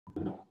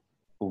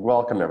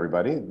Welcome,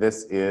 everybody.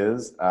 This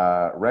is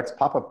Rex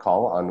pop-up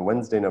call on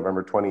Wednesday,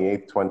 November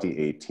 28th,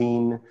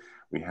 2018.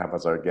 We have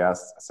as our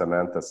guest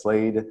Samantha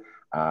Slade,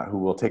 who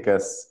will take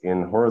us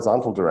in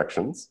horizontal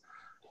directions,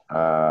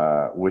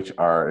 which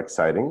are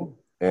exciting.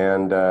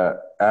 And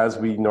as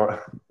we know,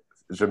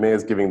 Jamie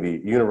is giving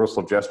the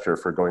universal gesture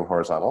for going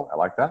horizontal. I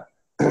like that.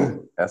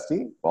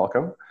 Esty,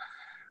 welcome.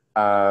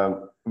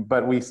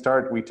 But we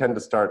tend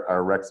to start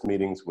our Rex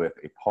meetings with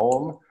a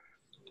poem.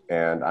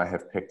 And I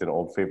have picked an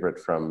old favorite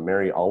from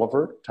Mary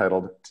Oliver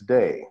titled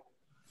Today.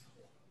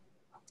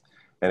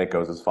 And it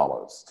goes as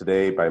follows.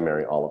 Today by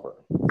Mary Oliver.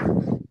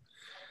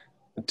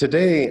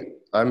 Today,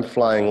 I'm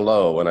flying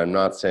low and I'm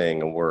not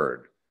saying a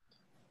word.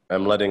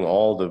 I'm letting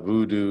all the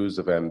voodoos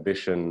of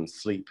ambition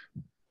sleep.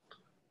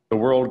 The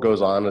world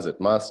goes on as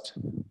it must,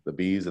 the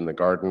bees in the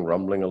garden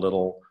rumbling a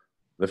little,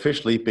 the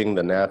fish leaping,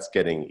 the gnats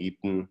getting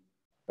eaten,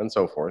 and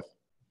so forth.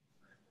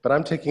 But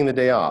I'm taking the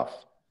day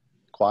off,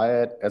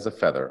 quiet as a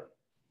feather.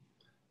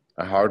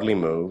 I hardly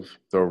move,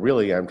 though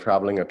really I'm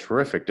traveling a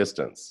terrific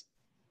distance.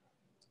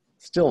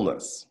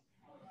 Stillness,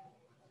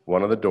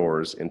 one of the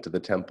doors into the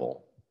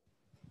temple.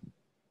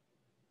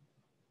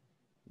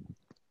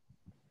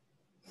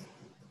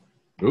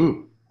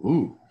 Ooh,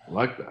 I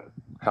like that.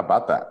 How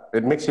about that?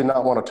 It makes you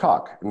not want to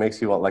talk. It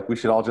makes you want, like we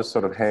should all just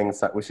sort of hang.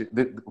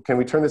 Can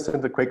we turn this into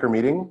the Quaker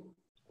meeting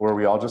where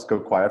we all just go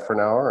quiet for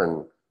an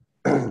hour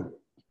and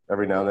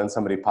every now and then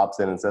somebody pops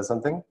in and says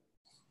something?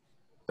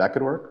 That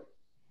could work.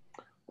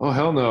 Oh,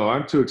 hell no.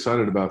 I'm too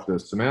excited about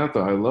this. Samantha,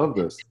 I love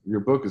this. Your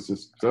book is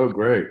just so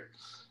great.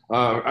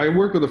 I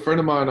worked with a friend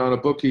of mine on a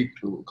book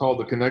called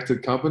The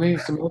Connected Company,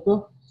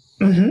 Samantha.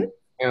 Mm-hmm.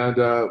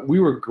 And we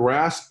were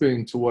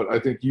grasping to what I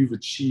think you've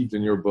achieved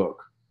in your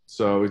book.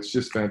 So it's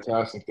just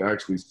fantastic to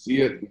actually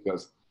see it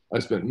because I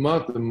spent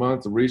months and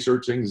months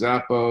researching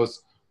Zappos,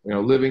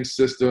 living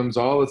systems,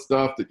 all the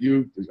stuff that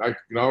I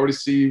can already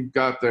see you've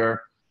got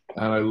there.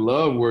 And I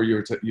love where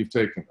you've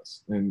taken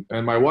us. And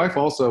my wife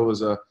also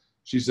was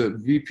she's a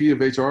VP of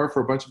HR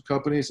for a bunch of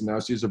companies, and now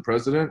she's a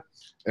president.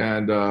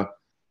 And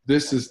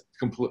this is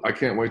complete. I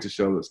can't wait to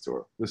show this to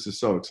her. This is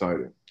so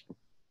exciting.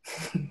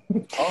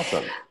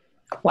 Awesome.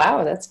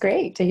 Wow, that's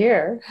great to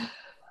hear.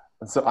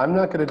 So I'm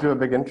not going to do a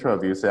big intro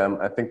of you, Sam.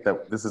 I think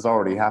that this is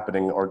already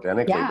happening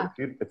organically. Yeah.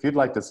 If you'd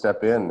like to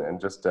step in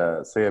and just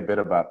say a bit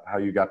about how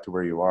you got to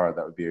where you are,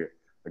 that would be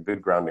a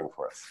good grounding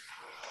for us.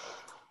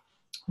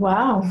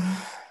 Wow.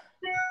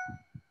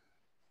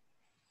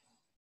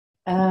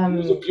 She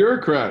was a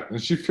bureaucrat, and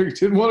she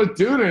didn't want to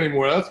do it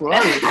anymore. That's why.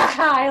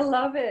 I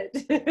love it.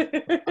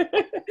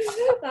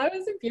 I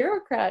was a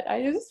bureaucrat.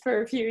 I was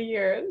for a few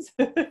years.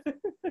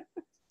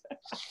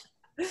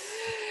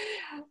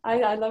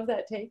 I love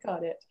that take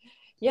on it.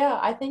 Yeah,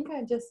 I think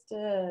I just,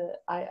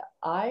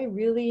 I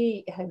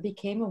really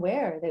became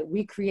aware that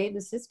we create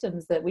the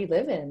systems that we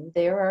live in.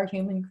 They are our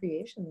human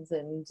creations,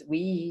 and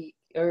we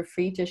are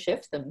free to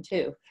shift them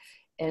too.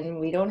 And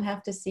we don't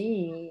have to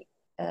see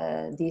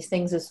these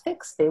things as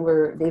fixed.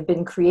 They've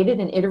been created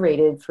and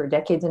iterated for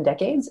decades and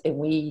decades, and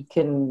we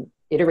can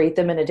iterate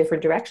them in a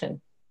different direction.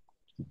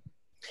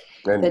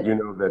 And you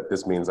know that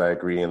this means I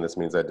agree and this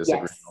means I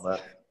disagree. Yes. All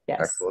that? Yes.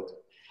 Excellent.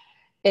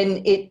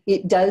 And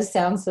it does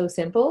sound so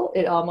simple.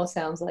 It almost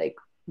sounds like,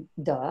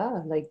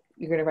 duh, like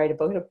you're going to write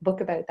a book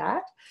about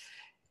that.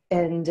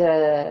 And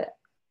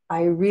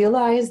I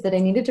realized that I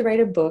needed to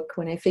write a book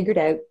when I figured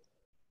out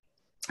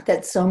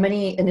that so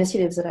many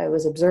initiatives that I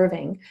was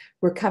observing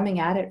were coming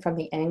at it from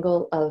the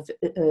angle of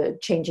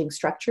changing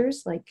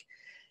structures. Like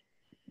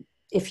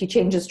if you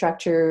change a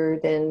structure,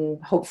 then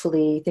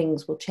hopefully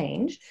things will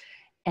change.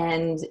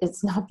 And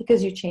it's not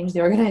because you change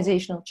the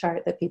organizational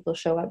chart that people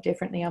show up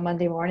differently on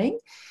Monday morning.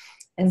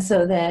 And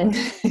so then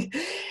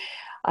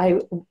I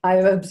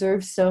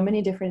observed so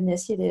many different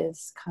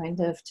initiatives kind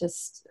of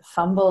just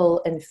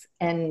fumble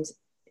and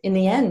in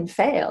the end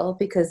fail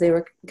because they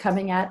were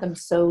coming at them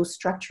so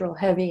structural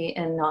heavy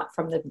and not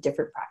from the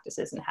different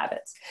practices and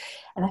habits.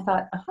 And I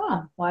thought,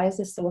 why is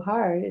this so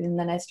hard? And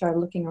then I started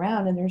looking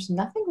around and there's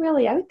nothing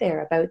really out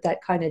there about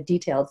that kind of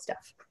detailed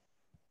stuff.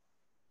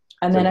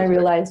 And then I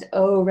realized,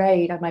 oh,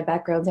 right, my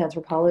background's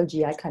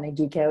anthropology. I kind of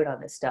geek out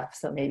on this stuff.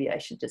 So maybe I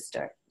should just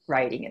start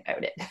writing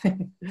about it.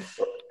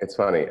 It's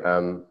funny.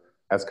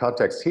 As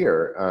context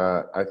here,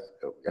 I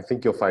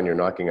think you'll find you're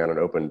knocking on an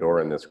open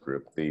door in this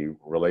group. The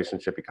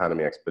Relationship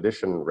Economy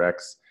Expedition,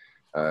 REX,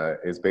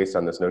 is based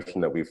on this notion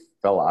that we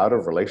fell out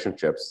of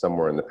relationships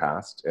somewhere in the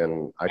past.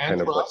 And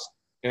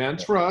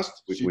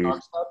trust. She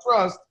talks about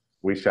trust.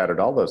 We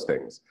shattered all those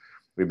things.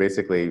 We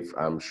basically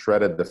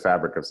shredded the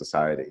fabric of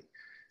society.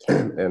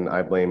 And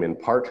I blame in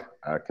part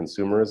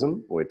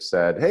consumerism, which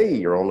said, hey,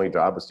 your only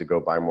job is to go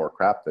buy more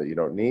crap that you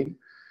don't need.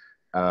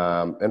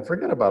 And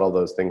forget about all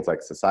those things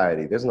like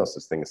society. There's no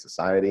such thing as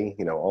society.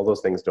 All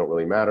those things don't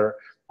really matter.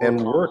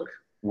 And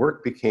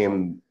work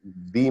became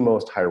the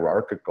most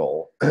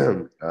hierarchical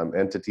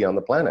entity on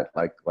the planet.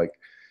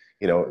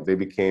 They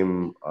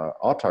became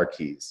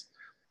autarchies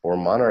or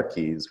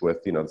monarchies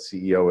with, the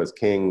CEO as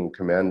king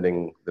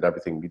commanding that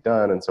everything be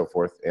done and so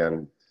forth.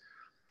 And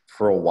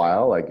for a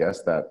while, I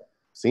guess that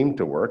seemed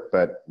to work,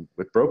 but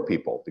it broke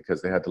people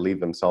because they had to leave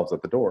themselves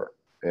at the door.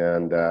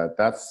 And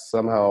that's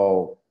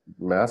somehow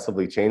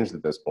massively changed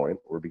at this point.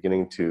 We're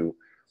beginning to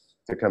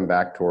come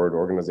back toward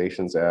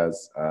organizations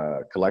as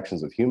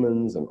collections of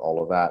humans and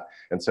all of that.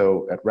 And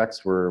so at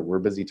Rex, we're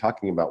busy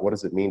talking about what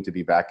does it mean to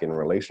be back in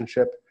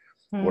relationship?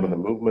 What are the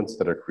movements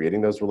that are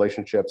creating those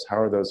relationships?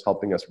 How are those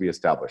helping us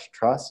reestablish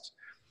trust?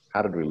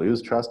 How did we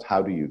lose trust?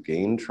 How do you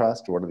gain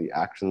trust? What are the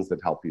actions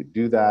that help you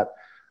do that?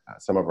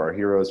 Some of our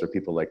heroes are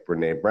people like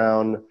Brene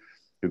Brown,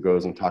 who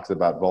goes and talks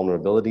about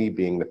vulnerability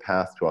being the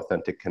path to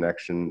authentic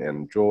connection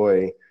and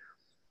joy.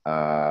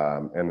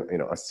 And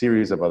a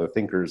series of other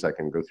thinkers. I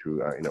can go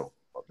through.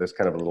 There's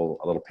kind of a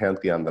little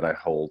pantheon that I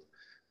hold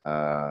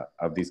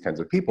of these kinds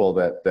of people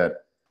that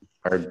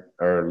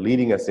are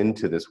leading us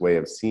into this way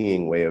of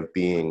seeing, way of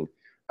being,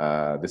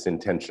 this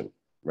intention,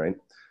 right?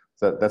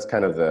 So that's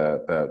kind of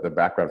the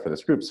background for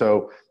this group.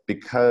 So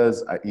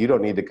because you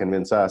don't need to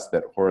convince us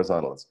that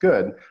horizontal is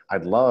good,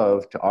 I'd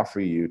love to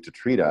offer you to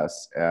treat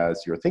us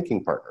as your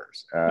thinking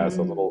partners, as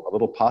a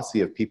little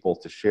posse of people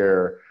to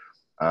share.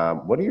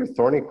 What are your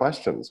thorny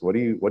questions? What are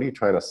you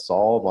trying to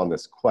solve on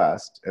this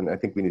quest? And I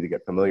think we need to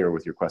get familiar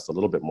with your quest a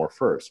little bit more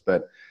first.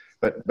 But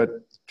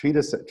treat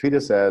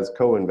us as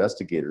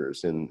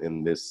co-investigators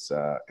in this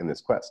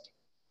quest.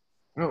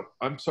 No,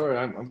 I'm sorry.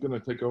 I'm going to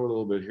take over a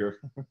little bit here.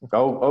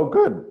 Oh,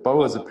 good.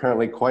 Bo is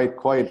apparently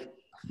quite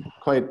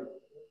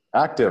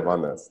active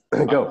on this.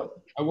 Go.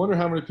 I wonder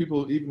how many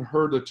people have even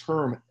heard the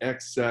term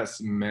excess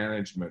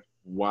management.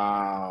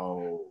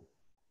 Wow,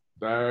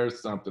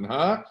 there's something,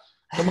 huh?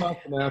 Come on,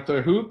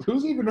 Samantha.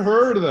 Who's even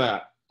heard of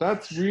that?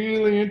 That's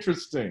really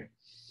interesting.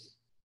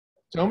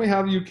 Tell me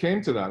how you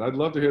came to that. I'd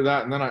love to hear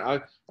that. And then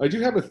I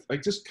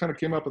just kind of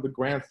came up with a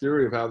grand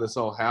theory of how this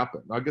all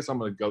happened. I guess I'm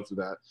going to go through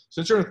that.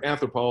 Since you're an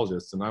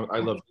anthropologist and I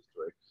love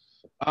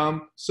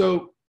history.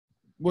 So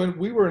when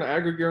we were an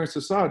agrarian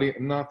society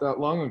not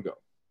that long ago,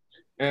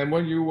 and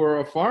when you were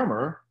a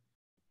farmer,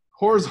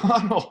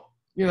 horizontal,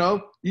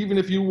 even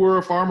if you were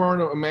a farmer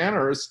in a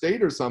manor or a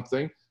state or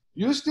something,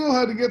 you still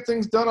had to get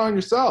things done on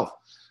yourself.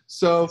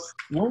 So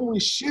when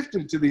we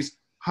shifted to these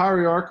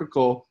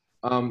hierarchical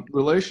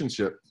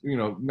relationship,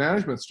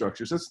 management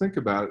structures, let's think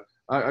about it.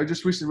 I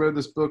just recently read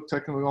this book,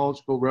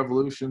 Technological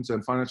Revolutions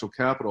and Financial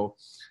Capital.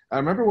 I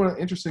remember one of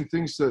the interesting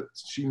things that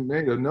she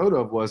made a note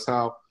of was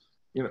how,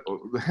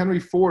 the Henry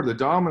Ford, the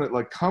dominant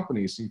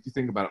companies, if you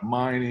think about it,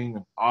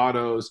 mining,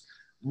 autos,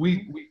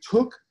 we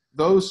took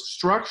those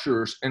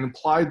structures and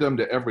applied them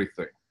to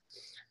everything.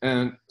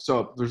 And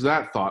so there's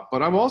that thought.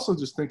 But I'm also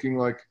just thinking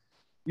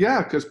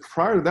because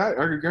prior to that,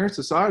 agrarian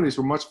societies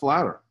were much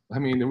flatter. I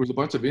mean, there was a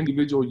bunch of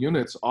individual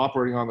units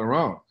operating on their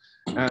own.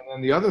 And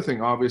then the other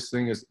thing, obvious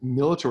thing, is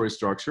military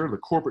structure. The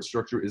corporate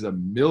structure is a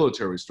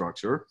military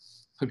structure,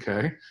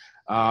 okay?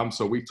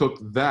 So we took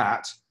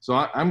that. So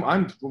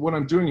what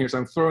I'm doing here is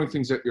I'm throwing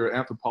things at your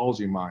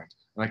anthropology mind,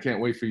 and I can't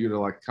wait for you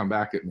to come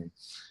back at me.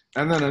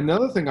 And then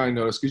another thing I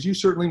noticed, because you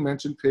certainly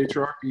mentioned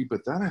patriarchy,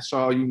 but then I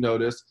saw you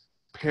notice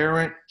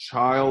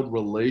parent-child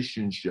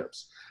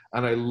relationships.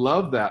 And I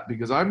love that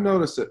because I've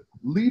noticed that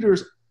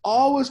leaders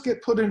always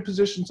get put in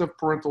positions of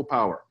parental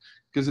power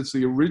because it's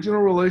the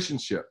original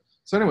relationship.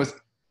 So anyways,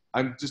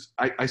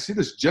 I see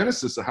this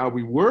genesis of how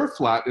we were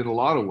flat in a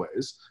lot of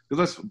ways. Because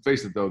let's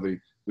face it though, the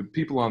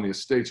people on the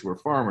estates who were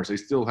farmers, they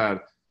still had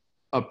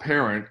a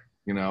parent,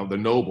 the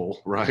noble,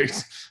 right?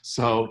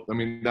 So, I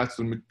mean, that's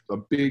a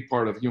big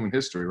part of human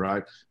history,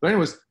 right? But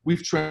anyways,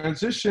 we've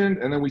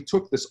transitioned and then we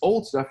took this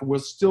old stuff and we're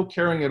still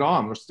carrying it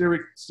on. We're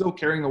still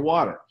carrying the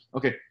water.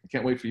 Okay, I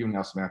can't wait for you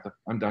now, Samantha.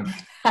 I'm done.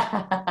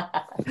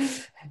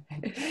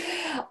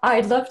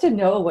 I'd love to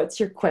know what's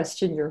your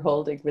question you're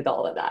holding with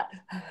all of that.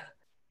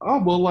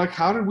 Oh, well,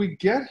 how did we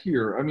get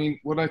here? I mean,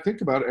 when I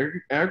think about it,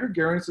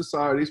 agrarian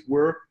societies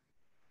were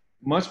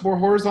much more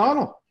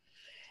horizontal.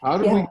 How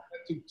did we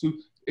get to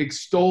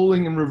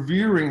extolling and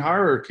revering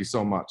hierarchy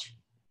so much?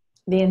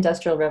 The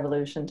Industrial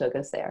Revolution took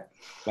us there.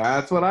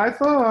 That's what I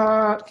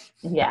thought.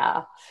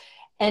 Yeah.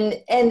 And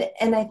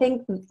I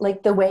think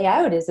the way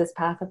out is this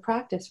path of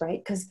practice,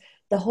 right? Because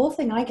the whole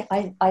thing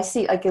I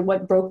see,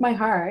 what broke my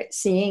heart,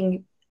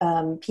 seeing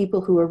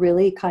people who are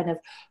really kind of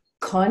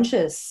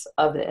conscious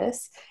of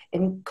this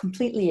and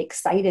completely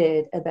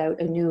excited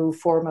about a new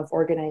form of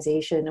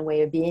organization, a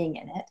way of being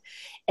in it.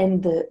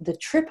 And the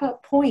trip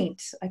up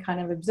point I kind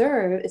of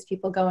observe is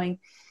people going,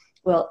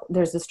 well,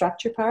 there's the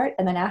structure part.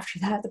 And then after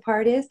that, the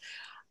part is,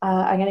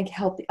 I'm going to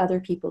help the other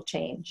people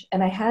change.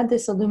 And I had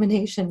this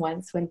illumination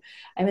once when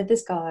I met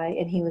this guy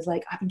and he was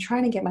like, I've been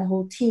trying to get my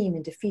whole team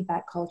into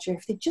feedback culture.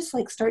 If they just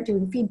start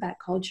doing feedback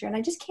culture, and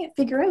I just can't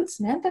figure out,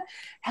 Samantha,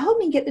 help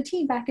me get the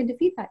team back into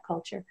feedback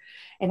culture.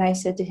 And I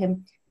said to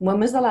him, when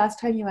was the last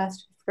time you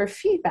asked for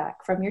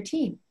feedback from your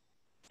team?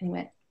 And he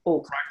went, oh.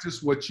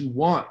 Practice what you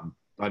want,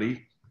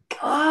 buddy.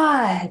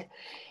 God,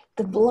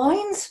 the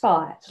blind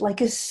spot,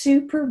 a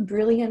super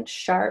brilliant,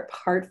 sharp,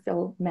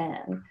 heart-filled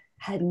man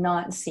had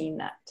not seen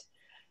that.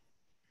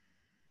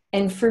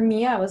 And for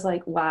me, I was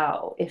like,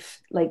 wow, if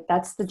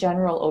that's the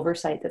general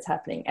oversight that's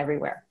happening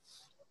everywhere.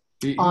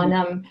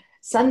 On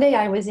Sunday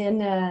I was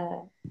in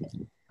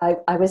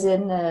I was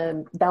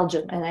in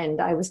Belgium, and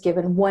I was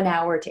given 1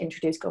 hour to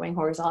introduce going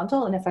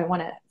horizontal. And if I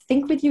want to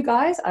think with you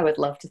guys, I would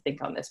love to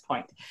think on this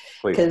point.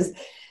 Please. Because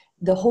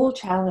the whole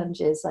challenge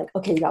is like,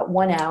 okay, you got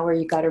 1 hour,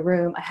 you got a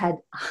room. I had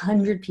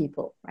 100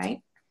 people,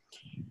 right?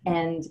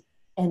 And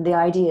the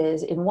idea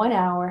is, in 1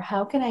 hour,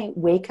 how can I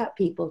wake up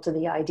people to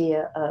the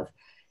idea of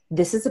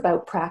this is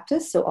about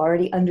practice? So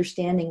already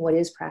understanding what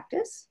is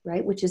practice,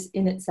 right? Which is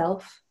in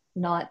itself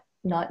not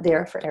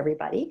there for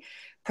everybody.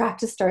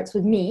 Practice starts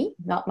with me,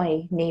 not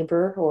my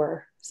neighbor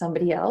or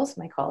somebody else,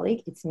 my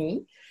colleague, it's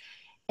me.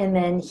 And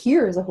then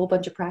here's a whole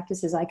bunch of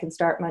practices I can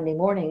start Monday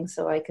morning,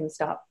 so I can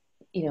stop,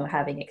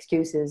 having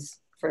excuses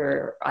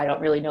for, I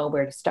don't really know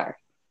where to start,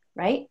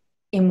 right?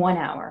 In 1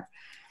 hour.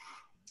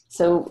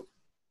 So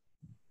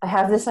I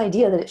have this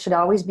idea that it should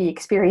always be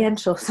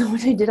experiential. So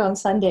what I did on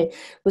Sunday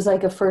was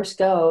like a first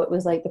go. It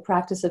was like the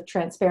practice of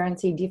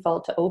transparency,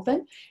 default to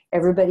open.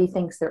 Everybody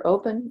thinks they're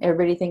open.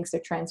 Everybody thinks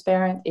they're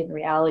transparent. In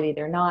reality,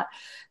 they're not.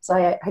 So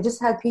I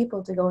just had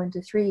people to go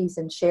into threes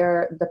and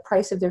share the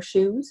price of their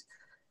shoes,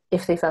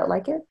 if they felt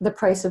like it, the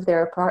price of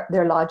their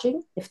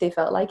lodging, if they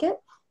felt like it,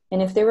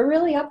 and if they were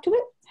really up to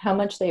it, how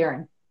much they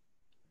earn.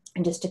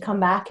 And just to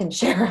come back and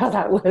share how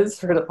that was,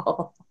 first of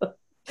all.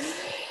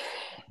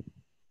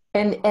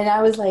 And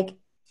I was like,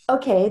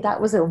 okay, that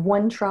was a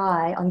one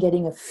try on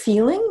getting a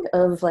feeling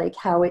of like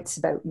how it's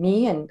about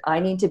me, and I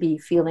need to be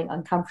feeling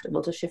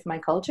uncomfortable to shift my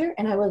culture.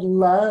 And I would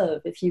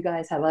love if you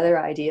guys have other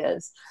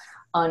ideas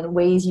on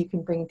ways you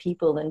can bring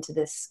people into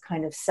this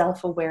kind of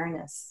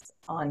self-awareness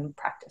on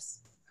practice.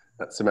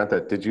 Samantha,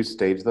 did you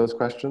stage those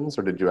questions,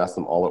 or did you ask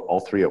them all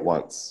three at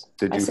once?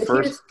 Did you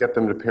first get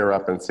them to pair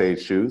up and say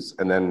shoes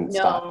and then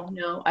stop?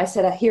 No. I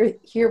said,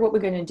 here what we're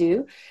going to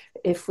do.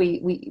 If we're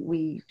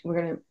going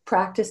to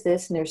practice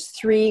this, and there's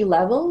 3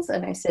 levels.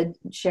 And I said,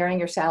 sharing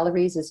your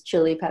salaries is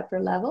chili pepper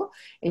level,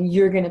 and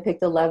you're going to pick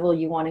the level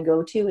you want to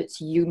go to.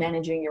 It's you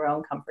managing your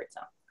own comfort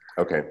zone.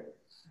 Okay.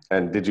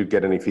 And did you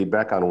get any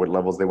feedback on what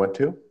levels they went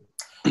to?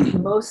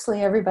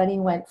 Mostly everybody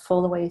went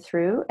full the way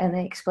through, and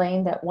they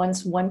explained that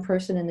once one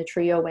person in the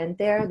trio went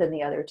there, then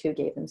the other 2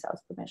 gave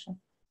themselves permission.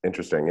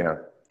 Interesting, yeah.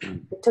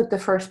 It took the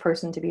first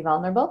person to be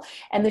vulnerable,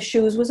 and the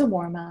shoes was a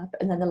warm-up,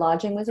 and then the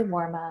lodging was a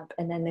warm-up,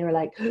 and then they were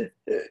like,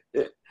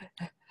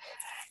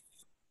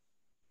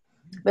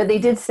 but they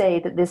did say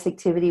that this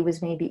activity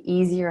was maybe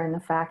easier in the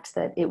fact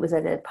that it was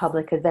at a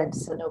public event,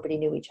 so nobody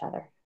knew each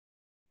other.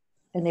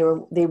 And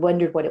they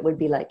wondered what it would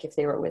be like if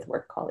they were with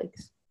work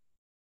colleagues.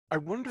 I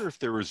wonder if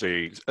there was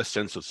a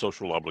sense of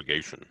social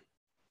obligation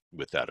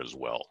with that as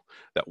well.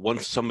 That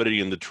once somebody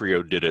in the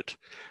trio did it,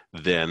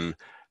 then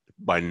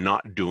by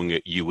not doing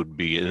it, you would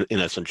be, in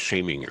essence,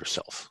 shaming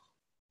yourself.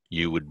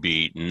 You would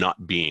be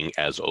not being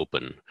as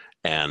open,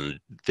 and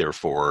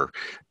therefore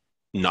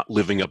not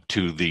living up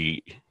to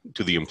the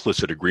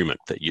implicit agreement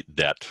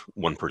that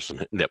one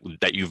person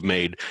that you've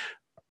made.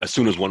 As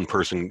soon as one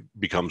person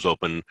becomes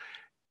open,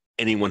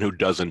 anyone who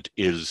doesn't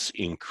is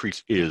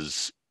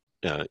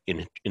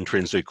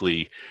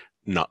intrinsically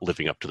not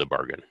living up to the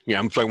bargain.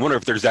 Yeah, so I wonder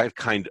if there's that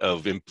kind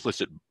of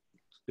implicit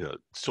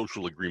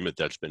social agreement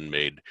that's been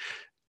made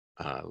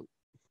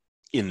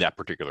in that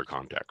particular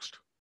context.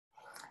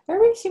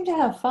 Everybody seemed to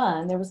have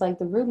fun. There was like,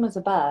 the room was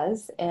a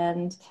buzz,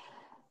 and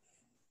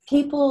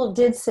people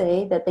did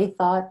say that they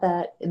thought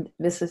that,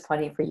 this is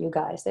funny for you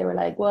guys, they were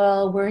like,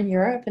 well, we're in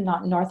Europe and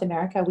not in North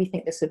America. We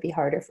think this would be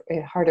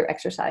harder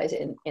exercise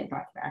in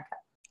North America.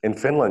 In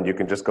Finland, you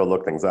can just go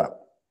look things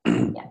up.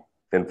 Yeah.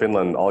 In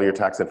Finland, all your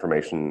tax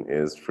information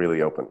is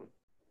freely open.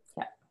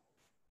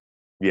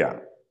 Yeah.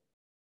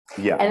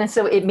 And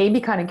so it made me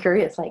kind of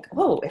curious, like,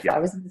 oh, if I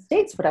was in the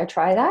States, would I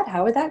try that?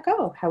 How would that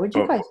go? How would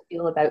you guys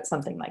feel about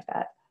something like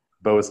that?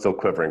 Bo is still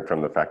quivering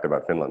from the fact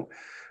about Finland.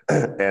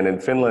 And in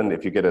Finland,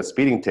 if you get a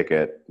speeding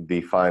ticket,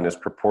 the fine is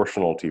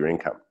proportional to your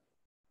income.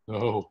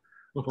 Oh.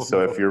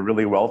 So if you're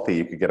really wealthy,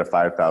 you could get a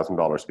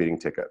 $5,000 speeding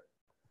ticket.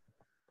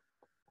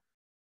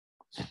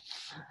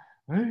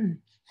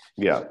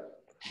 Yeah.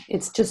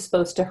 It's just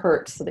supposed to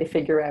hurt, so they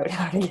figure out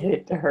how to get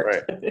it to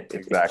hurt. Right,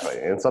 exactly.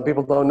 And some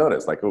people don't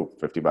notice, like, oh,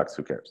 $50,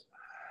 who cares?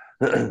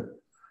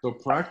 So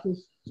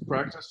practice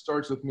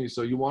starts with me.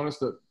 So you want us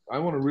to, I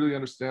want to really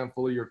understand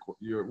fully your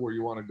where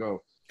you want to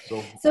go.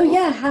 So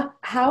yeah,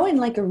 how in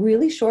like a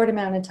really short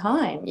amount of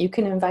time you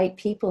can invite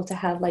people to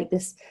have like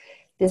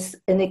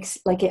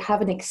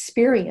have an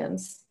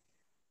experience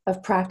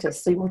of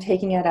practice. So we're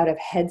taking it out of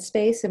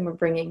headspace and we're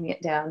bringing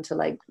it down to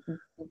like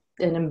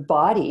an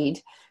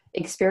embodied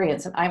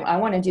experience. And I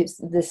want to do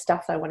this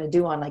stuff I want to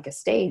do on like a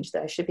stage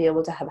that I should be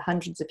able to have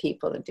hundreds of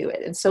people to do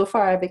it. And so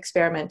far I've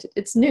experimented.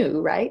 It's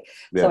new, right?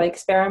 Yeah. So I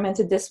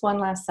experimented this one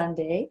last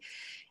Sunday.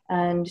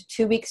 And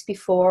 2 weeks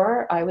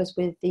before, I was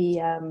with the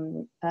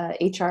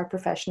HR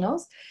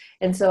professionals.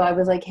 And so I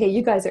was like, hey,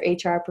 you guys are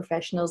HR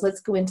professionals. Let's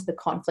go into the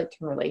conflict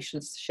and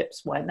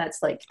relationships one.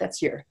 That's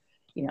your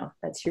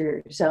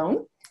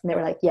zone. And they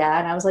were like, yeah.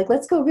 And I was like,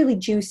 let's go really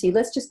juicy.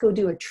 Let's just go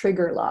do a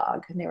trigger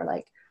log. And they were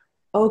like,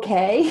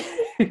 okay.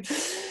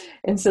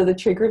 And so the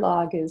trigger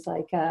log is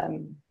like,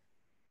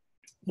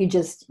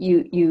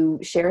 you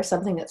share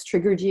something that's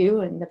triggered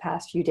you in the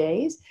past few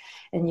days,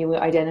 and you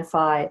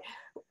identify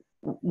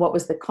what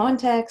was the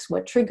context,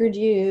 what triggered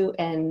you,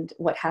 and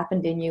what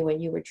happened in you when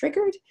you were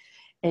triggered.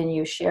 And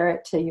you share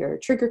it to your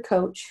trigger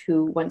coach,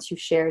 who, once you've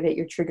shared it,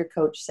 your trigger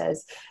coach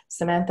says,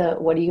 Samantha,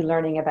 what are you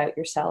learning about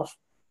yourself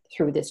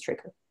through this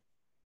trigger?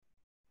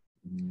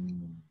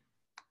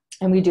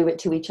 And we do it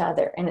to each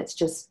other. And it's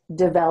just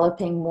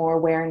developing more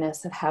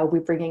awareness of how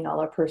we're bringing all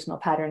our personal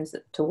patterns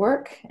to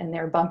work, and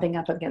they're bumping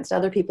up against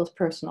other people's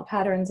personal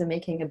patterns and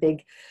making a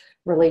big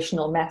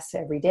relational mess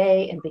every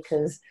day. And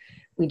because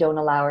we don't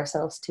allow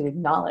ourselves to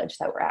acknowledge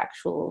that we're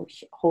actual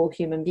whole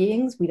human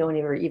beings, we don't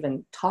ever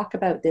even talk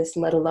about this,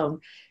 let alone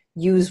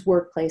use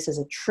workplace as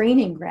a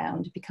training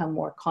ground to become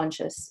more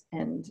conscious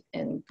and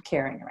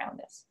caring around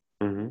this.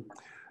 Mm-hmm.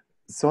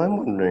 So I'm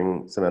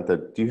wondering, Samantha,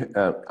 do you,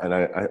 and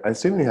I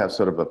assume you have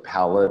sort of a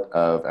palette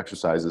of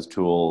exercises,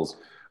 tools,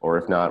 or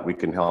if not, we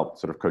can help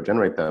sort of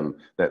co-generate them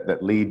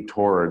that lead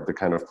toward the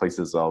kind of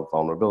places of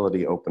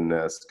vulnerability,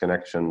 openness,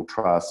 connection,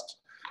 trust,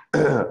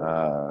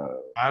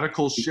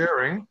 radical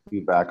sharing,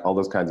 feedback, all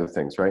those kinds of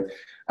things, right?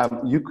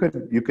 You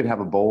could have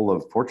a bowl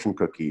of fortune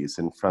cookies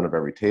in front of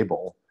every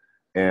table,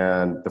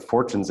 and the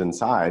fortunes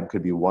inside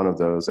could be one of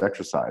those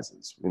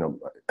exercises. You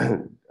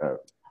know,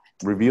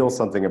 reveal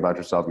something about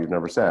yourself you've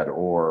never said,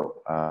 or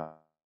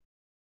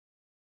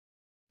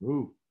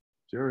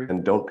Jerry,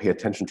 and don't pay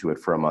attention to it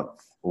for a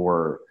month,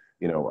 or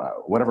you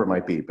know, whatever it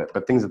might be.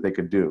 But things that they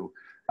could do.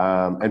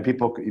 And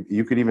people,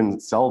 you could even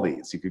sell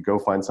these. You could go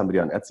find somebody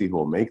on Etsy who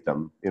will make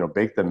them, you know,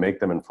 bake them, make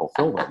them, and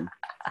fulfill them,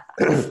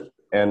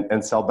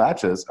 and sell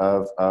batches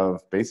of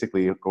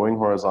basically going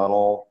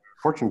horizontal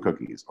fortune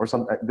cookies or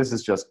something. This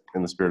is just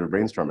in the spirit of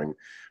brainstorming,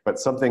 but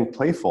something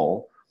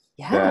playful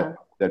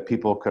that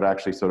people could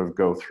actually sort of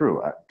go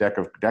through.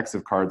 Decks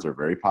of cards are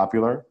very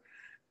popular,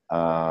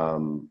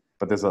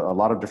 but there's a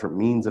lot of different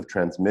means of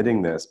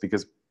transmitting this,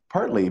 because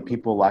partly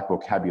people lack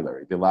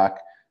vocabulary. They lack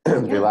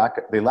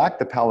they lack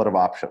the palette of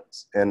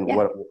options, and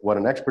what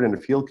an expert in the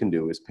field can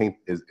do is paint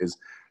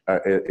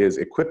is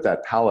equip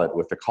that palette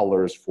with the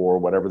colors for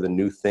whatever the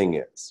new thing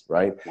is,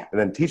 right? And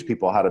then teach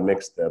people how to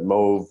mix the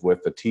mauve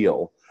with the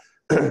teal,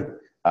 and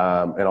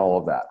all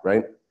of that,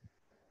 right?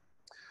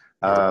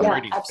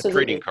 The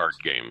trading card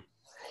game.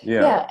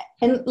 Yeah,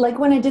 and like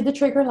when I did the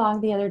trigger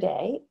log the other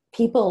day,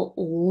 people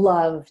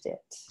loved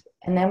it.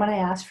 And then when I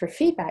asked for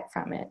feedback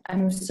from it,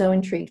 I'm so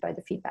intrigued by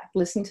the feedback.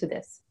 Listen to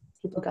this.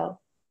 People go,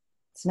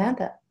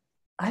 Samantha,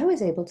 I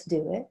was able to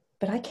do it,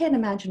 but I can't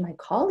imagine my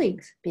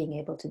colleagues being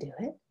able to do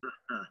it.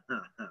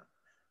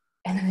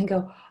 And then I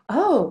go,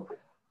 oh,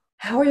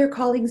 how are your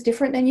colleagues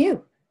different than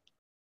you?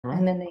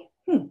 And then they,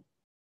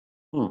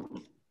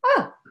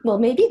 well,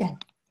 maybe then.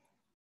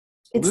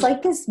 It's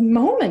like this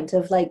moment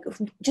of like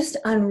just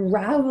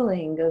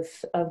unraveling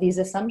of these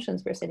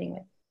assumptions we're sitting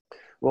with.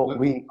 Well,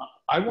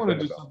 I want to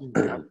do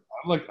something.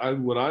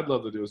 What I'd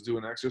love to do is do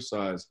an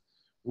exercise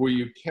where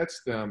you catch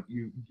them,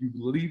 you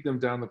lead them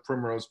down the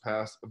primrose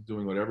path of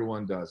doing what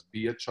everyone does.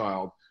 Be a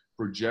child,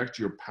 project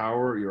your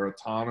power, your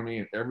autonomy,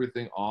 and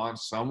everything on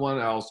someone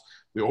else,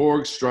 the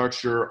org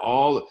structure,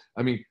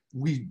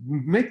 we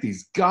make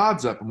these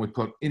gods up and we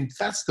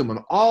invest them in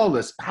all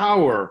this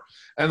power.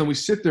 And then we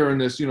sit there in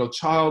this,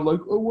 child, like,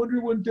 I wonder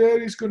when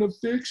daddy's going to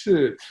fix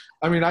it.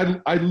 I mean,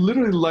 I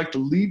literally like to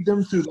lead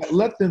them through that,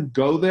 let them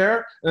go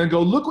there and then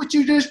go, look what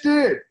you just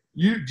did.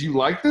 Do you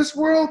like this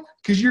world?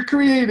 Because you're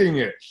creating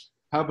it.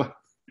 How about?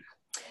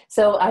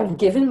 So I've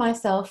given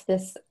myself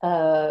this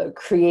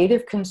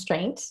creative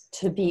constraint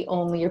to be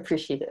only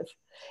appreciative.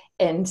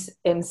 And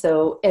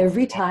so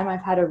every time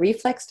I've had a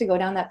reflex to go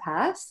down that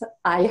path,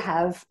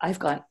 I've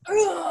gone,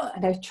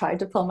 and I've tried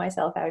to pull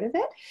myself out of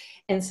it.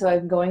 And so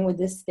I'm going with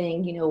this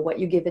thing, what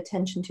you give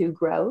attention to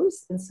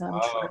grows. And so I'm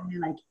trying to,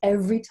 like,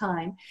 every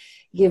time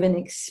give an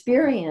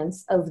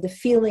experience of the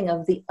feeling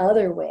of the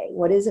other way.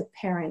 What is an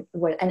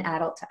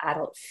adult to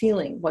adult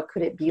feeling? What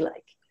could it be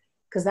like?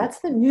 Because that's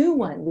the new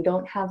one we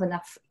don't have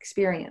enough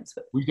experience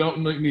with. We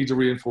don't need to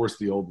reinforce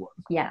the old one.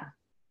 Yeah.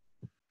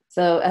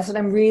 So that's what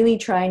I'm really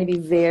trying to be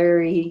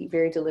very,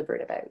 very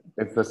deliberate about.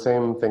 It's the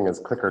same thing as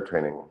clicker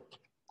training.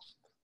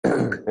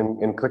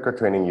 In clicker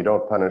training, you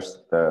don't punish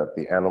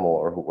the animal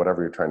or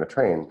whatever you're trying to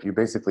train. You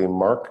basically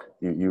mark,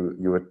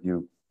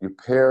 you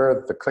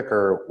pair the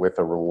clicker with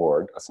a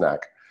reward, a snack,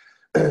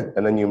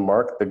 and then you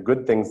mark the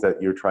good things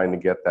that you're trying to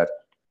get that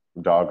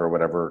dog or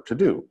whatever to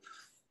do.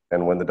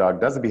 And when the dog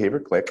does a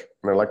behavior, click,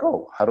 and they're like,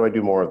 oh, how do I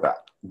do more of that?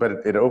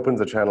 But it opens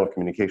a channel of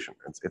communication.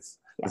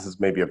 This is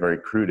maybe a very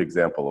crude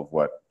example of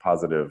what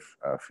positive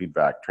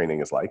feedback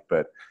training is like,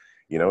 but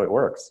it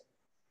works.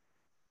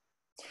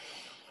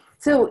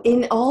 So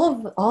in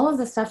all of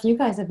the stuff you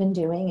guys have been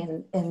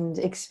doing and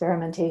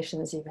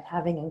experimentations you've been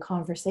having in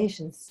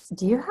conversations,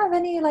 do you have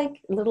any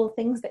like little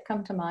things that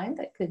come to mind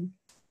that could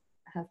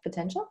have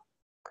potential?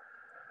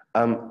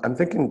 I'm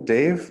thinking,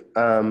 Dave,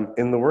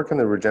 in the work in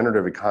the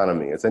regenerative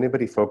economy, is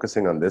anybody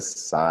focusing on this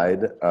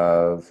side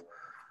of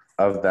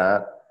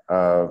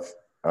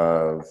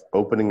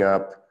opening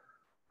up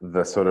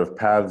the sort of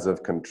paths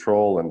of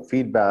control and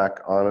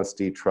feedback,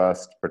 honesty,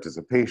 trust,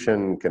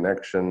 participation,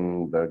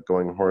 connection, the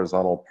going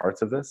horizontal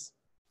parts of this?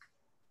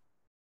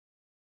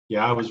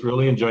 Yeah, I was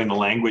really enjoying the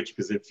language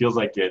because it feels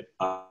like it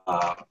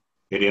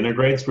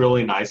integrates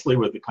really nicely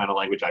with the kind of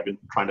language I've been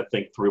trying to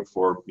think through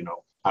for,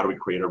 how do we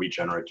create a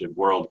regenerative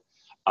world?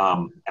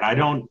 And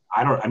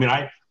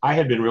I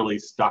had been really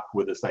stuck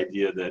with this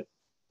idea that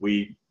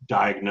we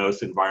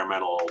diagnose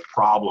environmental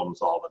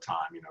problems all the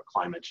time,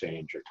 climate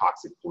change or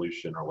toxic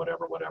pollution or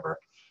whatever.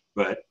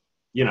 But,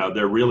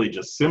 they're really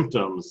just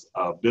symptoms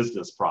of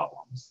business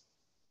problems.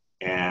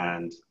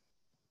 And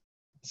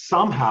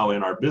somehow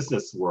in our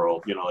business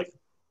world,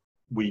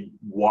 we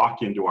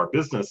walk into our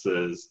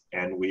businesses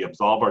and we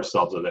absolve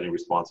ourselves of any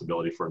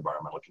responsibility for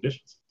environmental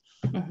conditions.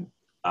 Mm-hmm.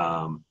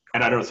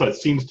 And I don't know, so it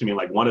seems to me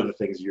like one of the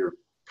things you're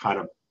kind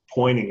of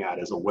pointing at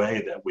is a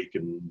way that we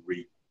can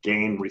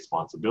regain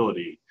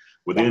responsibility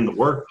within the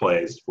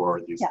workplace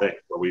for these things,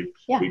 where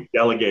we've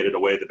delegated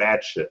away the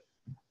bad shit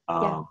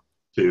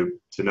to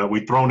know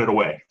we've thrown it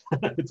away.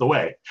 It's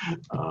away.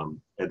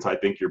 And so I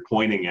think you're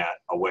pointing at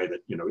a way that,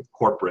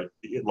 corporate,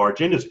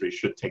 large industry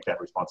should take that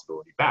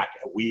responsibility back.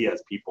 And we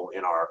as people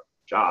in our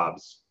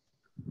jobs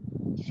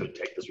should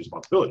take this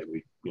responsibility.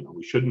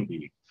 We shouldn't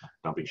be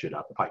dumping shit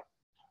out the pipe.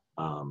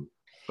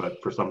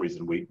 But for some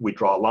reason we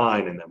draw a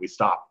line and then we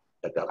stop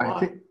at that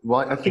line.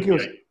 I think it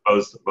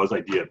was Bo's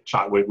idea.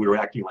 We were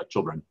acting like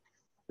children.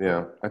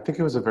 Yeah, I think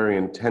it was a very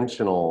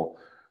intentional.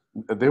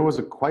 There was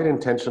a quite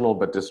intentional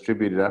but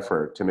distributed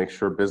effort to make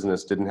sure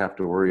business didn't have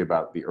to worry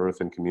about the earth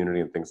and community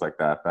and things like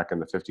that back in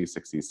the 50s,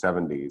 60s,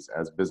 70s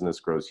as business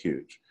grows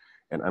huge.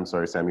 And I'm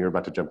sorry, Sam, you're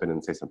about to jump in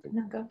and say something.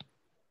 No, go.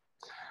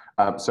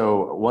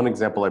 So one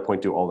example I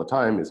point to all the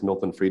time is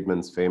Milton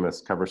Friedman's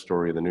famous cover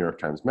story of the New York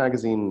Times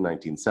Magazine,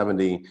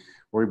 1970,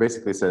 where he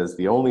basically says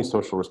the only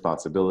social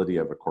responsibility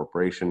of a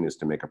corporation is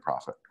to make a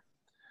profit.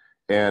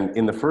 And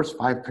in the first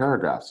 5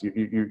 paragraphs,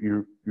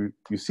 you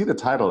see the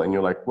title and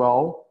you're like,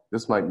 well,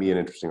 this might be an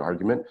interesting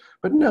argument.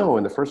 But no,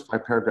 in the first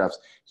 5 paragraphs,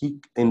 he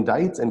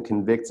indicts and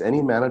convicts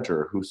any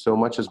manager who so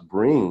much as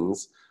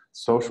brings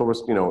social,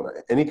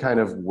 any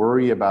kind of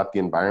worry about the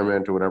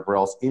environment or whatever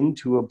else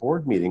into a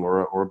board meeting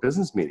or a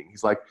business meeting.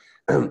 He's like,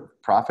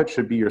 profit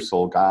should be your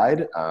sole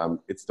guide.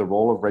 It's the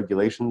role of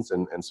regulations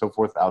and so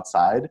forth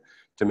outside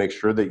to make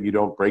sure that you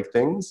don't break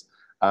things.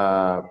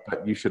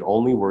 But you should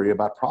only worry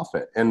about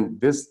profit.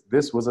 And this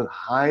was a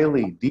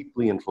highly,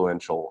 deeply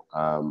influential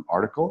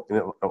article,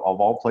 of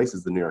all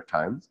places, the New York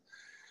Times.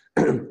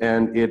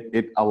 And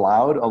it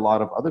allowed a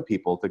lot of other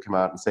people to come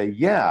out and say,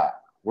 yeah,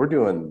 we're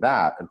doing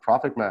that. And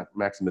profit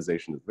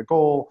maximization is the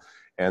goal.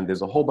 And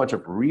there's a whole bunch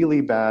of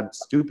really bad,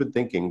 stupid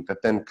thinking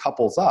that then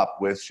couples up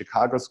with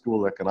Chicago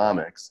School of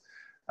Economics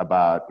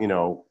about,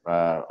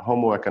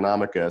 Homo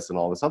economicus and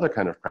all this other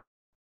kind of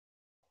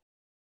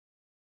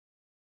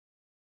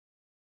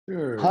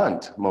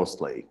hunt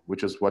mostly,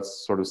 which is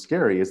what's sort of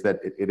scary, is that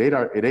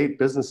it ate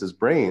businesses'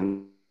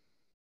 brain.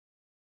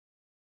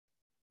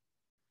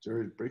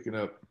 Jerry's breaking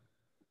up.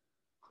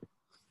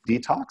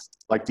 Detox,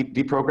 like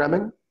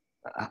deprogramming.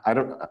 I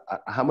don't.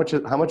 How much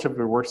of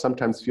your work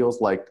sometimes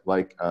feels like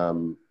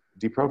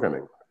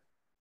deprogramming?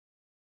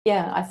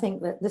 Yeah, I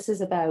think that this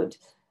is about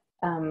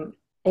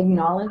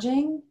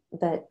acknowledging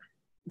that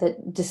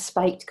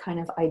despite kind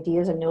of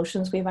ideas and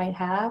notions we might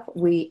have,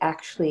 we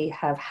actually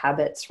have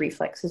habits,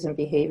 reflexes, and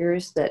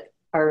behaviors that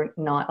are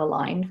not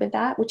aligned with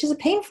that, which is a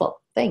painful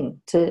thing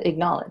to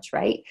acknowledge,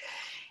 right?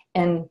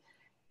 And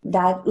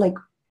that,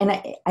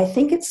 I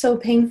think it's so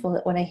painful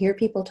that when I hear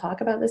people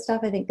talk about this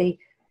stuff, I think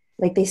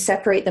they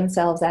separate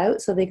themselves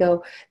out. So they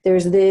go,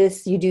 there's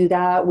this, you do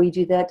that, we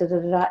do that, da, da,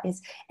 da, da.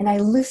 And I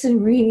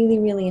listen really,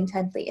 really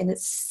intently. And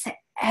it's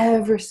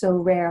ever so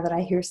rare that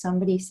I hear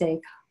somebody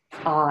say,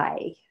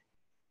 I,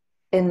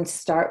 and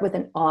start with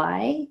an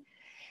I.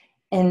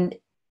 And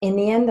in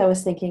the end, I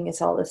was thinking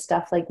it's all this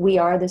stuff like we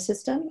are the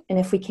system. And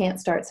if we can't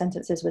start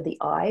sentences with the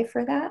I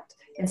for that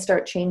and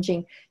start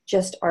changing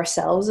just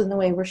ourselves in the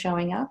way we're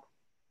showing up,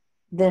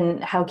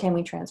 then how can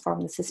we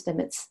transform the system?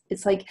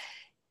 It's like,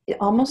 it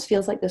almost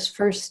feels like this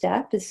first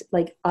step is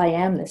like, I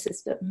am the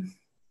system.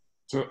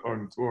 So,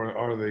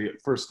 or the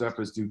first step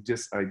is to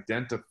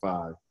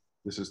disidentify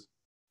this is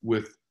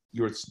with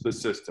the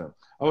system.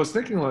 I was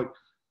thinking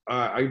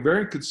I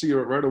very could see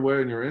right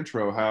away in your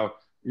intro how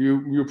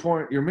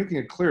you're making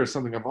it clear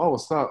something I've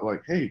always thought,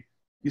 like, hey,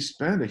 you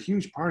spend a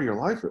huge part of your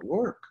life at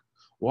work.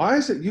 Why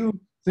is it you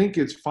think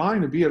it's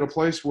fine to be at a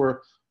place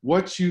where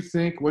what you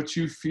think, what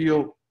you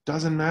feel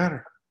doesn't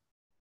matter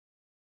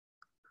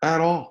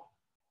at all?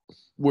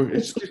 Where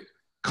it's just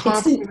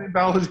constant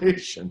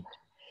validation.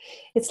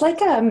 It's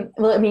like,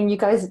 well, I mean, you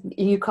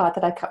caught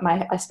that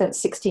I spent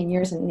 16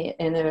 years in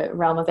the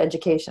realm of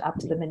education up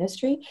to the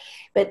ministry,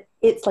 but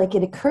it's like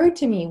it occurred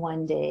to me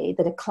one day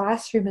that a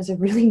classroom is a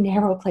really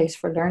narrow place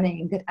for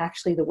learning, that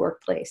actually the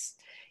workplace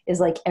is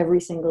like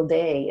every single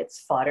day it's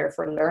fodder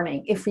for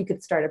learning. If we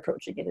could start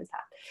approaching it as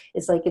that,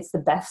 it's like it's the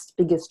best,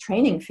 biggest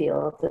training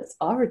field that's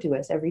offered to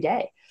us every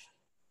day.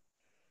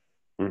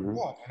 Mm-hmm.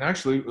 Yeah, and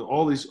actually,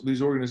 all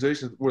these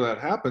organizations where that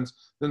happens,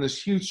 then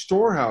this huge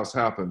storehouse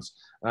happens.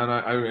 And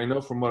I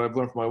know from what I've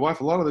learned from my wife,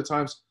 a lot of the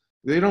times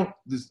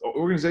these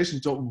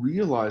organizations don't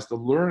realize the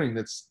learning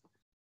that's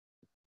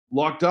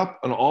locked up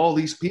on all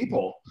these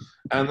people,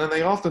 and then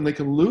they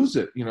can lose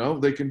it.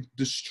 They can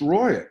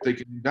destroy it, they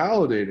can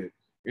invalidate it.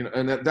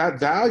 And that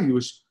value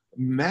is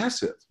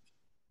massive.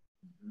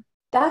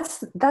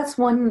 That's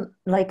one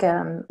like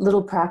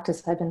little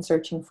practice I've been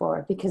searching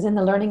for, because in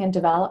the learning and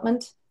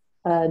development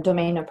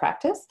domain of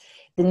practice,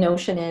 the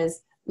notion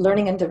is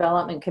learning and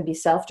development can be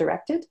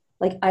self-directed.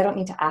 Like, I don't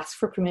need to ask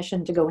for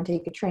permission to go and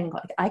take a training.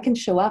 Like, I can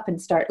show up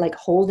and start like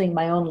holding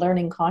my own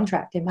learning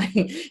contract in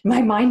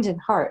my mind and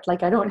heart.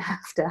 Like, I don't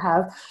have to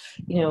have,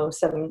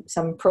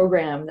 some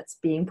program that's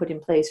being put in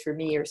place for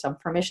me or some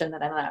permission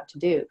that I'm allowed to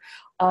do.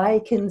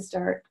 I can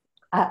start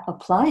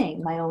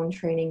applying my own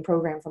training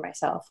program for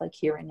myself, like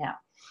here and now.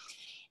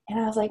 And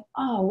I was like,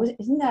 oh,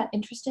 isn't that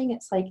interesting?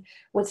 It's like,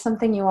 what's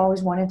something you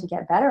always wanted to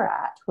get better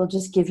at? Well,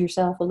 just give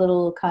yourself a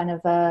little kind of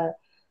a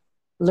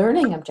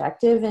learning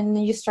objective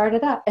and you start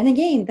it up. And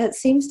again, that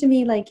seems to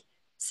me like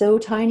so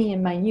tiny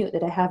and minute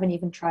that I haven't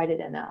even tried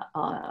it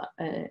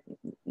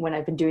when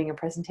I've been doing a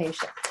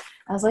presentation.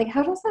 I was like,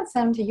 how does that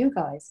sound to you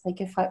guys?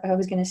 Like, if I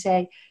was going to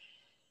say,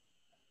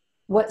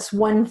 what's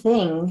one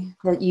thing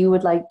that you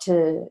would like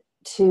to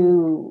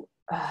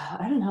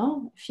I don't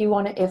know,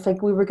 if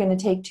like we were going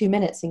to take 2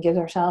 minutes and give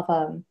ourselves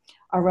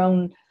our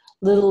own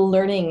little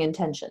learning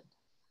intention,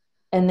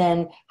 and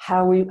then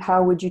how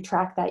would you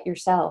track that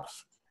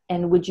yourself,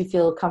 and would you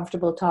feel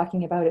comfortable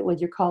talking about it with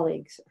your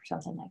colleagues or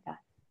something like that?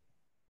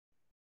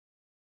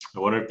 I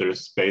wonder if there's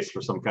space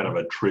for some kind of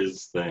a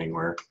TRIZ thing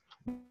where,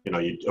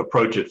 you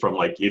approach it from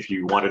like, if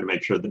you wanted to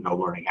make sure that no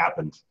learning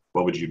happened,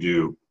 what would you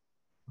do?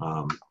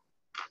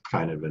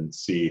 And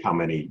see how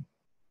many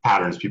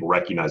patterns people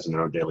recognize in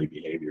their own daily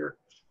behavior.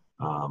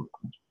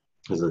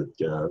 Is it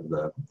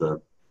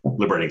the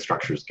liberating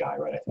structures guy,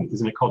 right? I think,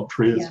 isn't it called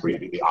TRIZ, Yeah. where you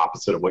do the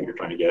opposite of what you're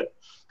trying to get?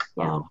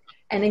 Yeah.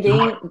 And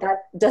again, that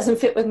doesn't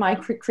fit with my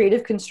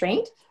creative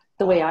constraint,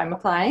 the way I'm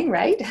applying,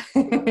 right?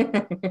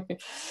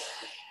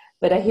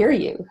 But I hear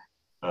you.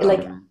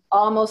 Like,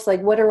 almost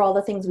like, what are all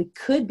the things we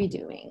could be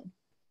doing?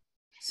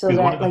 So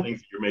that, one of the things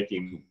that you're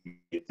making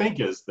me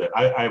think is that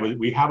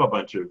we have a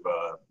bunch of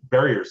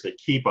barriers that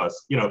keep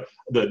us,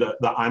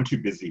 the I'm too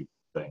busy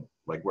thing,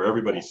 like where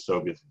everybody's so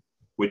busy,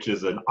 which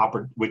is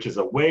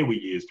a way we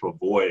use to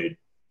avoid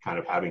kind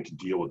of having to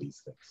deal with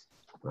these things,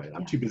 right?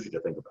 I'm too busy to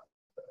think about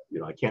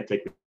it. I can't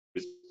take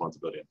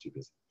responsibility. I'm too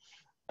busy.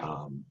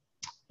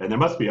 And there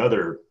must be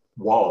other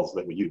walls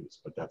that we use,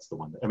 but that's the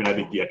one. I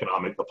think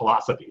the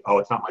philosophy,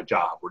 it's not my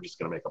job, we're just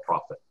going to make a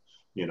profit.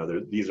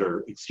 These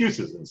are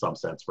excuses in some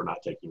sense for not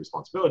taking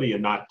responsibility,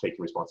 and not taking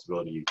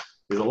responsibility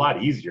is a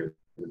lot easier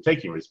than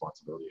taking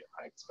responsibility,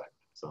 I expect.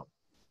 So,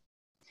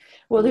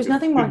 well, there's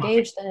nothing more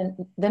engaged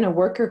than a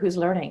worker who's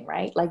learning,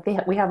 right? Like,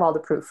 we have all the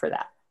proof for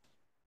that.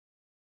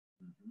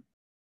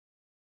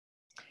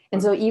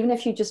 And so even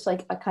if you just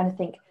like, I kind of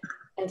think,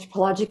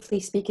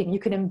 anthropologically speaking, you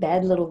can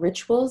embed little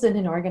rituals in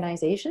an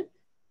organization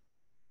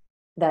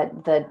that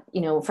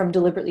from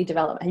deliberately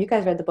developed. Have you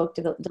guys read the book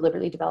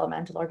Deliberately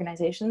Developmental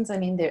Organizations?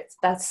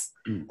 That's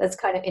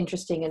kind of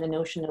interesting in the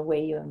notion of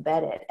way you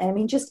embed it.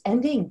 And just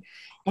ending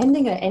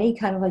any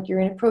kind of, like, you're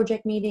in a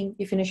project meeting,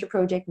 you finish a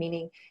project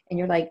meeting and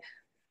you're like,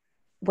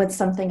 what's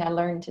something I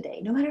learned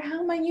today, no matter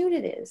how minute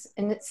it is.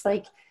 And it's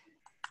like,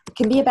 it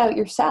can be about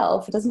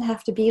yourself. It doesn't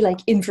have to be like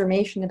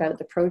information about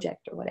the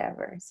project or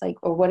whatever. It's like,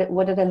 or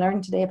what did I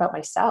learn today about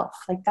myself?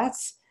 Like,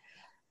 that's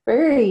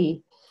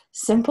very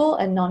simple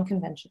and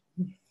non-conventional.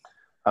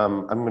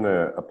 I'm going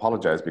to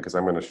apologize because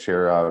I'm going to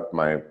share out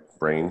my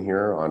brain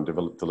here on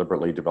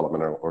deliberately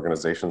developmental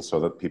organizations so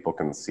that people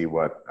can see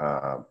what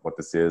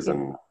this is,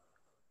 and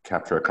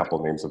capture a couple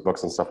of names of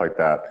books and stuff like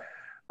that.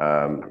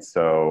 And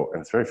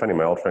it's very funny.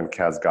 My old friend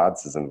Kaz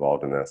Godz is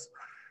involved in this.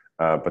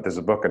 But there's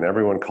a book on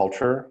Everyone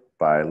Culture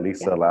by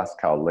Lisa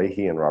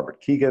Laskow-Lahey and Robert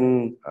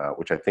Keegan,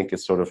 which I think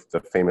is sort of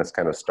the famous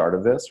kind of start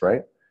of this,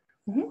 right?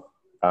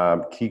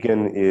 Mm-hmm.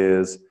 Keegan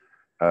is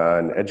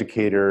an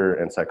educator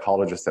and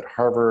psychologist at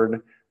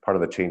Harvard, part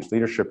of the Change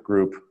Leadership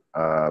Group.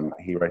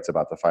 He writes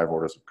about the 5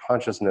 orders of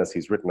consciousness.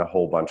 He's written a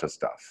whole bunch of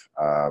stuff,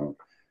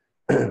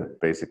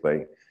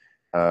 basically.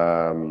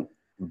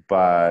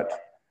 But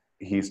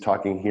he's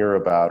talking here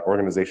about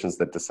organizations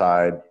that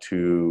decide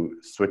to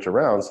switch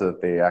around so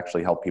that they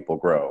actually help people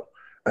grow.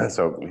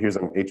 So here's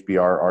an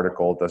HBR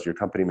article, Does Your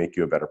Company Make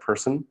You a Better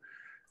Person?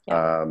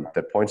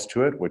 That points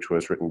to it, which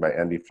was written by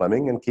Andy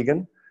Fleming and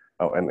Keegan,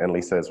 and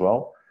Lisa as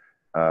well.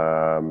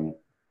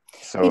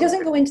 So he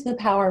doesn't go into the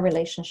power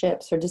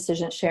relationships or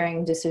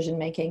decision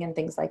making and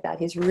things like that.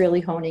 He's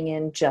really honing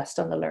in just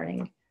on the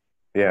learning.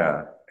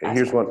 Yeah,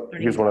 here's one of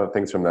the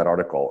things from that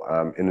article.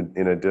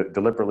 In a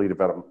deliberately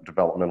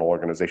developmental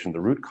organization,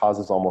 the root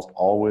causes almost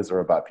always are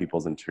about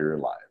people's interior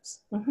lives.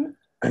 Mm-hmm.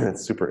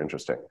 It's super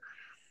interesting.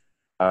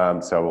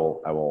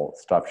 So I will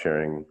stop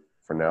sharing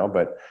for now,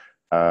 but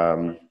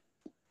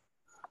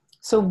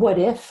So what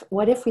if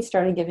we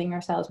started giving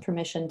ourselves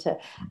permission to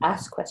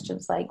ask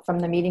questions like, from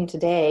the meeting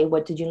today,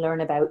 what did you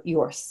learn about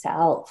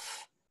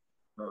yourself?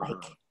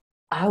 Like,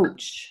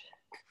 ouch.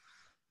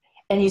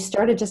 And you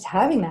started just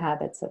having the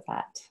habits of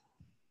that.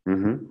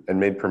 And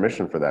made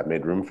permission for that,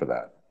 made room for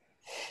that.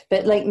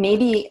 But like,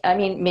 maybe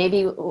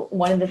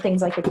one of the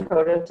things I could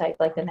prototype,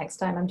 like the next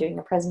time I'm doing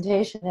a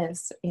presentation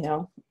is,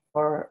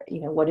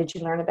 what did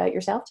you learn about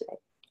yourself today?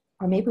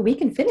 Or maybe we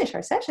can finish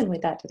our session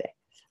with that today.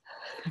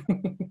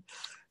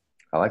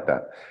 I like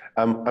that.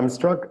 I'm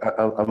struck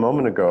a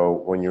moment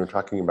ago when you were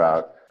talking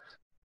about,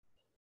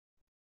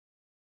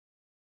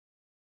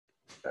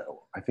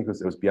 I think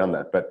it was beyond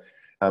that, but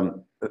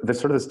there's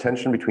sort of this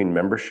tension between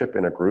membership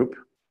in a group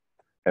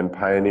and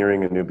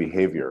pioneering a new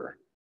behavior.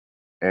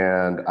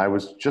 And I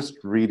was just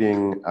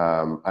reading,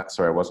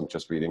 sorry, I wasn't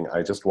just reading,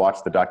 I just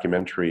watched the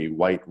documentary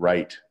White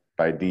Right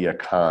by Dia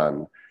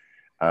Khan,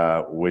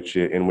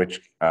 in which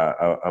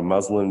a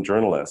Muslim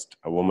journalist,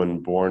 a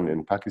woman born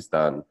in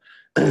Pakistan,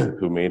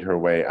 who made her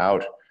way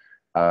out,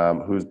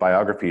 whose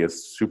biography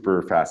is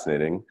super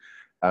fascinating.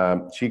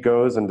 She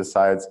goes and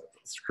decides,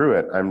 screw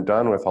it, I'm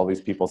done with all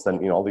these people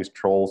sending, all these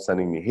trolls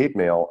sending me hate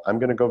mail, I'm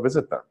gonna go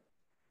visit them.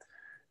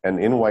 And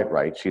in White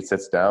Right, she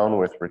sits down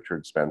with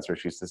Richard Spencer.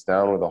 She sits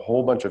down with a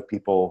whole bunch of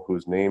people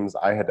whose names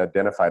I had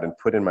identified and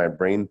put in my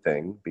brain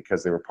thing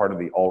because they were part of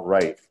the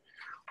alt-right.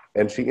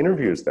 And she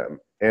interviews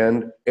them.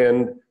 And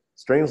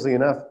strangely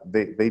enough,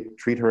 they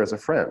treat her as a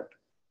friend.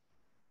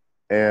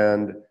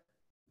 And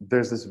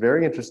there's this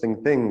very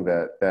interesting thing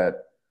that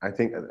I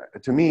think,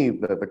 to me,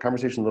 the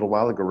conversation a little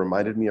while ago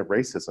reminded me of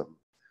racism,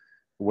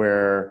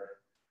 where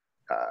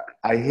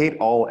I hate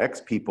all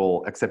X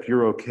people except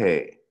you're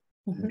okay.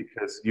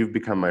 Because you've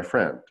become my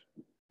friend.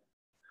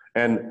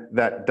 And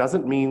that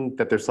doesn't mean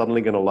that they're suddenly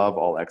going to love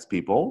all X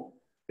people.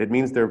 It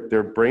means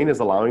their brain is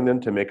allowing them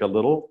to make a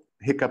little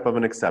hiccup of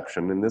an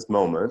exception in this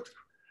moment.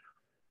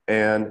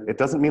 And it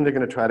doesn't mean they're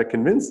going to try to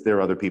convince their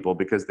other people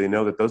because they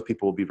know that those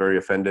people will be very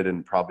offended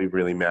and probably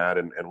really mad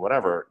and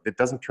whatever. It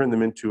doesn't turn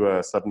them into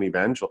a sudden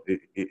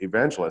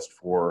evangelist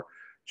for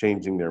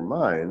changing their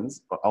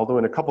minds. Although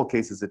in a couple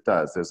cases it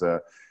does. There's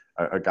a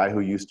guy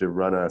who used to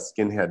run a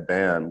skinhead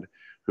band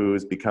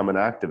who's become an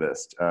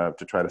activist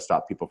to try to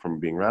stop people from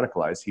being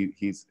radicalized.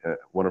 He's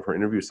one of her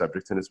interview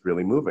subjects, and it's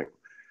really moving.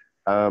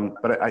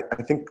 But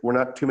I think we're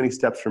not too many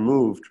steps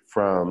removed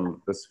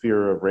from the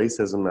sphere of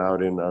racism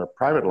out in our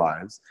private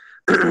lives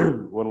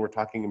when we're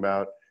talking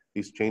about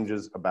these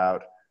changes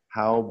about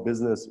how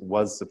business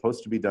was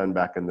supposed to be done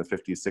back in the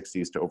 50s,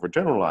 60s to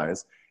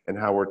overgeneralize, and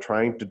how we're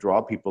trying to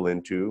draw people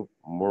into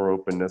more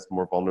openness,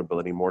 more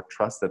vulnerability, more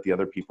trust that the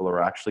other people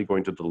are actually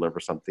going to deliver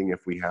something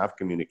if we have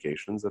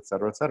communications, et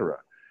cetera, et cetera.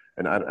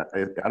 And I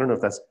don't know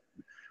if that's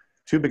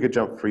too big a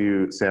jump for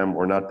you, Sam,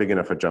 or not big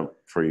enough a jump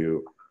for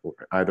you,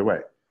 either way.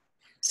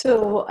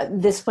 So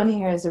this one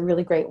here is a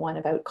really great one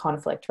about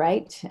conflict,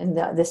 right? And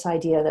this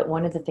idea that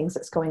one of the things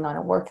that's going on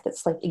at work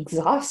that's like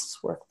exhausts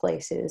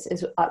workplaces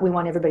is we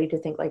want everybody to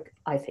think like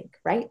I think,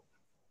 right?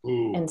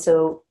 And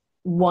so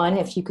one,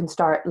 if you can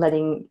start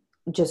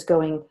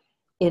going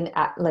in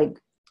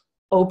like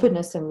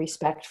openness and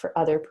respect for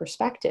other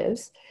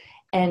perspectives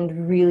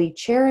and really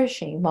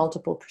cherishing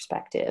multiple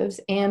perspectives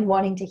and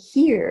wanting to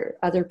hear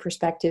other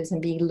perspectives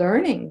and be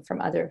learning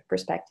from other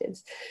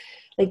perspectives.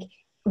 Like,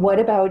 what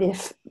about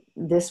if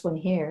this one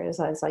here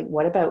is, I was like,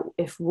 what about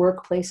if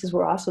workplaces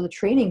were also the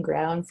training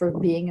ground for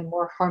being a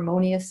more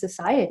harmonious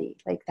society?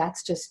 Like,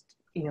 that's just,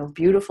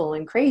 beautiful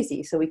and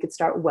crazy. So we could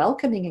start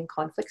welcoming in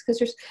conflicts,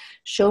 because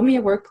show me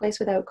a workplace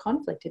without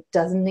conflict. It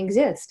doesn't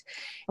exist.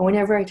 And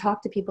whenever I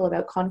talk to people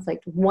about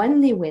conflict,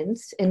 one, they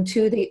wince, and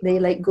two, they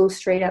like go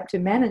straight up to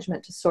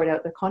management to sort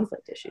out their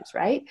conflict issues,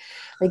 right?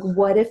 Like,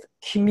 what if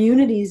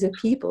communities of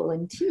people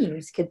and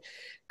teams could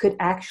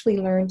actually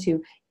learn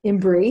to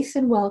embrace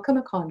and welcome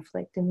a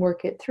conflict and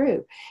work it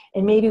through?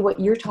 And maybe what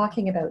you're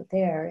talking about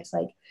there is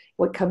like,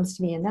 what comes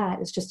to me in that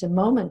is just a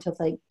moment of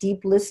like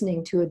deep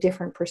listening to a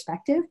different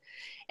perspective,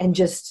 and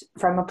just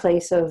from a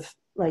place of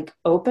like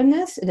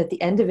openness, and at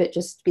the end of it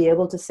just be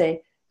able to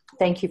say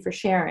thank you for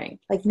sharing,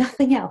 like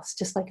nothing else,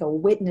 just like a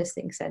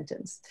witnessing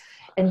sentence,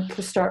 and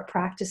start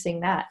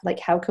practicing that. Like,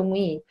 how can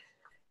we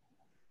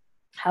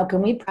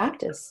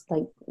practice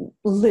like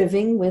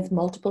living with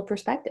multiple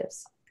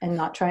perspectives and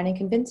not trying to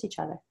convince each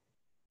other?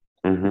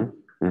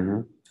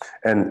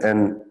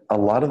 And a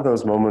lot of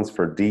those moments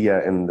for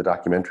Dia in the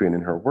documentary and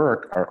in her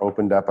work are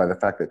opened up by the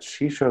fact that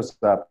she shows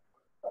up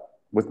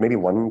with maybe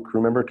one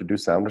crew member to do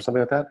sound or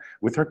something like that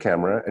with her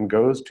camera and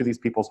goes to these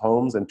people's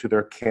homes and to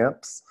their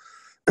camps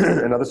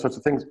and other sorts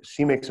of things.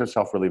 She makes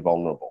herself really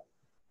vulnerable.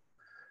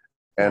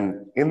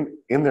 And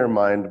in their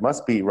mind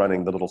must be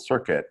running the little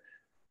circuit.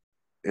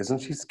 Isn't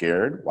she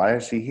scared? Why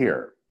is she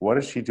here? What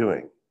is she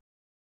doing?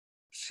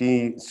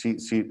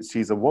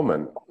 She's a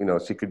woman,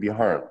 she could be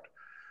harmed.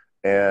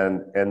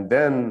 And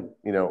then,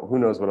 who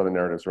knows what other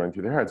narratives are running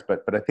through their heads.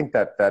 But I think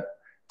that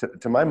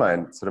to my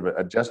mind, sort of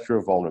a gesture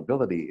of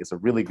vulnerability is a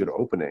really good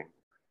opening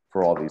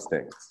for all these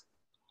things.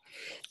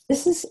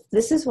 This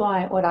is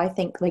why what I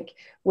think, like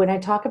when I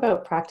talk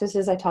about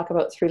practices, I talk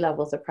about 3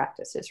 levels of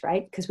practices,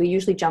 right? Because we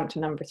usually jump to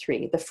number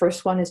 3. The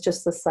first one is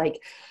just this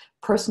like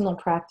personal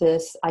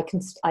practice. I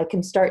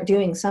can start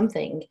doing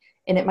something,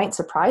 and it might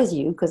surprise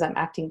you because I'm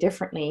acting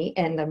differently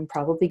and I'm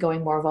probably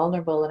going more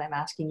vulnerable than I'm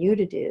asking you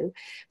to do,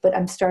 but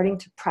I'm starting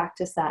to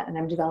practice that and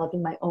I'm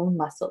developing my own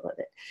muscle of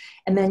it.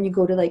 And then you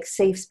go to like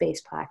safe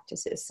space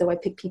practices. So I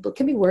pick people, it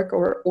can be work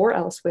or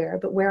elsewhere,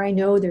 but where I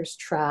know there's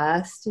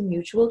trust and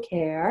mutual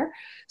care,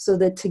 so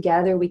that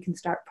together we can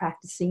start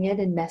practicing it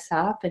and mess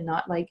up and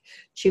not like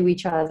chew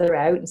each other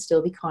out and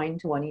still be kind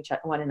to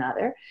one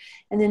another.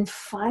 And then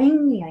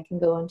finally I can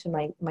go into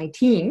my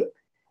team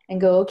and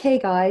go, okay,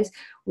 guys,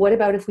 what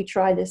about if we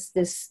try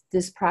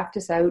this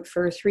practice out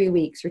for 3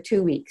 weeks or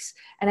 2 weeks?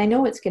 And I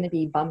know it's going to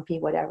be bumpy,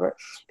 whatever,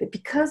 but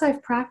because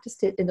I've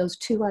practiced it in those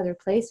 2 other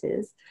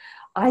places,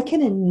 I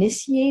can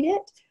initiate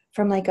it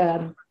from like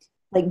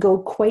go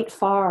quite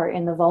far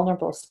in the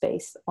vulnerable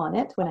space on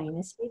it when I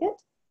initiate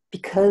it,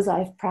 because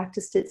I've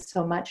practiced it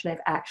so much and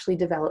I've actually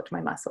developed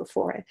my muscle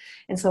for it.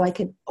 And so I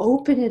can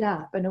open it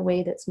up in a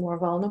way that's more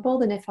vulnerable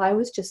than if I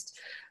was just,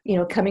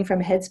 coming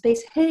from a headspace,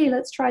 hey,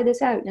 let's try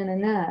this out,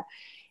 nah.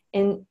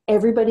 And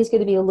everybody's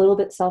going to be a little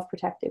bit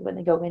self-protective when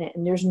they go in it.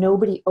 And there's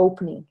nobody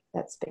opening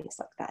that space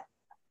like that.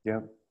 Yeah.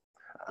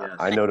 Yes.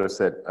 I noticed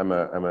that I'm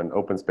an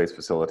open space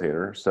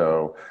facilitator.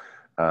 So,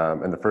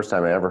 and the first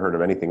time I ever heard of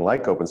anything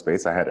like open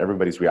space, I had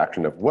everybody's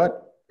reaction of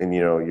what? And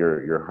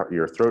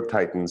your throat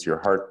tightens, your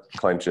heart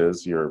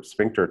clenches, your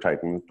sphincter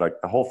tightens,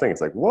 like the whole thing. It's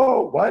like,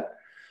 whoa, what?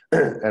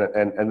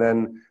 and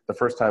then the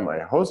first time I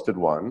hosted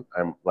one,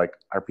 I'm like,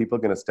 are people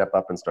going to step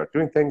up and start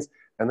doing things?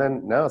 And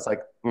then now it's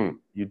like,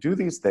 you do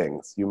these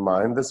things, you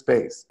mind the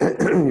space,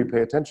 you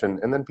pay attention,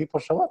 and then people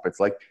show up. It's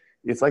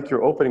like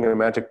you're opening a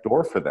magic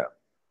door for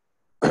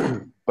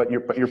them. But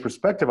your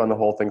perspective on the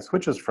whole thing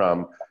switches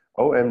from,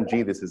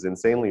 OMG, this is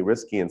insanely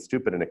risky and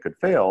stupid and it could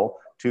fail,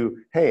 to,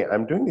 hey,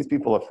 I'm doing these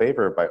people a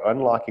favor by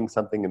unlocking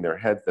something in their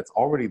heads that's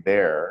already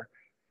there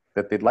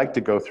that they'd like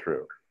to go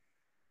through.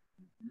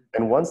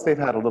 And once they've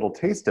had a little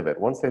taste of it,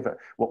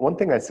 one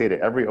thing I say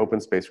to every open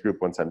space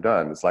group once I'm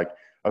done is like,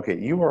 okay,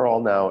 you are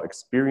all now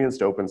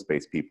experienced open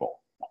space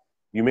people.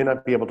 You may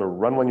not be able to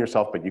run one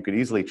yourself, but you could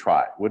easily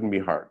try. It wouldn't be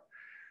hard.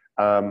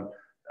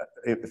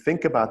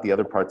 Think about the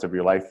other parts of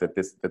your life that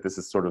this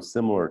is sort of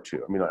similar to.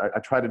 I mean, I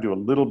try to do a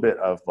little bit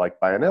of, like,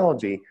 by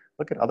analogy,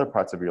 look at other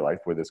parts of your life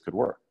where this could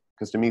work.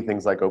 Because to me,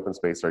 things like open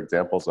space are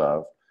examples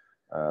of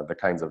the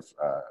kinds of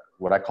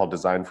what I call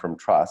design from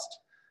trust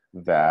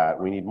that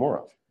we need more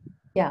of.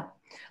 Yeah,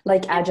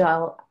 like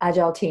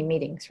agile team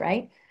meetings,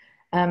 right?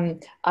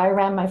 I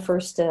ran my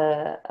first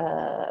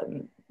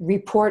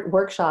report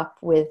workshop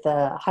with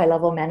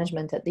high-level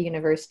management at the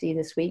university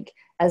this week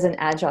as an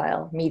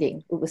agile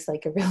meeting. It was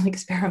like a real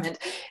experiment.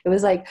 It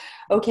was like,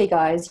 okay,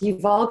 guys,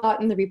 you've all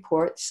gotten the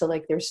report. So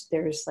like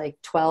there's like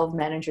 12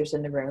 managers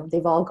in the room.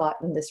 They've all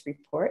gotten this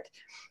report.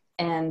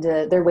 And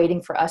they're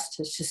waiting for us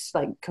to just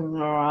like come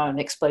around and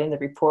explain the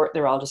report.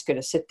 They're all just going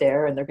to sit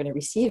there and they're going to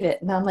receive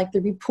it. And I'm like, the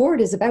report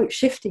is about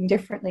shifting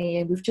differently.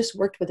 And we've just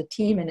worked with a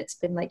team and it's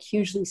been like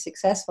hugely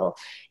successful.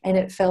 And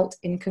it felt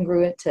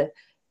incongruent to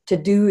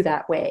do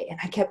that way.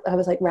 And I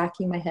was like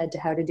racking my head to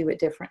how to do it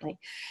differently.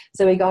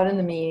 So we got in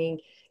the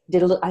meeting,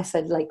 I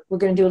said, like, we're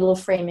going to do a little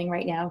framing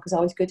right now, because it's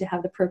always good to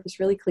have the purpose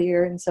really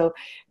clear. And so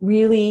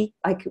really,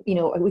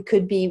 we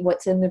could be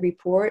what's in the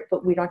report,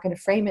 but we're not going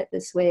to frame it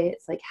this way.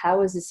 It's like,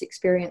 how is this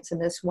experience in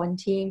this one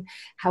team?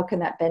 How can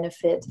that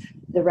benefit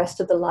the rest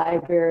of the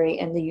library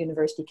and the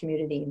university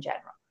community in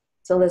general?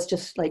 So let's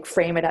just like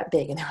frame it up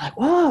big. And they're like,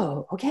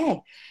 whoa, okay.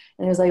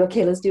 And it was like,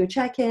 okay, let's do a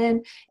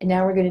check-in. And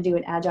now we're going to do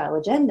an agile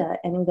agenda.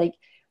 And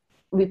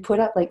we put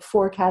up like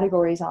 4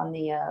 categories on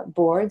the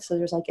board. So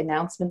there's like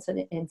announcements and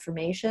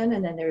information,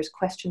 and then there's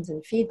questions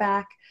and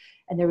feedback,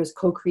 and there was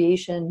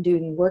co-creation,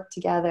 doing work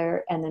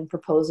together, and then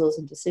proposals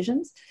and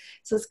decisions.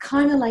 So it's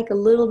kind of like a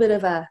little bit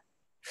of a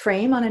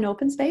frame on an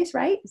open space,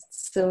 right?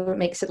 So it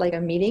makes it like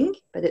a meeting,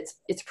 but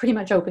it's pretty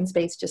much open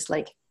space, just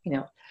like,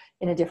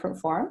 in a different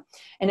form.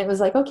 And it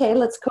was like, okay,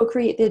 let's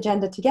co-create the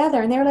agenda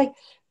together. And they were like,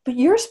 but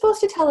you're supposed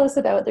to tell us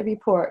about the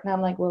report. And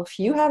I'm like, well, if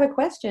you have a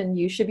question,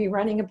 you should be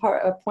running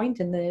a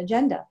point in the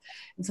agenda.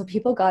 And so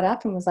people got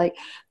up and was like,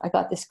 I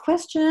got this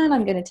question.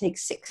 I'm going to take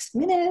 6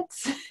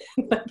 minutes.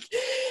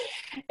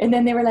 And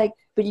then they were like,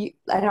 and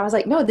I was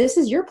like, no, this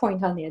is your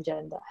point on the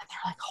agenda. And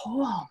they're like,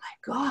 oh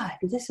my God,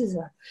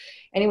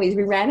 anyways,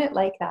 we ran it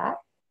like that.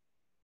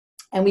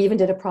 And we even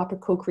did a proper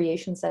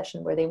co-creation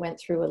session where they went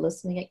through a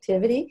listening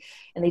activity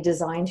and they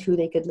designed who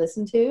they could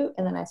listen to.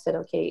 And then I said,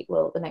 okay,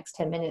 well, the next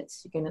 10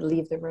 minutes, you're going to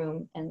leave the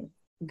room and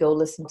go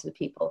listen to the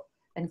people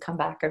and come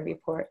back and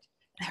report.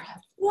 And they're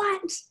like,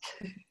 what?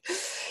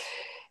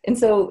 And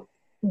so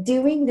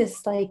doing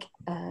this, like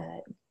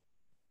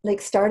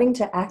starting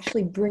to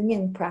actually bring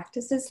in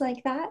practices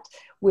like that,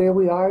 where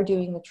we are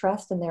doing the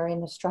trust and they're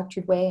in a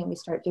structured way and we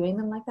start doing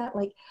them like that,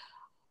 like,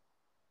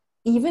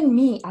 even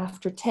me,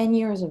 after 10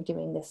 years of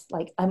doing this,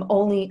 like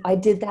I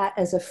did that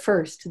as a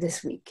first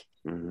this week.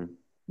 Mm-hmm.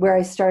 where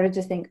I started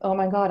to think, oh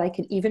my God, I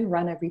could even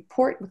run a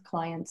report with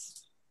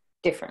clients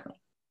differently.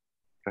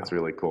 That's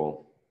really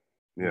cool.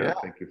 Yeah.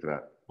 Thank you for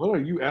that. What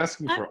are you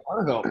asking for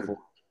our help for?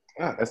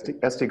 Yeah,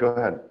 Esty, go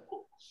ahead.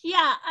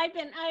 Yeah,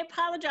 I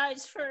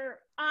apologize for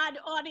odd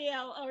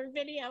audio or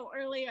video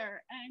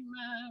earlier.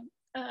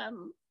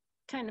 I'm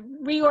kind of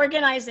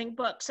reorganizing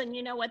books, and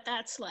you know what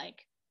that's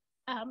like.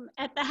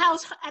 At the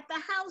house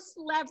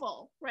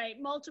level, right?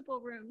 Multiple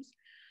rooms.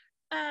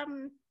 I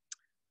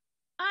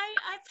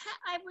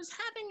was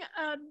having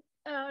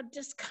a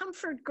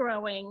discomfort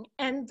growing,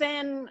 and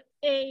then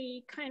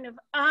a kind of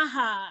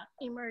aha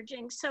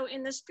emerging. So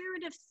in the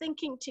spirit of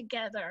thinking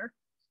together,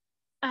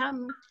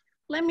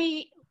 let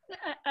me,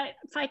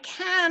 if I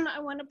can, I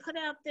want to put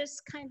out this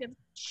kind of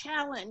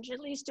challenge. At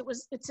least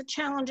it's a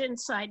challenge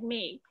inside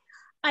me.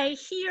 I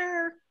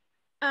hear,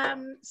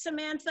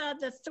 Samantha,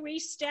 the 3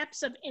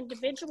 steps of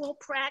individual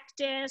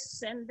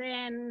practice, and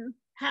then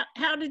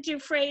how did you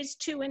phrase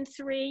 2 and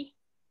 3?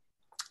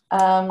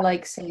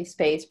 Like safe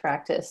space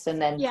practice,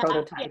 and then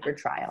prototype or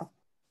trial.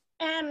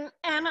 And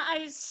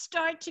I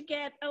start to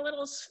get a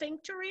little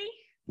sphinctery,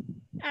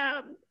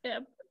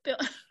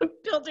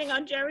 building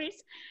on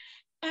Jerry's.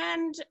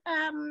 And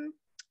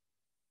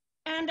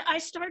I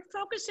start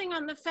focusing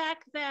on the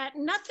fact that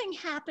nothing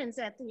happens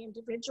at the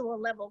individual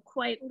level,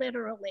 quite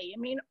literally. I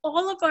mean,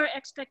 all of our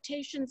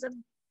expectations of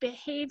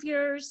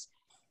behaviors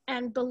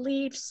and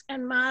beliefs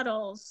and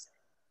models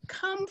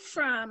come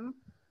from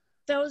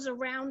those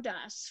around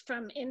us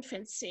from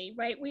infancy,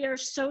 right? We are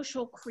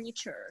social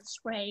creatures,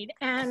 right?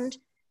 And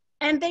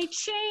they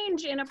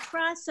change in a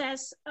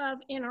process of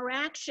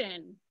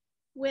interaction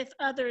with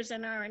others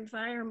in our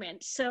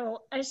environment. So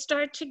I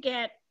start to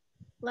get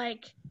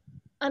like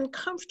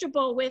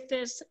uncomfortable with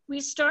this. We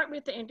start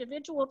with the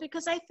individual,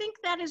 because I think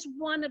that is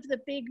one of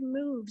the big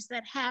moves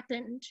that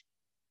happened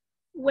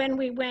when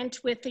we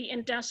went with the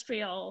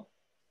industrial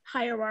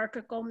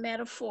hierarchical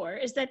metaphor,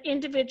 is that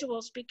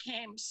individuals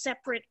became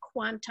separate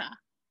quanta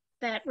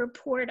that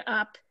report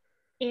up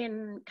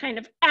in kind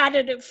of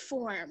additive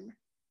form,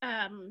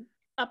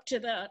 up to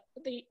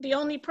the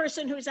only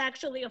person who's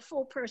actually a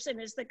full person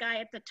is the guy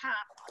at the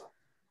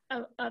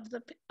top of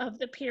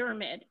the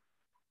pyramid.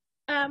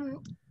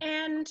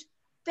 And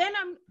then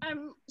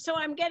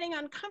I'm getting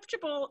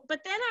uncomfortable,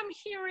 but then I'm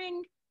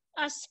hearing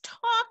us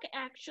talk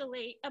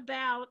actually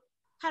about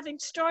having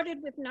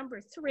started with number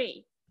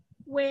 3,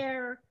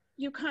 where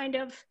you kind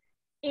of,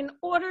 in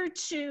order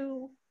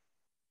to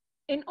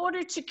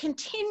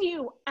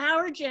continue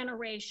our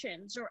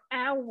generations or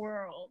our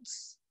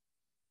world's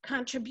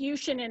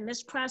contribution in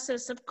this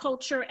process of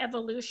culture,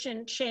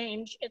 evolution,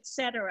 change,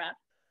 etc.,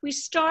 we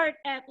start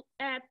at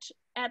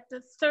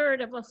the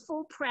 3rd of a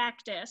full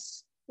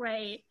practice,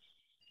 right?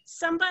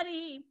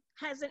 Somebody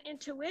has an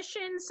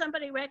intuition,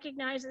 somebody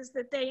recognizes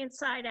that they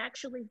inside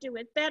actually do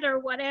it better,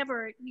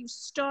 whatever. You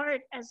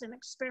start as an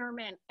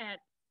experiment at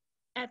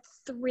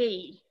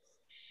 3.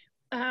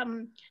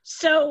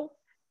 So,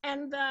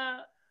 and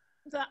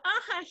the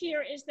aha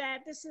here is that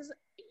this is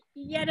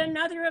yet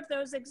another of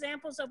those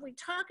examples of, we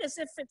talk as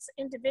if it's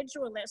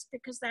individualist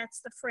because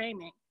that's the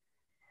framing.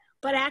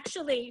 But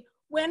actually,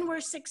 when we're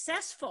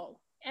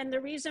successful, and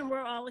the reason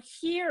we're all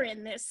here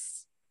in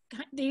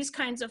these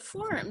kinds of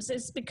forums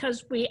is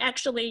because we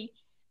actually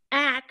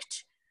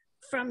act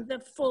from the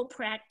full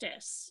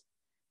practice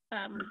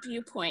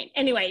viewpoint.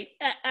 Anyway,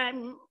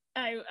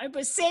 I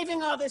was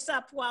saving all this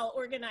up while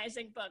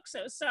organizing books,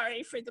 so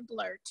sorry for the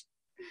blurt.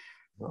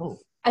 Oh.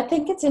 I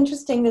think it's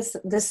interesting, this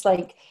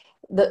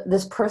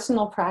this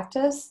personal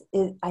practice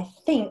is, I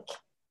think,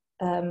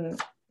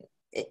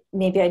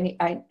 maybe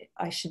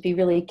I should be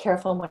really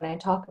careful when I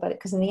talk about it,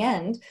 because in the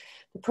end,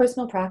 the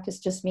personal practice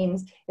just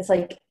means, it's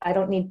like, I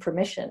don't need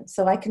permission.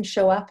 So I can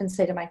show up and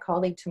say to my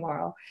colleague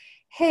tomorrow,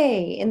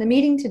 hey, in the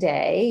meeting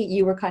today,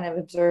 you were kind of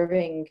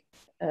observing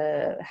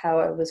how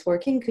I was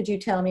working. Could you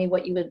tell me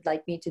what you would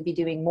like me to be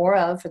doing more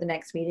of for the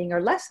next meeting,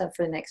 or less of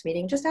for the next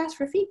meeting? Just ask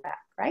for feedback,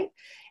 right?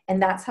 And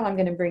that's how I'm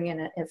going to bring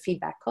in a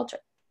feedback culture,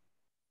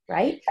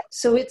 right?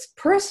 So it's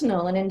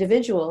personal and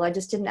individual. I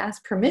just didn't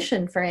ask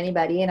permission for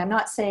anybody. And I'm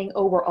not saying,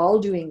 oh, we're all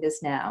doing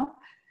this now.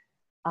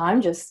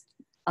 I'm just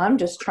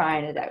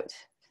trying it out.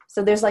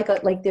 So there's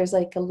there's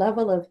a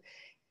level of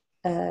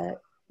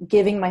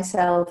giving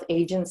myself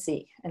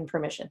agency and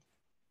permission.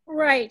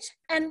 Right.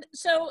 And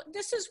so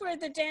this is where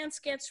the dance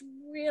gets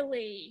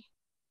really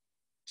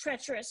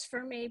treacherous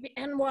for me,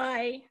 and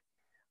why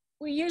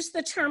we use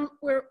the term,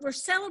 we're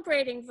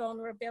celebrating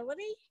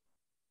vulnerability,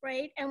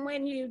 right? And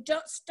when you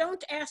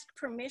don't ask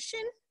permission,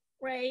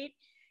 right,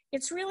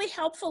 it's really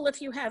helpful if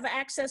you have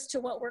access to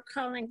what we're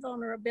calling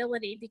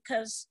vulnerability,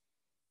 because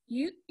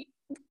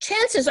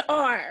chances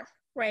are,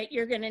 right,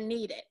 you're going to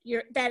need it.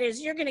 You're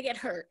going to get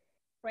hurt,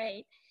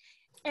 right?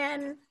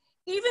 And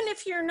even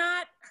if you're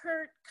not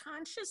hurt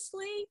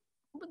consciously,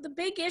 the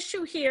big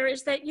issue here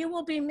is that you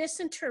will be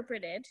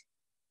misinterpreted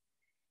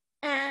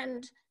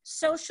and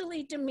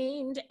socially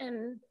demeaned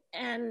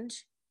and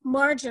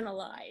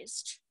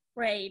marginalized,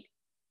 right,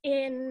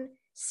 in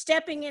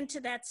stepping into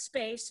that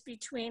space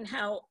between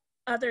how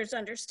others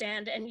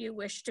understand and you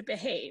wish to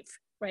behave,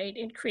 right,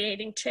 in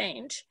creating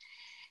change.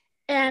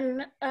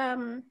 And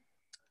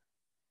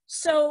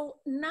so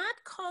not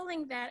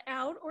calling that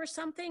out or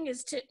something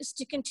is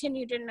to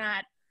continue to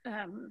not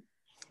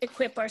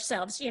equip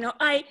ourselves. You know,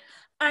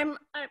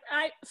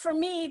 for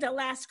me, the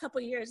last couple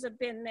of years have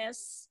been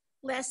this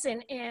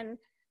lesson in,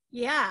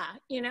 yeah,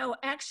 you know,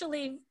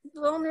 actually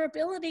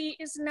vulnerability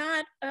is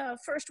not a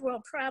first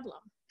world problem.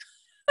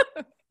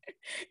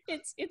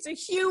 It's a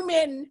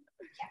human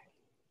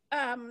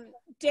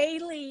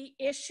daily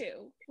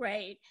issue,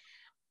 right?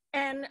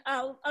 And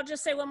I'll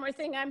just say one more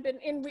thing. I've been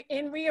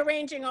in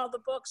rearranging all the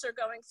books or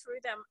going through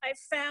them. I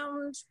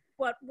found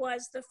what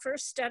was the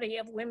first study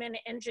of women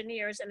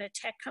engineers in a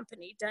tech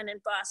company done in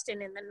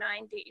Boston in the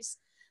 90s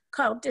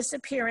called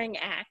Disappearing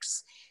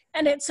Acts.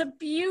 And it's a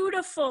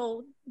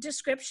beautiful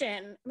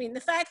description. I mean,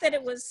 the fact that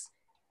it was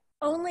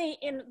only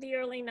in the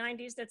early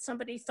 90s that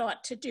somebody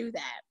thought to do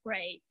that,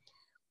 right?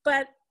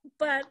 But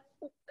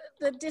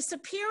the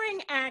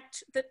Disappearing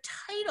Act, the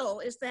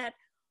title is that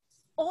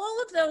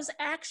all of those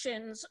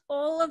actions,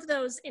 all of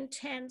those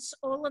intents,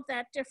 all of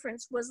that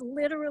difference was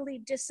literally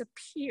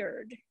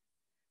disappeared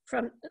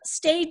from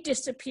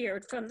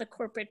the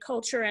corporate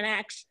culture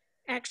and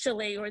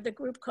actually, or the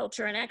group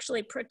culture, and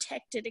actually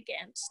protected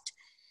against.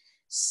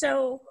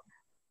 So,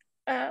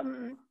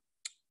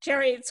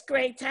 Jerry, it's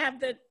great to have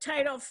the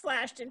title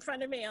flashed in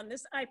front of me on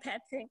this iPad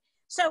thing.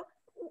 So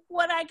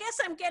what I guess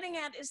I'm getting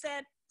at is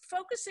that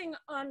focusing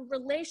on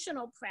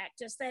relational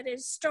practice, that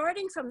is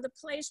starting from the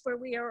place where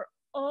we are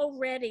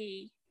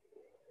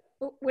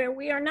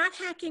not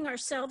hacking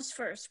ourselves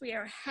first, we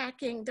are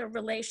hacking the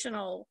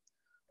relational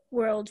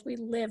world we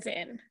live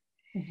in.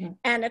 Mm-hmm.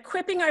 And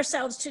equipping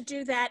ourselves to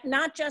do that,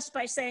 not just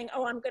by saying,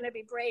 oh, I'm going to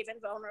be brave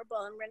and vulnerable,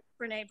 and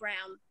Brene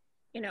Brown,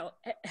 you know,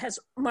 has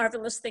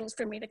marvelous things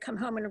for me to come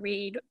home and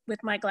read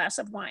with my glass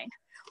of wine,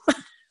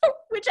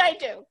 which I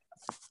do.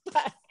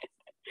 But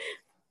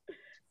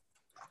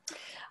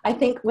I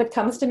think what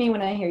comes to me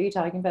when I hear you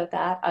talking about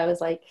that, I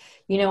was like,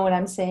 you know, when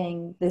I'm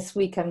saying this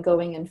week I'm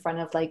going in front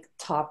of like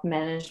top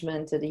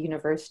management at a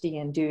university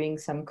and doing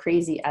some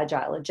crazy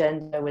agile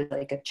agenda with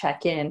like a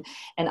check-in,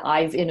 and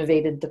I've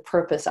innovated the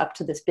purpose up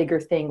to this bigger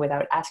thing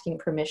without asking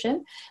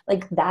permission.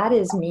 Like that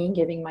is me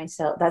giving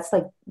myself, that's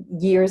like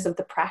years of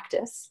the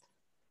practice.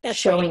 That's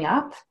showing right.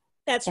 Up.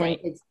 That's and right.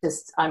 It's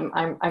just,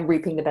 I'm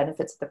reaping the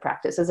benefits of the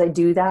practice. As I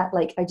do that,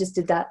 like I just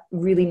did that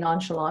really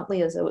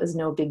nonchalantly as it was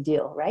no big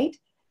deal, right?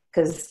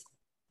 Because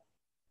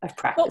I've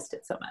practiced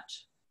it so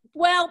much.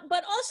 Well,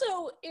 but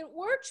also it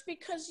works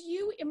because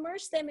you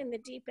immerse them in the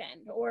deep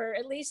end, or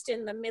at least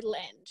in the middle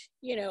end,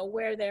 you know,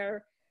 where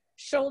they're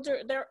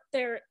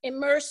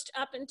immersed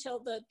up until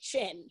the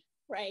chin,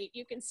 right?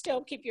 You can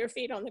still keep your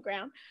feet on the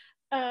ground.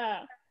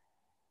 And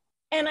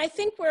I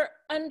think we're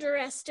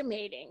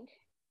underestimating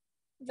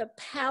the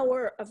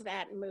power of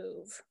that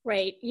move,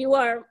 right? You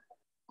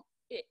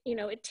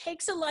know, it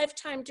takes a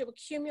lifetime to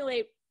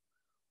accumulate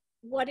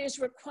what is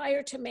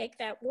required to make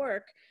that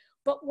work.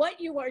 But what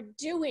you are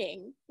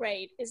doing,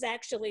 right, is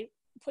actually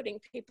putting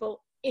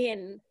people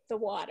in the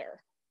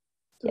water,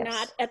 yes.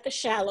 Not at the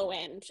shallow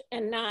end,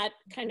 and not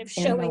kind of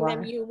showing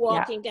them you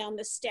walking down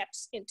the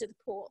steps into the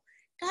pool.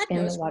 God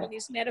knows where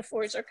these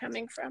metaphors are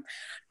coming from.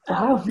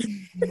 Wow.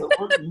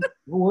 Don't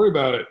worry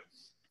about it.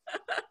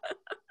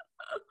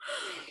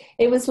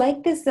 It was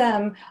like this,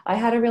 I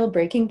had a real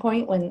breaking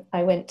point when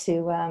I went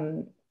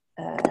to,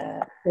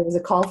 there was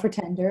a call for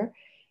tender,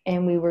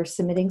 and we were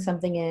submitting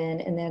something in,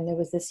 and then there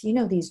was this, you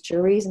know, these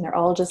juries, and they're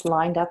all just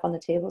lined up on the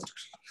tables,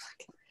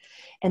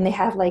 and they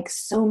have like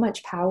so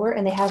much power,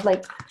 and they have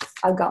like,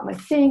 I've got my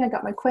thing, I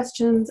got my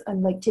questions,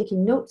 I'm like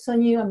taking notes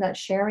on you, I'm not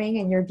sharing,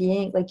 and you're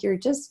being like, you're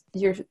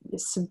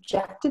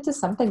subjected to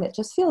something that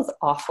just feels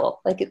awful.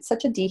 Like it's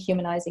such a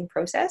dehumanizing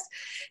process.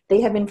 They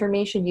have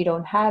information, you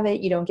don't have it,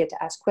 you don't get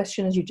to ask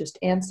questions, you just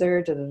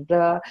answer, da, da,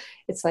 da.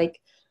 It's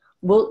like,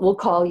 we'll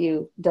call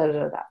you, da, da,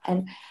 da, da.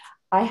 And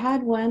I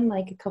had one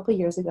like a couple of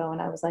years ago,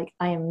 and I was like,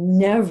 I am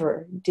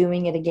never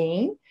doing it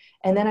again.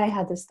 And then I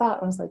had this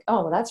thought, I was like,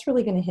 oh, well, that's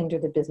really going to hinder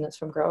the business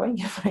from growing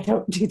if I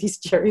don't do these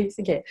juries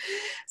again.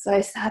 So I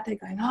sat there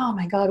going, oh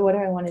my God, what do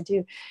I want to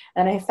do?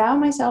 And I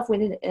found myself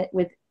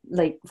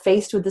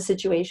faced with the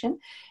situation.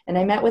 And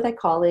I met with a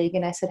colleague,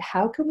 and I said,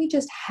 how can we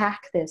just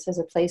hack this as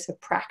a place of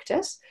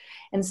practice?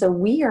 And so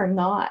we are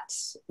not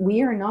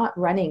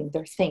running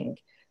their thing.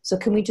 So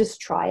can we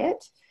just try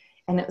it?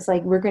 And it was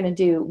like,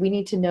 we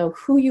need to know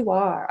who you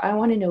are. I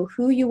want to know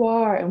who you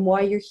are and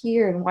why you're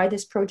here and why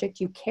this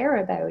project, you care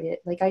about it.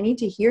 Like, I need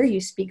to hear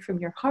you speak from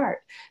your heart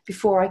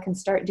before I can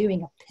start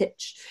doing a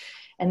pitch.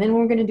 And then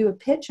when we're going to do a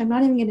pitch, I'm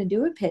not even going to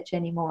do a pitch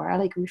anymore. I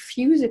like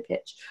refuse a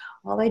pitch.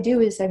 All I do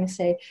is I'm going to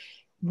say,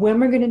 when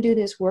we're going to do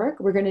this work,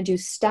 we're going to do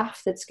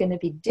stuff that's going to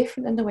be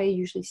different than the way you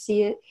usually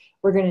see it.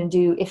 We're going to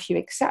do, if you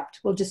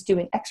accept, we'll just do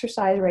an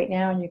exercise right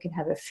now and you can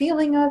have a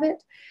feeling of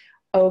it.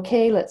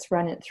 Okay, let's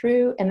run it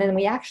through. And then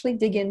we actually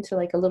dig into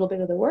like a little bit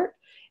of the work.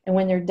 And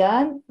when they're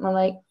done, I'm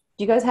like,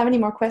 do you guys have any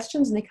more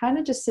questions? And they kind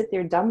of just sit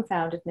there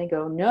dumbfounded and they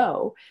go,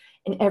 no.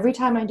 And every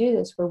time I do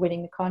this, we're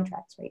winning the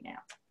contracts right now.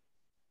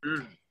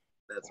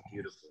 That's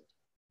beautiful.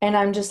 And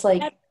I'm just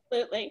like,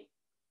 Absolutely.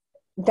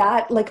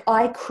 that, like,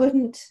 I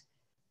couldn't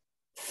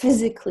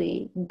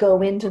physically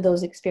go into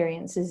those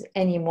experiences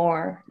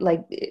anymore.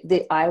 Like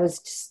I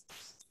was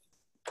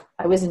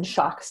in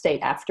shock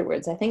state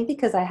afterwards. I think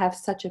because I have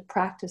such a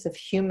practice of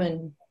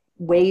human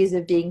ways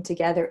of being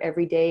together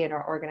every day in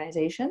our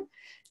organization,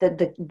 that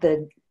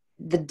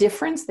the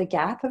difference, the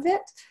gap of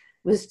it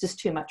was just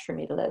too much for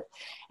me to live.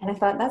 And I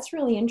thought that's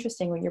really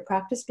interesting when your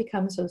practice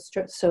becomes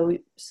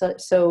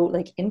so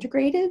like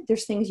integrated,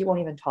 there's things you won't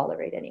even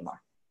tolerate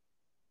anymore.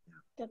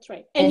 That's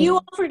right. And you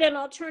offered an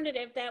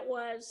alternative that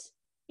was,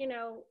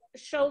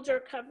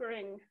 shoulder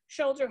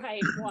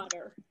height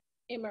water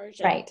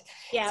immersion. Right.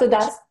 Yeah. So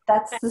that's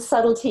the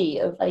subtlety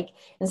of, like,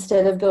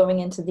 instead of going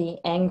into the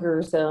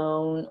anger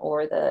zone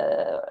or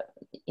the,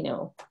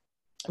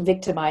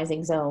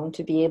 victimizing zone,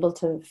 to be able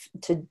to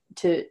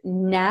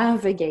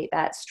navigate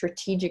that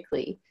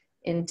strategically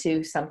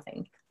into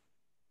something.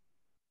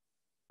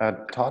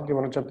 Todd, do you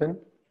want to jump in?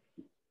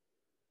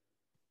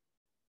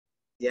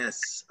 Yes,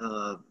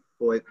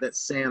 boy, that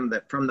Sam,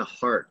 that from the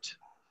heart,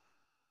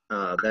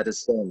 that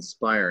is so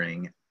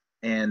inspiring.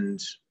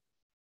 And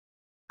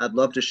I'd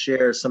love to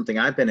share something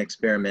I've been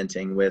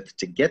experimenting with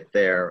to get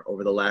there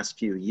over the last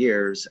few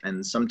years,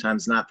 and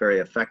sometimes not very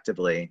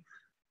effectively.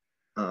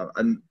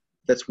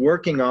 That's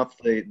working off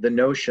the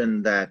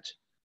notion that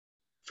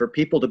for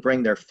people to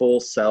bring their full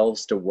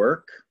selves to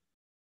work,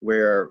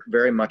 we're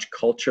very much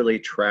culturally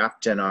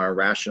trapped in our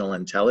rational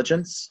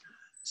intelligence.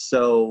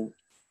 So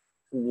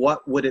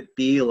what would it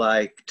be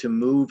like to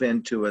move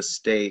into a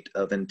state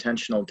of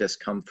intentional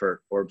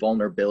discomfort or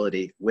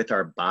vulnerability with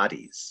our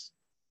bodies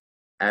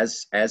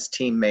as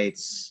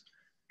teammates,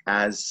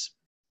 as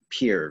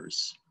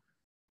peers?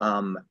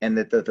 And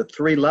the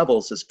three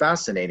levels is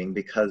fascinating,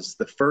 because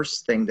the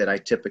first thing that I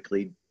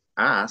typically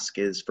ask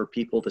is for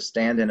people to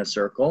stand in a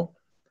circle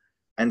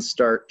and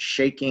start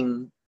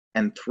shaking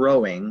and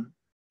throwing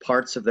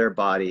parts of their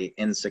body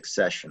in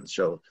succession.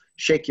 So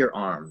shake your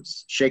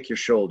arms, shake your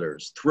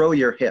shoulders, throw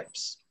your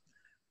hips.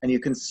 And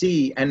you can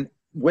see, and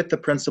with the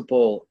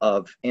principle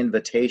of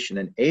invitation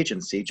and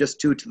agency,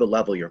 just do to the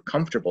level you're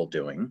comfortable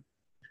doing.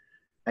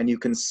 And you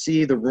can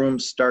see the room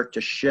start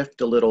to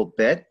shift a little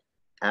bit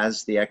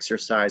as the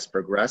exercise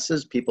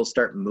progresses. People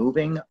start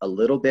moving a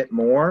little bit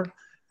more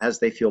as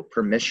they feel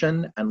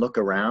permission and look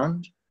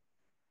around.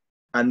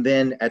 And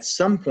then at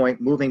some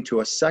point, moving to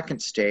a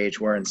second stage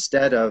where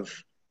instead of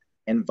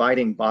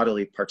inviting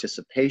bodily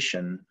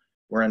participation,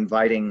 we're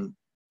inviting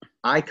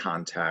eye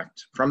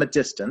contact from a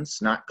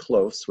distance, not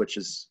close, which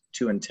is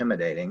too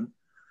intimidating,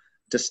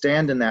 to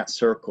stand in that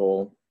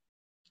circle,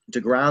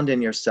 to ground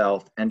in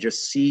yourself and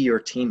just see your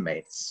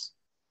teammates.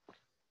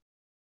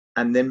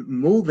 And then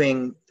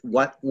moving,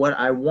 what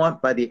I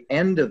want by the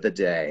end of the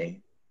day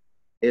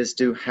is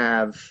to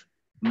have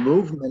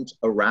movement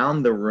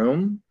around the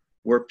room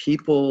where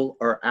people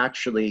are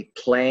actually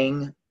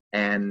playing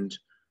and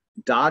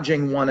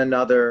dodging one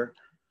another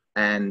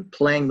and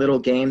playing little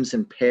games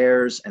in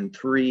pairs and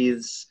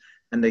threes,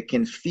 and they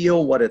can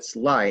feel what it's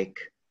like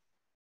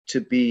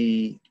to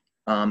be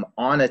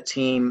on a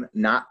team,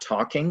 not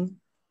talking,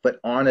 but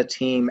on a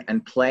team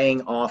and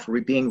playing off,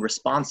 being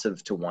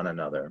responsive to one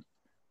another.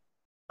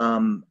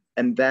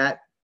 And that,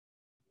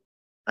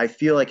 I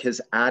feel like,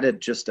 has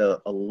added just a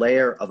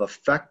layer of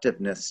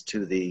effectiveness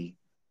to the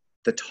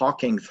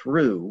talking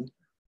through,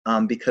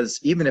 because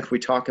even if we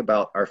talk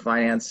about our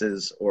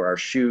finances or our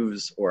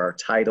shoes or our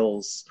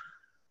titles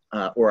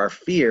or our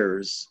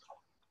fears,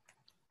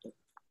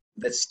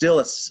 that's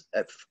still,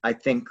 I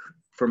think,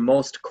 for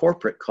most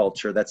corporate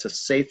culture, that's a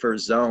safer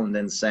zone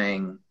than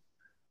saying,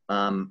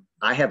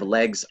 I have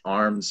legs,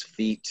 arms,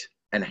 feet,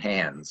 and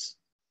hands.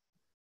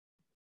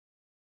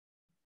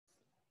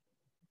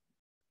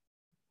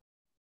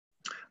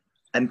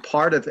 And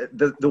part of it,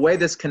 the way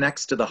this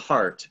connects to the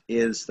heart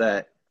is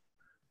that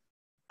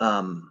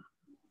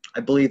I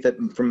believe that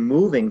from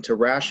moving to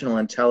rational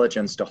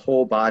intelligence to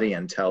whole body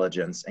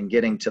intelligence and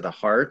getting to the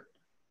heart,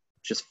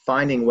 just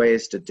finding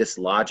ways to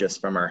dislodge us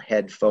from our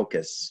head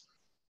focus,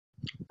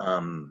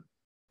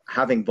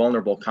 having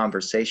vulnerable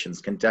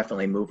conversations can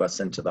definitely move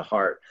us into the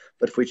heart.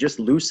 But if we just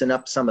loosen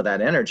up some of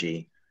that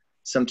energy,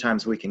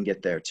 sometimes we can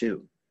get there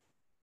too.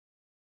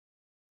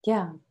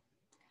 Yeah.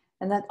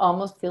 And that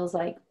almost feels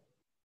like,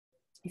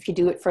 if you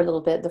do it for a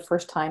little bit, the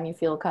first time you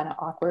feel kind of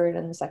awkward,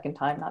 and the second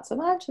time not so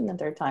much, and the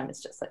third time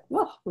it's just like,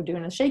 whoa, we're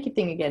doing a shaky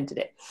thing again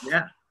today.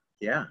 Yeah,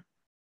 yeah.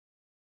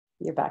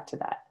 You're back to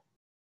that.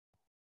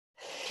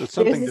 So it's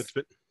something that's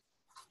been...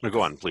 No, go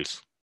on, please.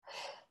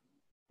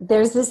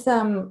 There's this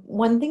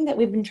one thing that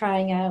we've been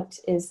trying out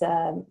is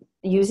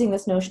using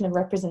this notion of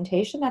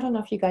representation. I don't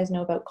know if you guys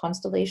know about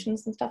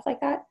constellations and stuff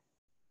like that.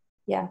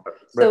 Yeah.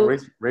 So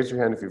raise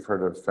your hand if you've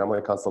heard of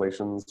family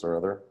constellations or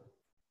other.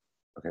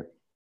 Okay.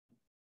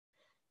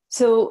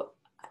 So,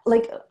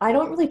 like, I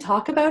don't really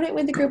talk about it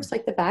with the groups,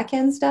 like the back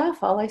end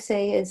stuff. All I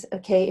say is,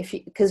 okay,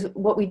 because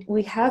what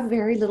we have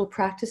very little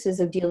practices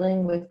of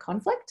dealing with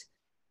conflict.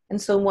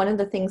 And so one of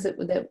the things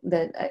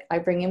that I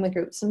bring in with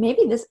groups, so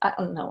maybe this, I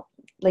don't know,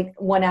 like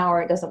 1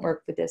 hour, it doesn't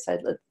work with this.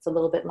 It's a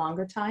little bit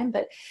longer time,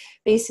 but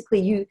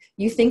basically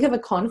you think of a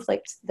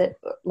conflict that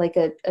like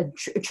a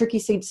tricky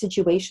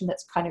situation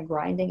that's kind of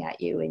grinding at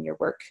you in your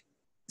work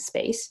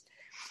space.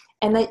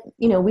 And that,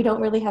 you know, we don't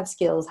really have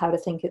skills how to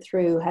think it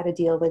through, how to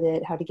deal with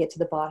it, how to get to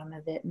the bottom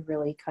of it and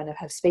really kind of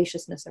have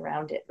spaciousness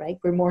around it, right?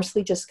 We're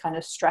mostly just kind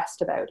of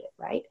stressed about it,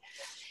 right?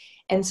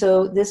 And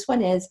so this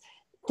one is,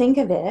 think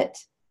of it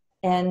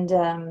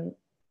and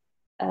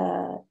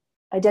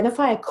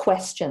identify a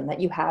question that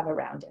you have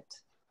around it.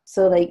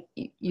 So like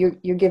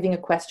you're giving a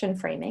question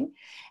framing,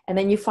 and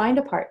then you find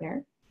a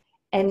partner,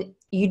 and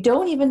you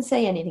don't even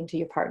say anything to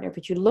your partner,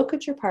 but you look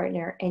at your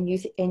partner and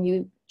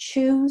you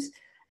choose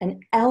an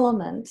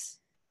element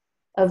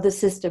of the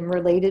system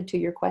related to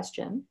your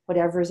question,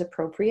 whatever is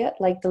appropriate.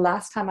 Like the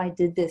last time I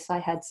did this, I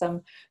had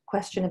some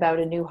question about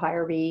a new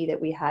hiree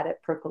that we had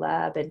at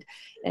Percolab,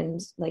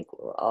 and like,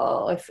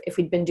 oh, if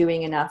we'd been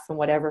doing enough and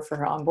whatever for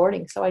her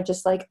onboarding. So I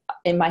just like,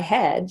 in my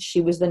head,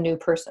 she was the new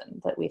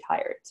person that we'd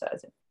hired. So I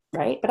was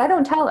right, but I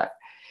don't tell her.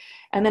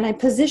 And then I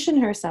position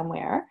her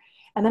somewhere,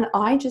 and then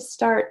I just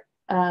start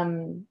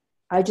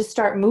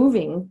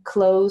moving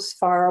close,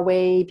 far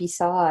away,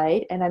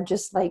 beside, and I'm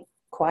just like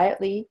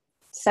quietly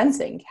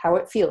sensing how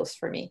it feels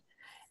for me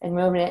and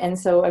moving it. And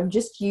so I'm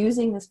just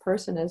using this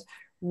person as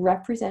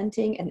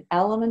representing an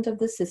element of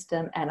the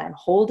system, and I'm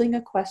holding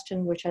a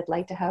question which I'd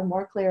like to have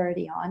more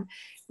clarity on.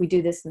 We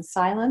do this in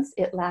silence.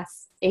 It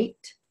lasts 8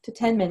 to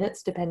 10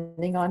 minutes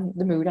depending on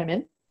the mood I'm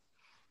in.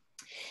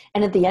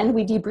 And at the end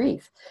we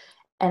debrief,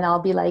 and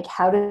I'll be like,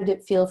 how did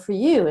it feel for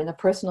you? And the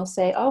person will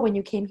say, oh, when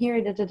you came here,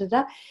 da, da, da,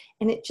 da.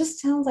 And it just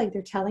sounds like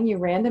they're telling you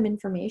random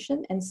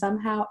information, and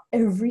somehow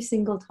every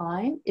single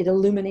time it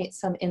illuminates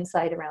some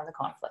insight around the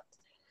conflict.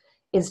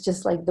 It's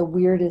just like the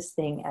weirdest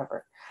thing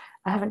ever.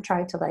 I haven't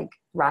tried to like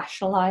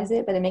rationalize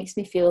it, but it makes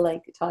me feel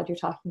like, Todd, you're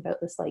talking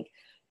about this, like,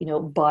 you know,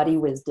 body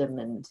wisdom,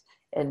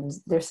 and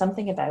there's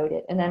something about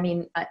it. And I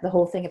mean, the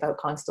whole thing about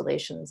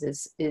constellations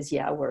is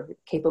yeah, we're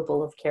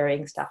capable of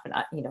carrying stuff. And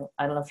you know,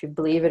 I don't know if you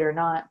believe it or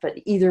not, but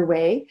either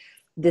way,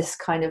 this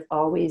kind of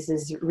always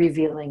is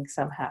revealing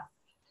somehow,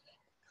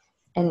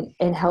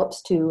 and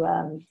helps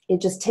to,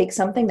 it just takes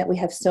something that we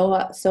have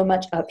so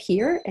much up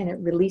here, and it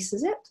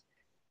releases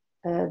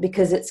it,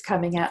 because it's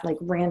coming at like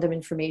random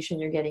information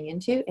you're getting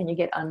into, and you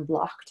get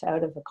unblocked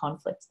out of a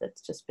conflict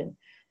that's just been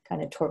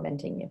kind of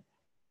tormenting you.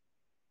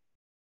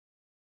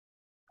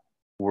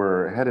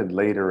 We're headed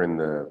later in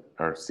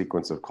our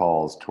sequence of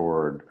calls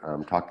toward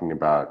talking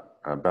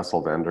about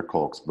Bessel van der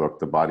Kolk's book,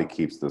 The Body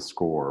Keeps the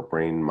Score,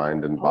 Brain,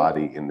 Mind, and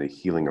Body in the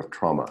Healing of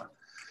Trauma,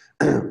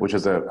 which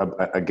is,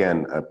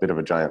 again, a bit of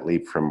a giant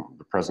leap from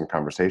the present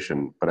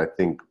conversation, but I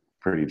think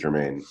pretty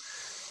germane.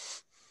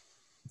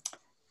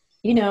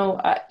 You know,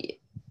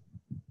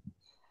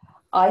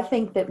 I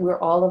think that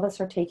all of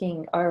us are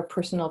taking our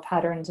personal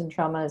patterns and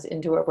traumas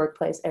into our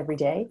workplace every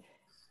day.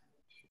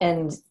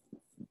 And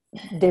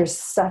there's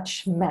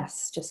such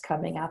mess just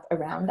coming up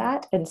around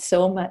that, and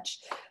so much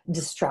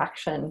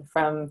distraction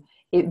from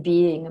it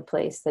being a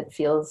place that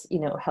feels, you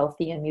know,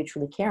 healthy and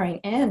mutually caring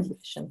and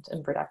efficient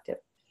and productive.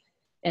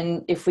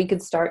 And if we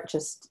could start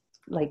just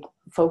like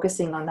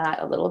focusing on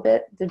that a little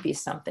bit, there'd be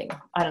something.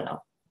 I don't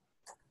know.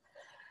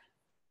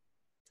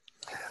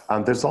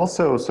 There's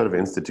also sort of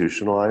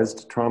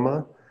institutionalized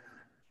trauma.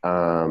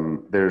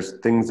 There's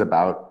things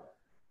about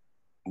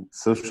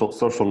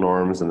social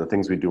norms and the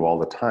things we do all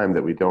the time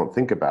that we don't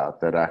think about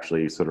that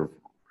actually sort of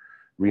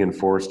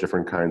reinforce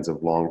different kinds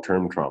of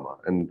long-term trauma,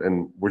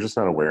 and we're just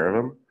not aware of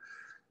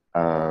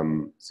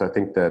them. So I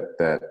think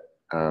that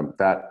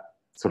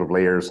sort of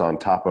layers on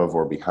top of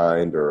or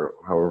behind, or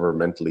however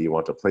mentally you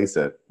want to place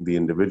it, the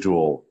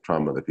individual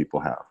trauma that people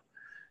have,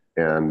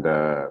 and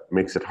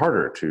makes it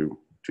harder to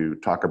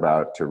talk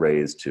about, to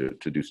raise, to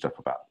do stuff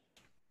about.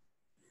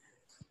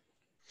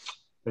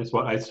 That's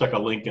why I stuck a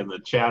link in the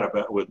chat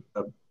about with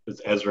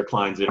Ezra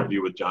Klein's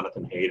interview with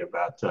Jonathan Haidt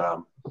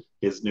about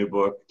his new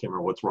book. I can't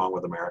remember, What's Wrong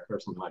with America or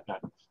something like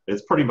that.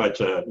 It's pretty much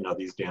a, you know,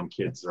 these damn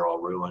kids, they're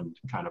all ruined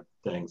kind of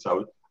thing.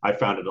 So I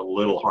found it a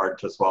little hard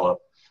to swallow,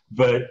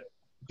 but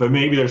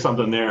maybe there's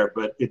something there.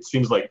 But it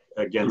seems like,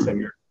 again,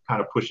 Sam, you're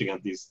kind of pushing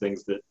at these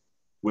things that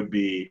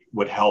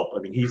would help. I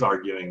mean, he's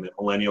arguing that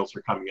millennials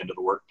are coming into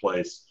the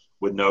workplace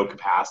with no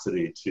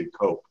capacity to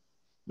cope.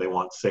 They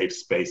want safe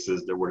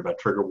spaces. They're worried about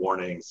trigger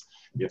warnings.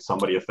 If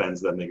somebody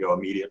offends them, they go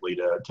immediately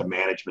to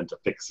management to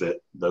fix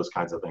it, those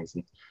kinds of things.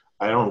 And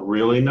I don't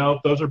really know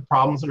if those are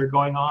problems that are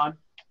going on,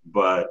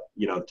 but,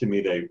 you know, to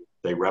me,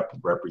 they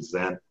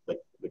represent the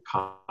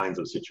kinds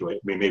of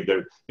situations. I mean,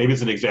 maybe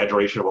it's an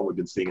exaggeration of what we've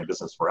been seeing in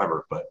business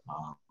forever, but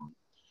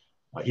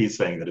he's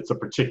saying that it's a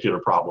particular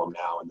problem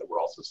now, and that we're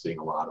also seeing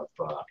a lot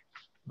of,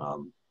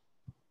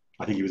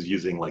 I think he was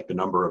using like the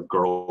number of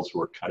girls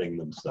who are cutting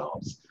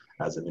themselves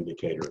as an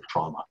indicator of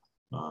trauma.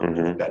 That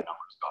number's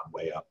gone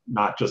way up,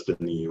 not just in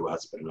the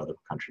US, but in other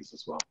countries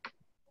as well.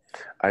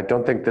 I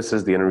don't think this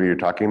is the interview you're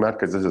talking about,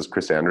 because this is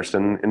Chris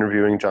Anderson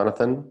interviewing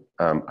Jonathan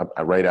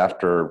right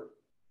after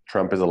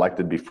Trump is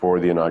elected, before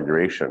the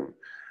inauguration.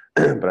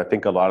 But I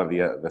think a lot of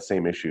the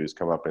same issues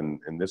come up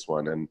in this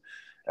one.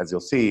 as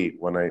you'll see,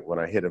 when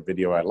I hit a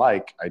video I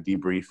like, I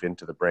debrief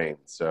into the brain.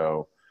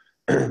 So,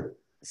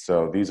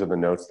 so these are the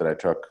notes that I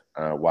took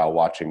while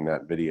watching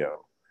that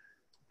video.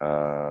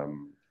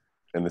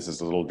 And this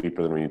is a little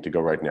deeper than we need to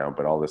go right now,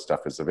 but all this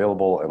stuff is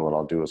available. And what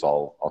I'll do is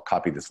I'll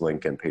copy this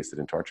link and paste it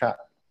into our chat.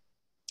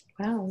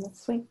 Wow,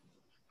 that's sweet.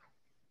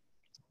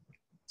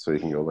 So you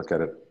can go look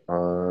at it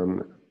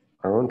on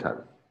our own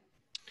time.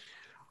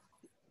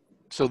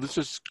 So this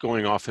is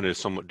going off in a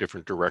somewhat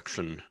different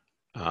direction,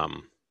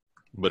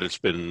 but it's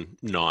been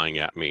gnawing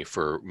at me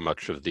for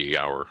much of the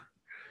hour.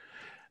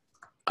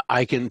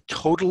 I can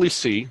totally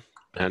see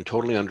and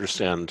totally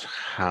understand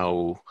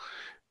how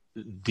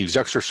these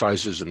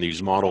exercises and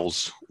these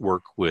models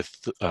work with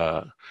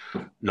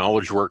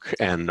knowledge work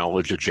and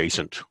knowledge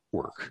adjacent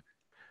work.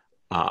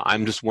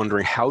 I'm just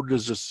wondering, how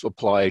does this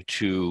apply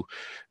to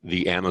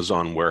the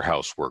Amazon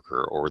warehouse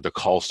worker or the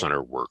call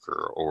center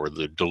worker or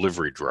the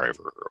delivery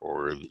driver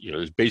or, you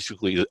know,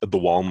 basically the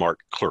Walmart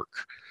clerk?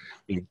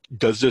 I mean,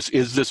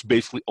 is this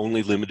basically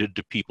only limited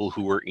to people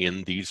who are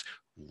in these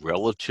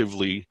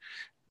relatively,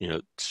 you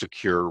know,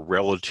 secure,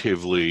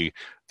 relatively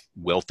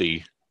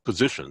wealthy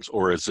positions,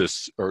 or is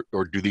this,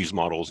 or do these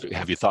models,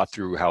 have you thought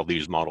through how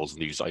these models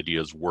and these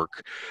ideas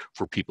work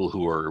for people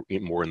who are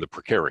more in the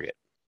precariat?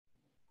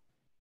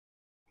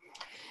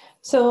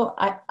 So,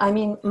 I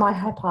mean, my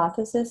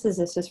hypothesis is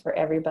this is for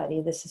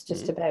everybody. This is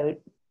just about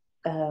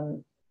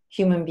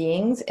human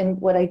beings. And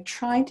what I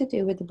tried to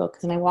do with the book,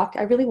 and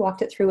I really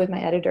walked it through with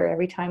my editor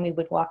every time we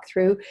would walk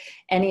through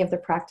any of the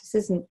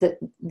practices. And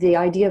the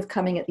idea of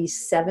coming at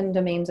these 7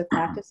 domains of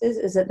practices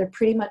is that they're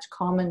pretty much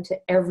common to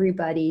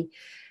everybody,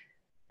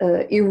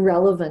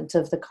 irrelevant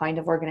of the kind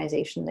of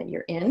organization that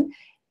you're in.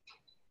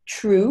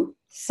 True,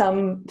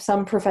 some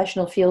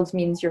professional fields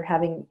means you're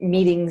having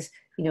meetings,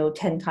 you know,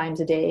 10 times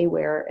a day,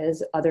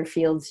 whereas other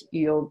fields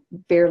you'll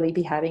barely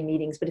be having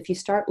meetings. But if you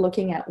start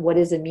looking at what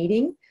is a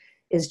meeting,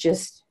 is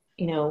just,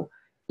 you know,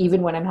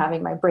 even when I'm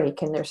having my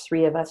break and there's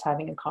 3 of us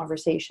having a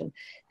conversation,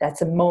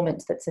 that's a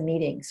moment, that's a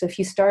meeting. So if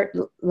you start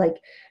like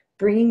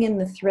bringing in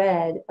the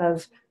thread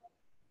of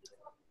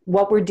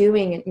what we're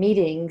doing at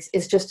meetings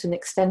is just an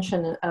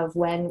extension of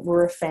when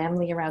we're a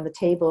family around the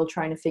table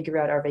trying to figure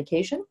out our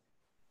vacation,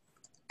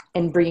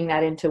 and bringing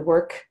that into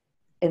work.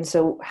 And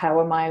so how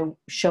am I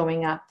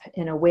showing up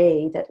in a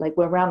way that, like,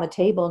 we're around the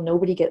table,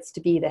 nobody gets to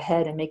be the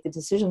head and make the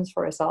decisions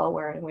for us all.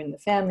 We're in the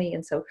family.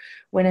 And so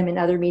when I'm in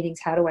other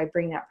meetings, how do I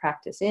bring that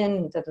practice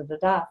in? Da, da, da,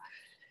 da.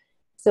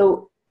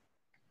 So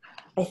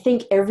I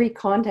think every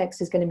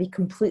context is going to be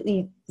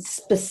completely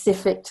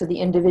specific to the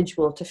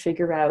individual to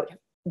figure out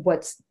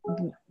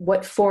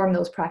what form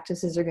those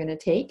practices are going to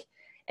take,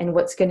 and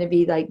what's going to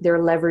be like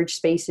their leverage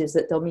spaces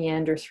that they'll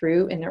meander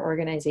through in their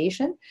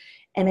organization.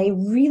 And I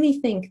really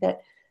think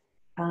that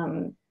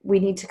we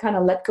need to kind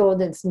of let go of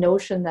this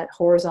notion that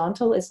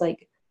horizontal is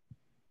like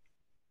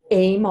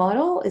a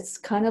model. It's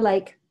kind of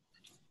like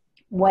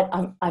what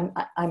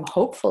I'm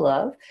hopeful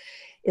of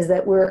is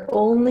that we're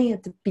only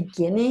at the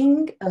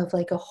beginning of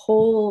like a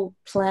whole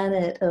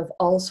planet of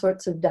all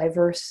sorts of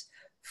diverse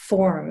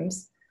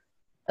forms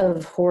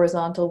of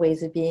horizontal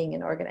ways of being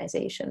in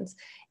organizations.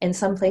 In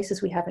some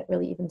places we haven't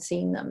really even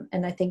seen them,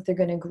 and I think they're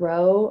going to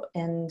grow,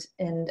 and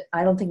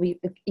I don't think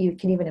you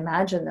can even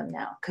imagine them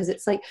now, because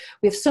it's like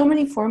we have so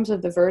many forms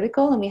of the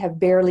vertical and we have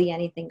barely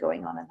anything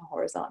going on in the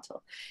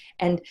horizontal.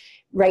 And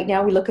right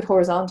now we look at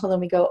horizontal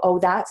and we go, oh,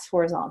 that's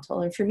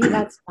horizontal, and for me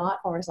that's not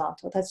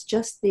horizontal. That's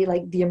just the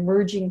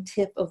emerging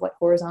tip of what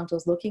horizontal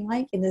is looking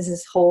like, and there's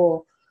this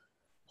whole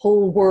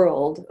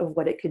world of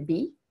what it could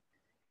be.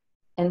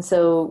 And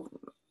so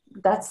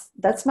that's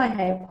my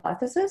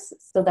hypothesis.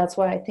 So that's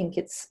why I think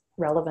it's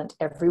relevant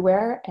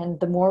everywhere. And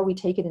the more we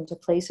take it into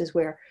places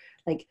where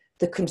like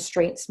the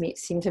constraints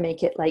seem to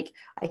make it like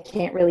I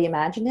can't really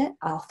imagine it,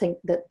 I'll think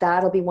that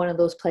that'll be one of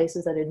those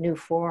places that a new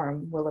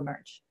form will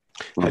emerge.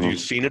 Have you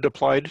seen it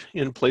applied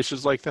in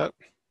places like that?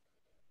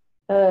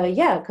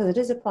 Yeah, because it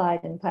is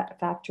applied in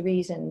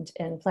factories and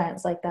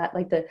plants like that.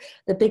 Like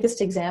the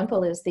biggest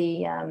example is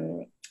the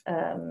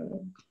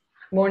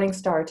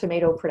Morningstar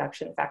tomato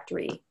production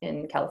factory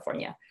in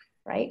California,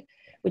 right?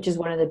 Which is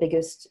one of the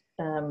biggest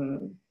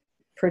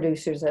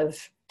producers of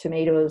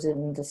tomatoes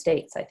in the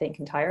States, I think,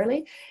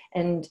 entirely.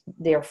 And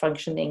they're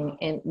functioning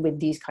with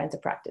these kinds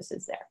of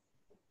practices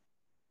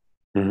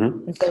there.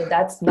 Mm-hmm. And so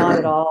that's not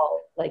at all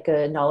like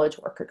a knowledge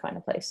worker kind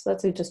of place. So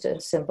that's just a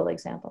simple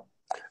example.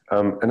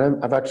 And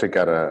I've actually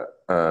got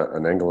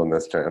an angle in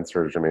this to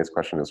answer Jermaine's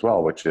question as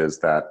well, which is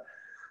that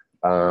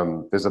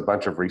there's a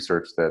bunch of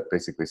research that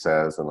basically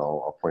says, and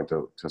I'll point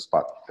to a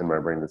spot in my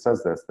brain that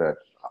says this, that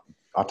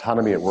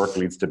autonomy at work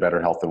leads to better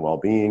health and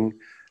well-being,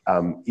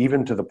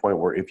 even to the point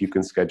where if you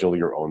can schedule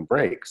your own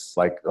breaks,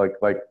 like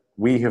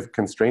we have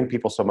constrained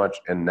people so much,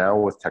 and now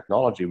with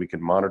technology, we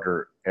can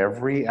monitor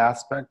every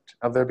aspect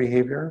of their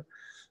behavior.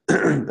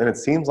 And it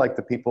seems like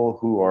the people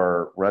who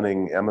are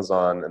running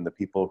Amazon and the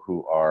people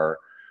who are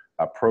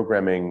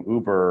programming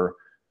Uber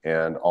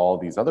and all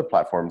these other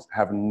platforms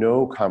have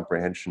no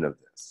comprehension of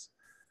this.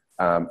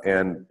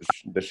 And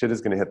the shit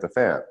is going to hit the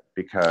fan,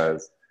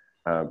 because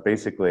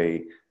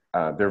basically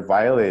they're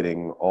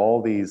violating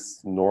all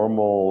these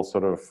normal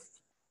sort of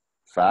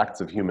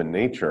facts of human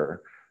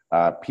nature.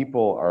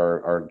 People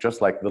are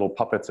just like little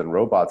puppets and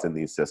robots in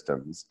these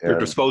systems. They're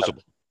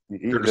disposable.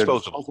 They're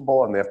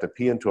disposable, and they have to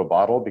pee into a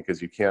bottle because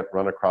you can't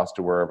run across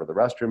to wherever the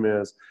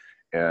restroom is,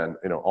 and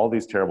all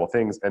these terrible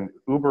things. And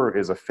Uber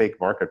is a fake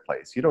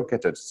marketplace. You don't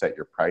get to set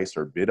your price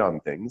or bid on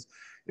things.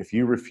 If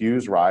you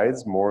refuse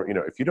rides,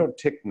 if you don't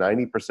tick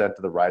 90%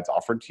 of the rides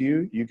offered to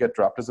you, you get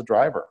dropped as a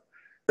driver,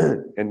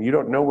 and you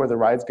don't know where the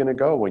ride's going to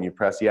go when you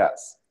press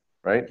yes.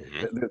 Right?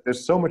 Mm-hmm.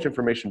 There's so much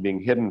information being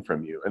hidden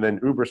from you. And then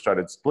Uber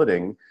started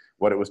splitting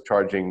what it was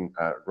charging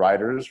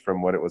riders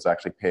from what it was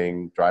actually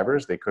paying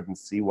drivers. They couldn't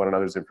see one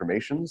another's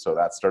information. So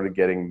that started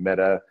getting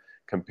meta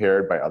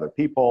compared by other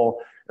people.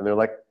 And they're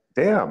like,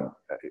 damn,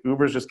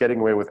 Uber's just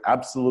getting away with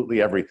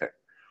absolutely everything.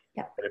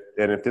 Yeah.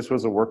 And if this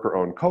was a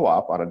worker-owned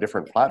co-op on a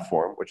different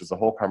platform, which is the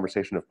whole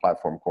conversation of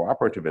platform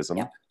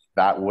cooperativism,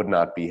 that would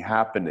not be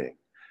happening.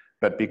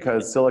 But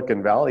because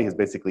Silicon Valley has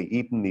basically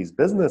eaten these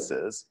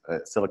businesses,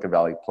 Silicon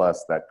Valley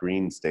plus that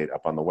green state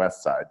up on the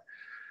west side,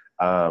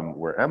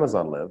 where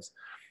Amazon lives,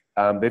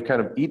 they've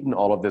kind of eaten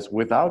all of this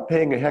without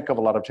paying a heck of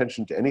a lot of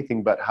attention to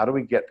anything but how do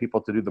we get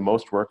people to do the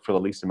most work for the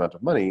least amount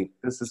of money.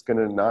 This is going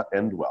to not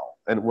end well.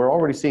 And we're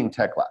already seeing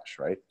techlash,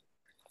 right?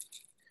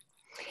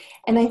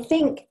 And I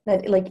think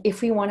that, like,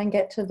 if we want to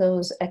get to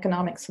those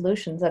economic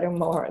solutions that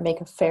are make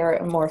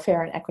a more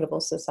fair and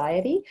equitable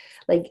society,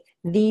 like,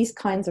 these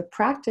kinds of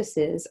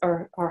practices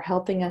are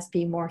helping us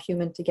be more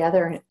human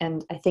together,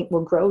 and I think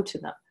we'll grow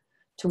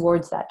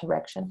towards that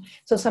direction.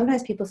 So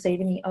sometimes people say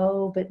to me,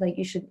 oh, but like,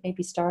 you should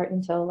maybe start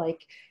until,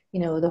 like,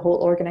 the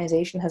whole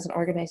organization has an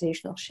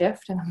organizational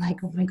shift. And I'm like,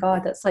 oh my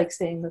God, that's like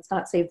saying, let's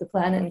not save the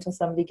planet until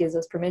somebody gives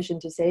us permission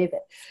to save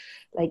it.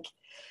 Like,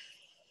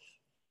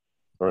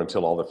 or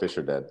until all the fish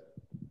are dead.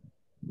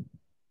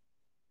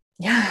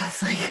 Yeah,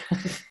 it's like,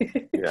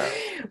 yeah.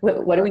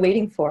 What are we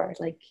waiting for?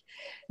 Like,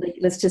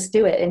 let's just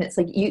do it. And it's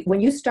like,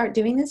 when you start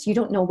doing this, you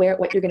don't know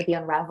what you're going to be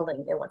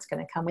unraveling and what's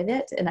going to come with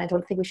it. And I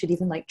don't think we should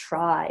even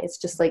try. It's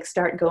just like,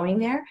 start going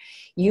there.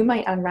 You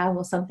might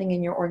unravel something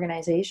in your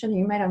organization.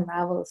 You might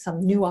unravel some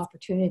new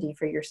opportunity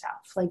for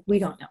yourself. Like, we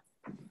don't know.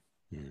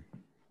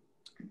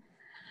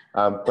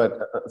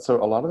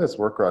 So a lot of this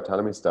worker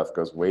autonomy stuff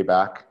goes way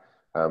back.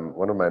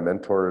 One of my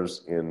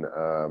mentors in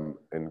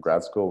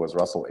grad school was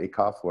Russell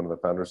Ackoff, one of the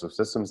founders of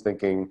systems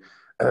thinking.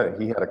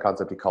 He had a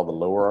concept he called the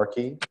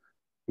lowerarchy.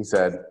 He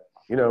said,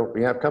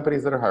 we have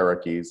companies that are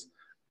hierarchies.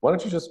 Why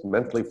don't you just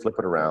mentally flip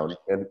it around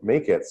and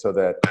make it so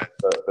that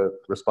the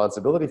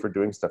responsibility for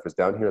doing stuff is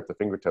down here at the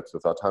fingertips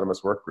with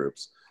autonomous work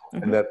groups,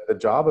 and that the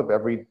job of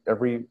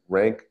every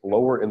rank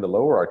lower in the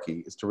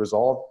lowerarchy is to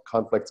resolve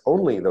conflicts,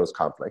 only those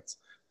conflicts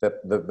that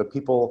the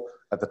people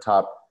at the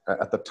top,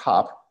 at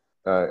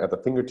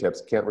the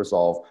fingertips can't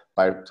resolve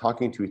by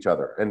talking to each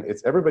other. And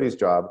it's everybody's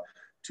job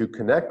to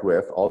connect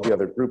with all the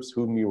other groups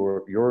whom the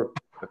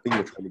thing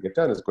you're trying to get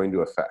done is going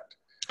to affect.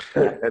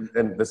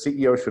 And the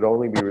CEO should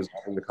only be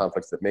resolving the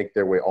conflicts that make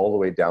their way all the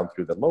way down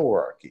through the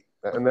lowerarchy.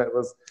 And that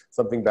was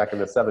something back in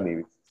the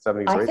 70s.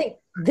 I think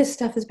this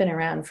stuff has been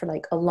around for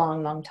a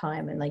long, long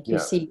time. And you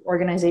see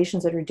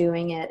organizations that are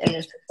doing it, and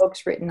there's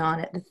books written on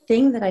it. The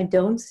thing that I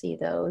don't see,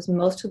 though, is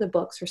most of the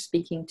books are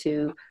speaking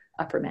to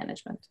upper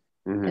management.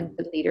 Mm-hmm. And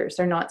the leaders.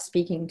 They're not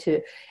speaking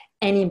to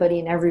anybody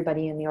and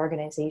everybody in the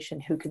organization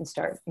who can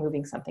start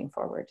moving something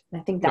forward. And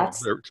I think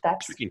that's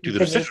speaking to the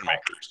decision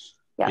makers.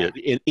 Yeah.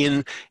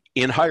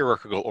 In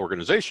hierarchical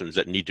organizations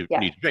that need to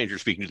change, you're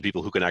speaking to the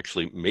people who can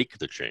actually make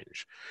the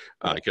change.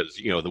 Because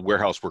the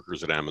warehouse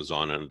workers at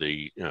Amazon and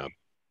the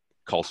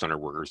call center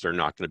workers, they're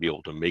not going to be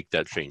able to make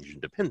that change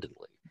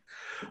independently.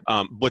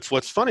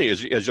 What's funny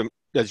is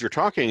as you're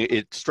talking,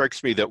 it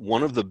strikes me that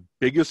one of the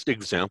biggest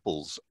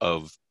examples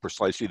of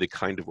precisely the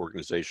kind of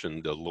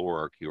organization, the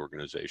lowerarchy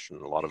organization,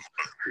 a lot of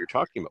what you're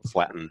talking about,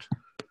 flattened,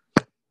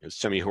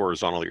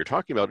 semi-horizontal that you're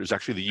talking about, is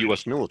actually the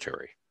U.S.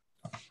 military.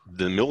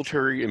 The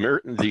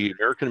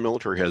American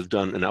military has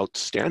done an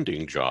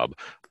outstanding job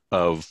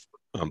of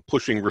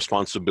pushing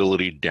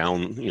responsibility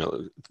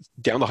down,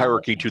 down the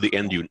hierarchy to the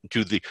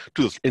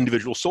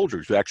individual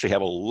soldiers, who actually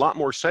have a lot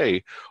more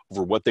say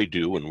over what they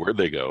do and where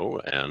they go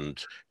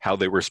and how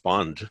they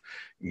respond,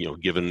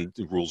 given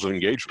the rules of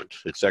engagement.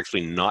 It's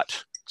actually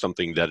not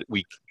something that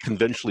we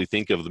conventionally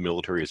think of the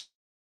military as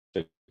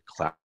a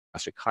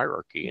classic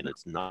hierarchy, and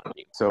it's not.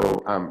 So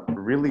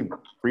really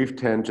brief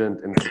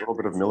tangent into a little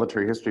bit of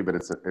military history, but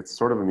it's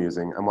sort of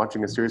amusing. I'm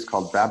watching a series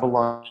called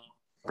Babylon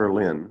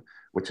Berlin,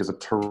 which is a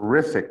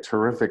terrific,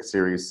 terrific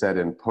series set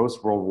in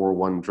post-World War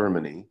I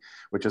Germany,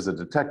 which is a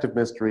detective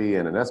mystery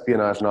and an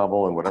espionage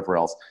novel and whatever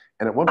else.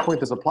 And at one point,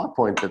 there's a plot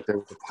point that there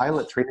was a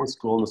pilot training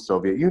school in the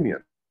Soviet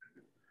Union.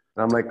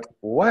 And I'm like,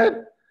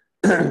 what?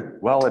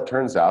 Well, it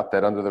turns out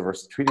that under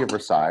the Treaty of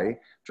Versailles,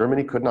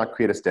 Germany could not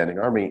create a standing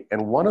army.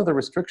 And one of the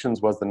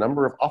restrictions was the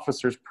number of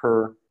officers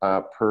per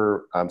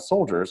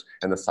soldiers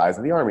and the size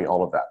of the army,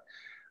 all of that.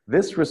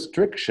 This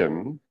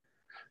restriction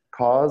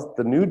caused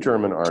the new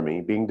German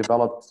army, being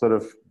developed sort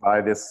of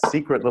by this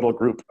secret little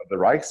group of the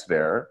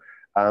Reichswehr,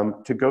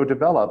 to go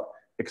develop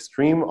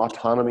extreme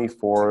autonomy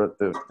for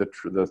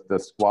the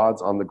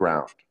squads on the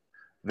ground.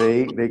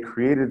 They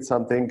created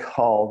something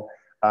called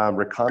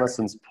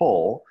reconnaissance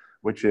pull,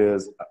 which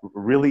is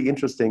really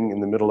interesting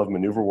in the middle of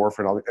maneuver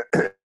warfare and all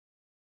that.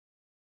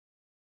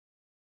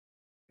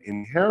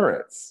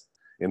 Inherits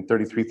in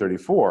 33,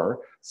 34,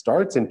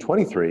 starts in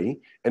 23,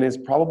 and is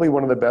probably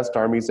one of the best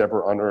armies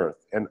ever on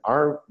Earth. And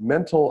our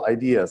mental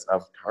ideas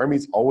of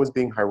armies always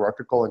being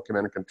hierarchical and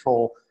command and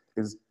control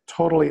is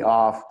totally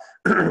off.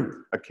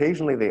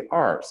 Occasionally they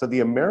are. So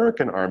the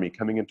American army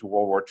coming into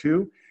World War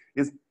II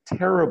is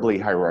terribly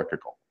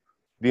hierarchical.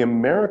 The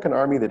American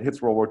army that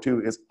hits World War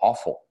II is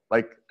awful.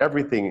 Like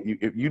everything,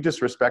 if you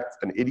disrespect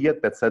an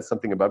idiot that says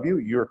something above you,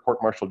 you're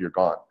court-martialed, you're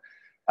gone.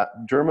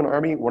 German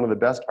army, one of the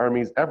best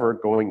armies ever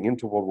going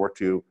into World War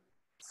II,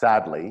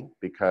 sadly,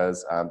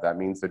 because that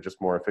means they're just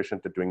more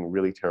efficient at doing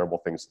really terrible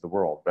things to the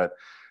world. But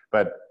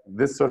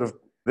this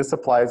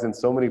applies in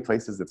so many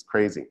places, it's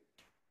crazy.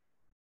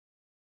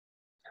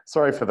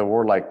 Sorry for the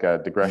warlike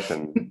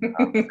digression.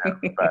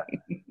 But.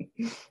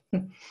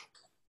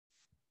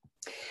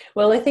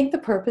 Well, I think the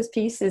purpose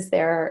piece is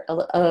there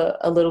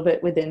a little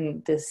bit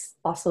within this,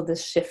 also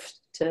this shift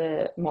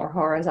to more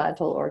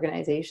horizontal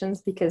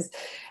organizations, because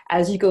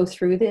as you go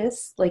through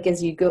this, like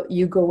as you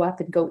go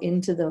up and go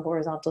into the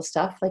horizontal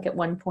stuff, like at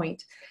one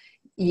point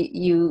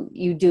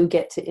you do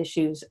get to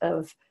issues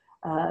of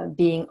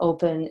being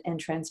open and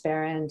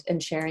transparent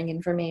and sharing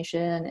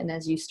information. And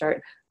as you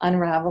start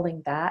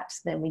unraveling that,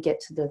 then we get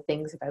to the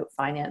things about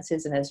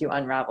finances. And as you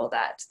unravel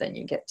that, then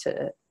you get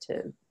to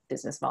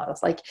business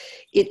models. Like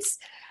it's,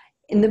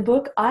 in the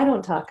book, I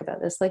don't talk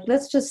about this. Like,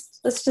 let's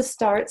just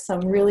start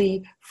some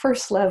really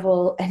first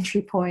level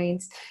entry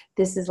points.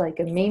 This is like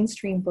a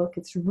mainstream book.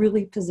 It's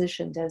really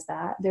positioned as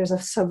that. There's a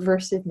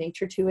subversive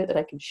nature to it that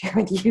I can share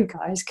with you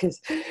guys because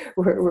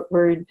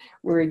we're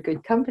in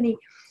good company.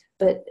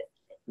 But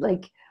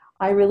like,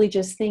 I really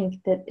just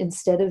think that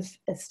instead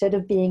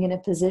of being in a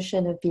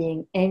position of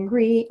being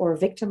angry or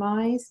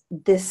victimized,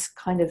 this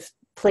kind of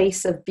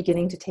place of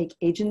beginning to take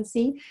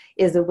agency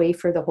is a way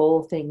for the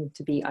whole thing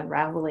to be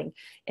unraveling.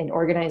 And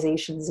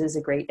organizations is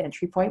a great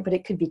entry point, but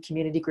it could be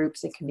community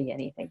groups, it can be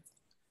anything.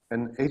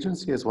 And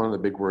agency is one of the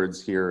big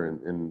words here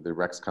in the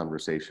Rex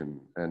conversation.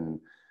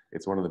 And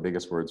it's one of the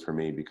biggest words for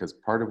me, because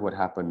part of what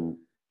happened,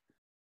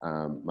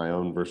 my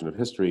own version of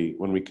history,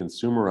 when we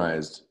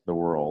consumerized the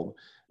world,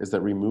 is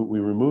that we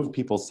removed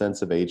people's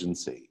sense of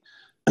agency.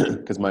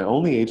 Because my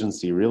only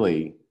agency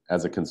really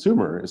as a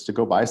consumer is to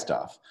go buy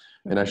stuff.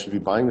 And I should be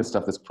buying the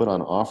stuff that's put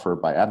on offer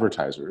by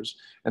advertisers.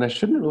 And I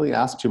shouldn't really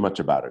ask too much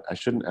about it. I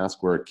shouldn't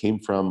ask where it came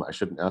from. I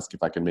shouldn't ask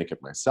if I can make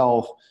it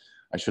myself.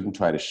 I shouldn't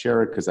try to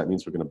share it because that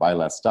means we're going to buy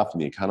less stuff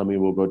and the economy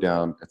will go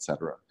down,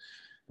 etc.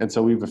 And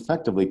so we've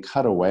effectively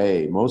cut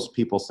away most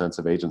people's sense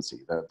of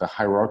agency. The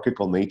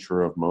hierarchical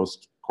nature of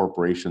most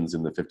corporations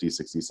in the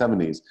 50s, 60s,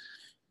 70s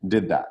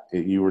did that.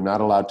 You were not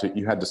allowed to,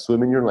 you had to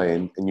swim in your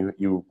lane, and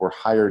you were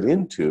hired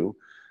into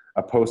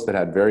a post that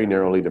had very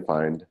narrowly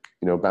defined,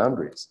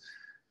 boundaries.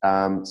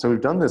 So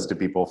we've done this to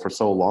people for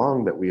so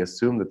long that we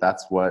assume that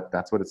that's what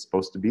it's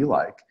supposed to be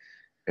like.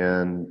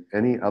 And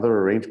any other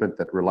arrangement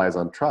that relies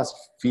on trust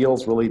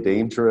feels really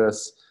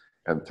dangerous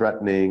and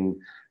threatening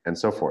and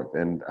so forth.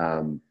 And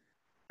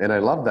I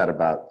love that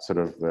about sort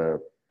of the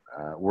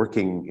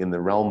working in the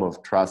realm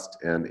of trust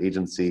and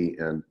agency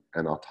and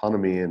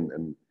autonomy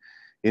and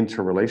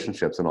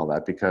interrelationships and all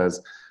that,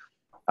 because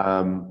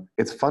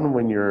it's fun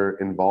when you're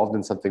involved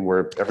in something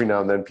where every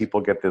now and then people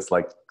get this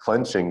like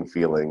clenching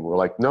feeling. We're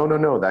like,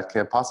 no, that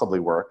can't possibly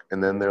work.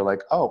 And then they're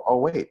like, oh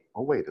wait,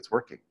 it's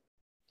working.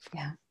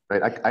 Yeah.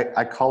 Right.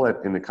 I call it,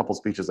 in a couple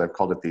speeches, I've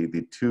called it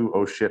the two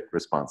oh shit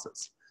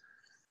responses.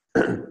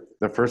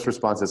 The first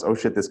response is, oh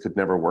shit, this could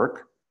never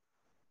work.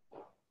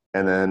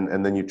 And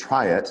then you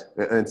try it.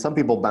 And some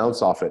people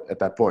bounce off it at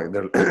that point.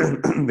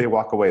 They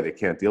walk away, they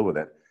can't deal with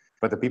it.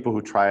 But the people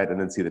who try it and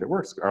then see that it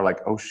works are like,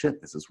 oh shit,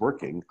 this is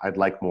working. I'd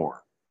like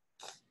more.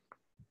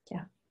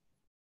 Yeah.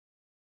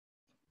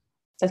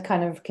 That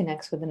kind of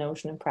connects with the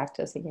notion of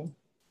practice again.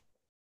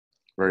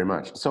 Very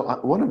much. So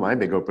one of my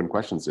big open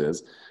questions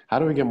is, how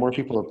do we get more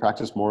people to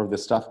practice more of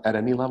this stuff at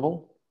any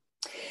level?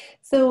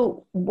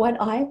 So what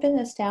I've been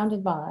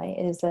astounded by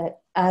is that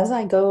as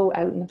I go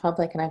out in the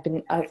public,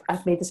 and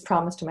I've made this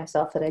promise to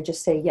myself that I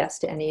just say yes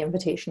to any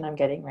invitation I'm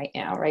getting right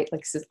now, right?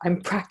 Like, so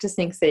I'm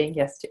practicing saying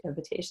yes to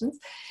invitations.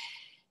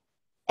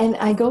 And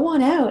I go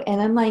on out,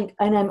 and I'm like,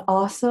 and I'm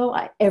also,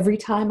 every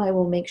time I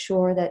will make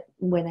sure that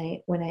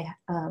when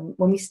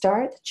we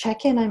start, the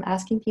check-in I'm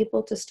asking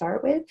people to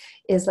start with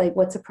is like,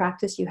 what's a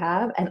practice you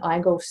have? And I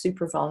go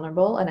super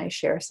vulnerable, and I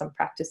share some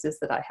practices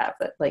that I have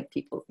that like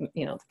people,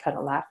 kind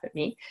of laugh at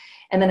me.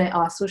 And then I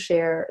also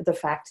share the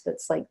fact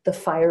that's like the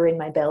fire in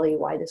my belly,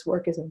 why this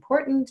work is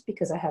important,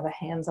 because I have a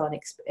hands-on,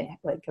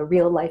 like a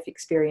real life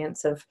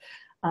experience of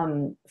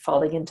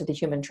falling into the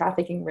human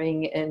trafficking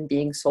ring and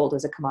being sold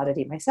as a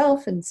commodity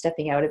myself, and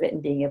stepping out of it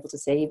and being able to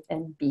save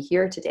and be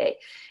here today.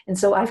 And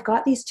so I've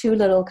got these two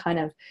little kind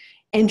of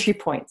entry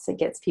points that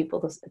gets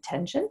people's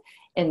attention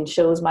and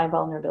shows my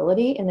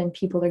vulnerability. And then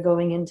people are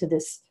going into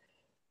this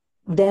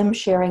them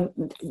sharing,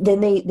 then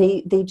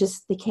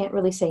they can't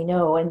really say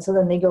no. And so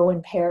then they go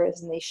in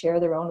pairs and they share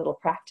their own little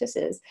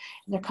practices.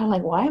 And they're kind of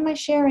like, why am I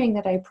sharing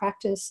that I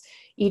practice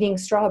eating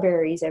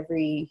strawberries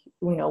every,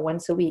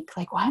 once a week?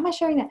 Like, why am I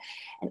sharing that?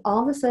 And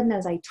all of a sudden,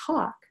 as I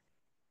talk,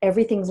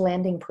 everything's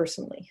landing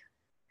personally.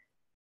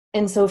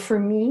 And so for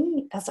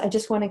me, I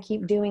just want to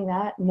keep doing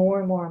that more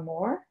and more and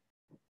more.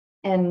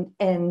 And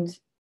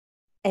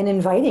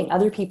inviting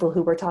other people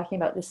who were talking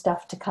about this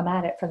stuff to come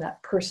at it from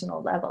that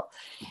personal level.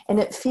 And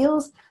it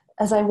feels,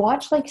 as I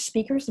watch like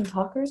speakers and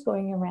talkers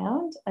going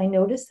around, I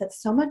notice that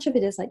so much of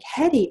it is like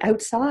heady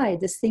outside,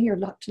 this thing you're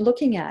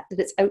looking at, that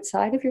it's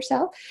outside of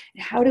yourself.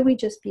 And how do we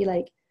just be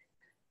like,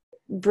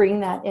 bring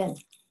that in?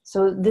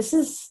 So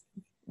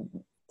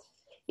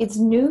it's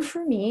new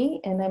for me.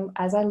 And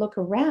as I look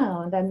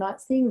around, I'm not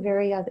seeing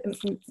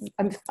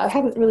I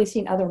haven't really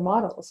seen other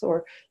models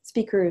or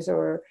speakers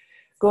or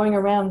going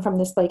around from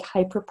this like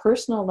hyper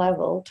personal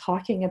level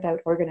talking about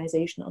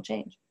organizational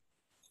change.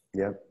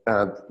 Yeah,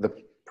 the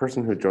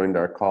person who joined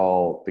our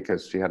call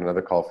because she had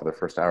another call for the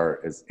first hour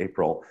is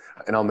April,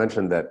 and I'll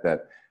mention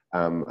that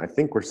I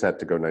think we're set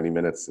to go 90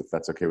 minutes if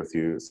that's okay with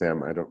you,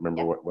 Sam. I don't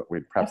remember what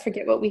we'd prepped. I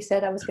forget what we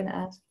said. I was going to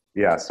ask.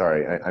 Yeah,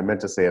 sorry, I meant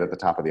to say it at the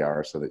top of the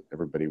hour so that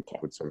everybody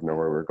would sort of know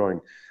where we're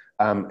going.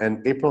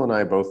 And April and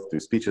I both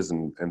do speeches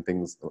and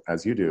things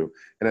as you do.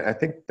 And I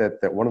think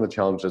that one of the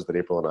challenges that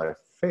April and I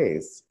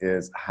face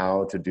is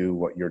how to do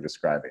what you're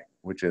describing,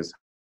 which is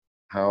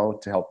how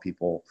to help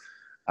people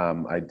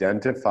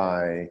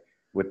identify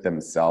with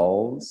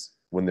themselves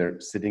when they're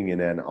sitting in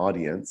an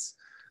audience,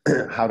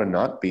 how to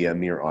not be a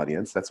mere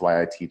audience. That's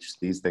why I teach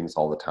these things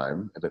all the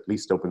time. It at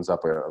least opens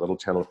up a little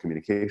channel of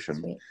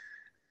communication.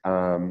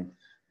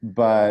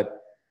 But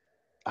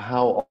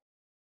how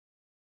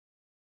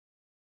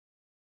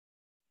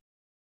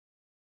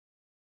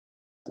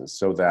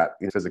so that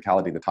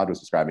physicality that Todd was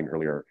describing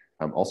earlier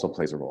also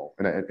plays a role.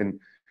 And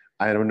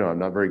I don't know, I'm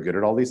not very good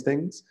at all these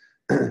things,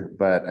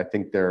 but I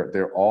think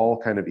they're all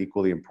kind of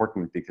equally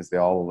important because they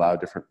all allow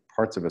different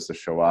parts of us to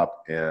show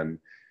up. And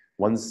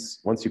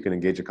once you can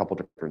engage a couple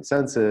different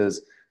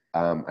senses,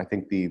 I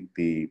think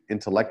the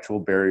intellectual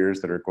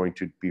barriers that are going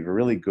to be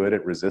really good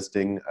at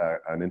resisting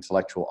an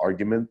intellectual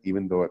argument,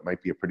 even though it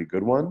might be a pretty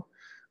good one,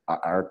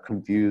 are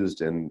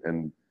confused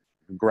and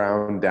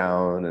ground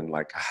down and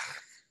like,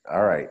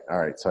 all right.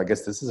 So I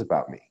guess this is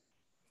about me.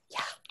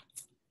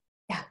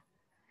 Yeah.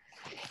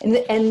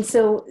 And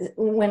so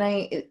when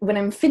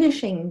I'm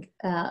finishing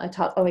a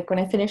talk, like when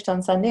I finished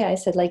on Sunday, I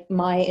said like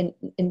my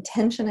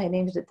intention, I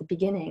named it at the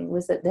beginning,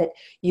 was that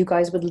you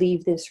guys would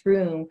leave this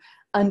room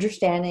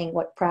understanding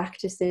what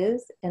practice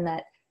is, and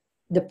that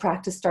the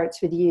practice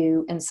starts with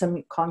you, and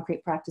some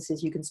concrete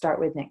practices you can start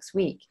with next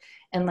week.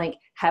 And like,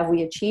 have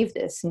we achieved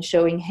this? And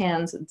showing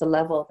hands at the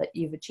level that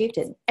you've achieved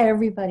it. And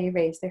everybody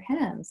raised their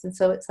hands. And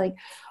so it's like,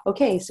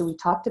 okay, so we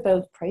talked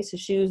about the price of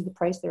shoes, the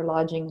price they're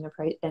lodging, and the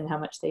price and how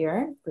much they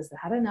earn. Was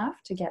that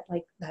enough to get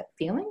like that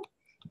feeling?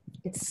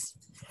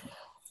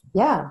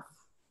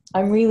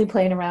 I'm really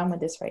playing around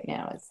with this right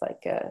now. It's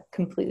like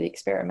completely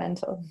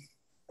experimental.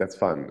 That's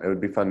fun. It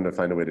would be fun to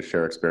find a way to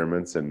share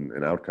experiments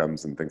and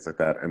outcomes and things like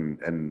that.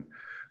 And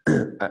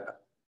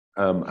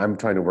I'm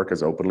trying to work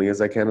as openly as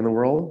I can in the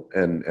world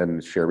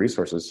and share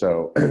resources.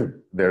 So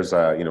there's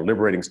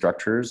liberating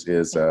structures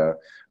is a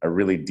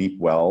really deep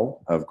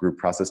well of group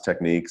process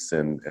techniques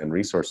and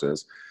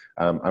resources.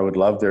 I would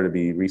love there to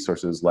be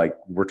resources like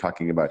we're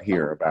talking about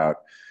here about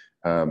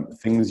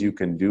things you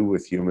can do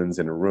with humans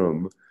in a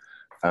room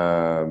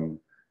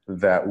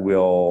that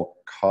will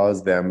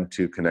cause them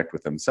to connect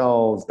with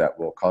themselves, that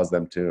will cause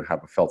them to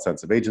have a felt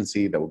sense of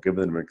agency, that will give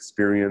them an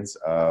experience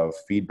of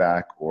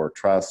feedback or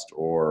trust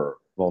or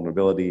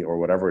vulnerability or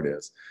whatever it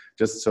is,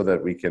 just so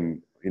that we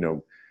can,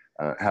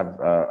 have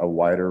a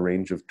wider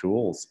range of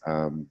tools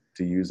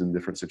to use in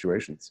different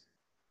situations.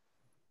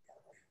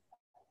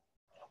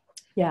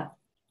 Yeah.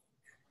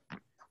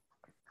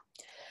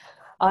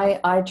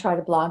 I try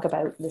to blog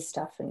about this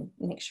stuff and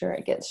make sure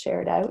it gets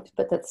shared out,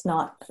 but it's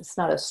not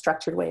a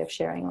structured way of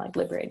sharing like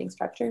liberating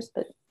structures,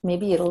 but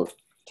maybe it'll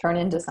turn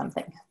into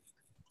something.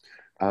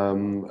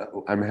 I'm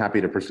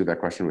happy to pursue that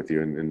question with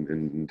you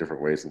in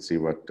different ways and see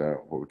what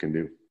we can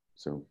do.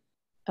 So.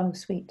 Oh,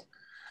 sweet.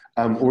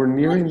 We're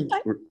nearing,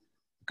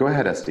 go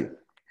ahead, Esty.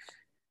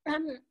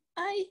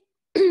 I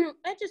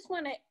just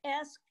want to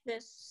ask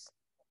this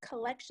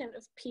collection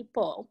of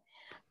people,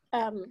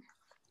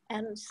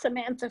 and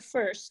Samantha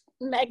first.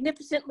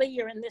 Magnificently,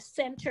 you're in the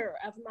center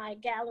of my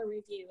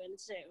gallery view in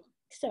Zoom,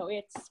 so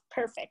it's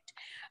perfect.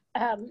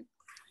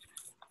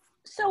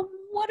 So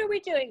what are we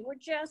doing? We're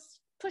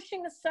just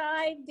pushing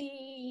aside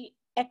the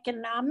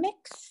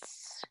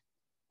economics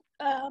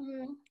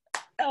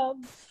of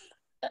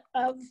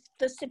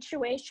the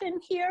situation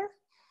here.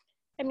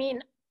 I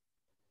mean,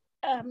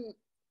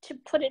 to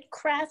put it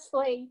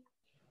crassly,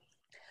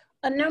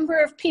 a number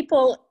of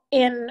people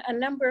in a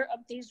number of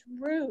these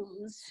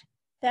rooms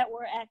that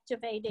we're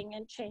activating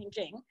and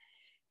changing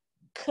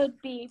could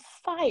be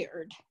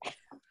fired,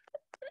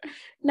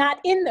 not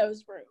in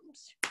those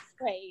rooms,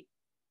 right,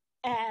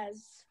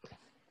 as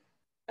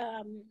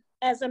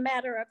as a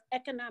matter of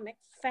economic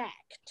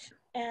fact.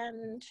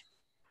 And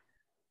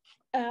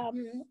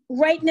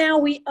right now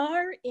we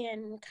are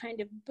in kind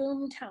of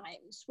boom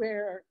times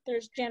where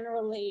there's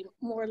generally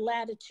more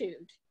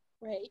latitude,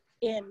 right?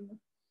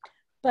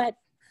 But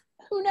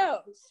who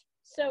knows?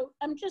 So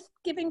I'm just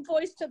giving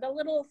voice to the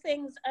little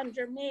things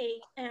under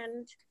me.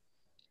 And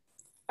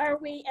are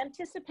we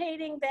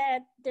anticipating that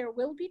there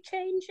will be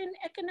change in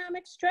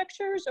economic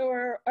structures,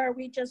 or are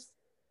we just,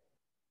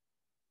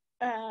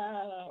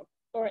 and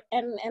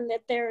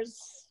that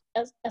there's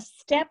a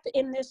step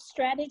in this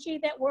strategy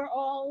that we're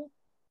all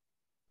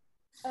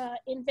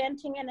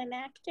inventing and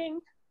enacting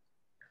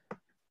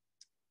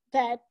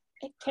that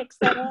it takes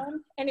that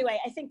on? Anyway,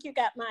 I think you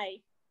got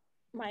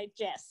my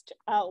gist.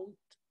 I'll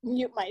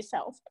mute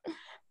myself.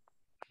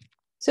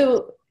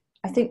 So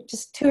I think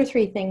just 2 or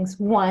 3 things.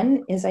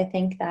 One is I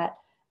think that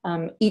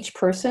each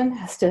person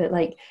has to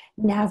like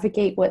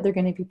navigate what they're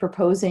going to be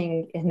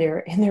proposing in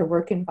their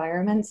work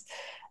environments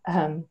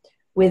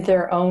with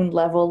their own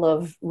level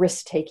of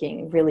risk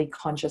taking, really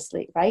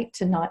consciously, right?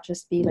 To not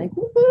just be like,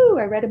 woohoo,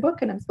 I read a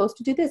book and I'm supposed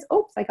to do this.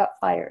 Oops, I got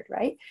fired,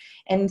 right?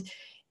 And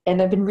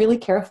I've been really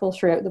careful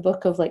throughout the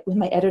book of like with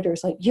my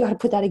editors, like, you got to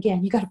put that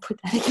again, you got to put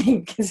that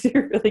again, because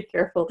they're really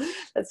careful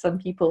that some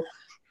people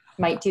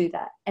might do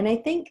that. And I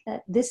think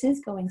that this is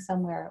going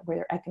somewhere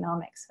where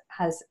economics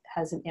has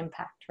an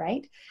impact,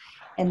 right?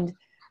 And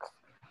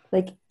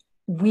like,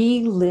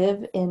 we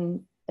live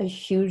in a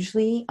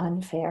hugely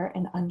unfair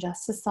and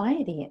unjust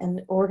society,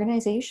 and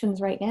organizations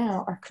right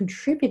now are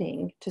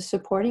contributing to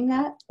supporting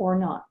that or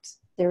not.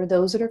 There are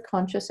those that are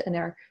conscious and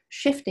are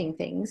shifting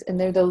things, and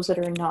there are those that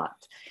are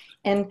not.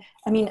 And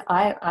I mean,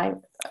 I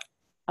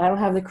don't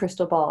have the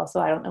crystal ball, so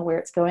I don't know where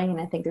it's going,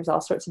 and I think there's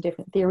all sorts of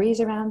different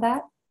theories around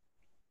that.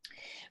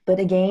 But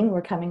again,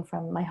 we're coming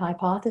from, my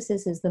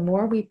hypothesis is the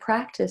more we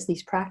practice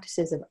these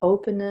practices of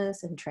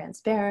openness and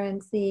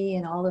transparency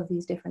and all of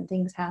these different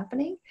things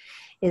happening,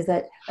 is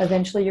that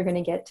eventually you're going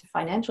to get to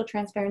financial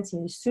transparency.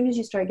 And as soon as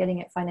you start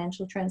getting at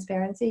financial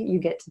transparency, you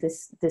get to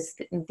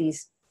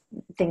these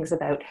things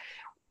about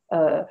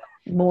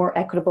more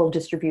equitable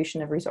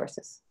distribution of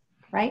resources,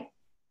 right?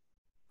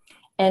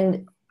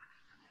 And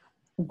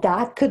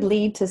that could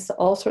lead to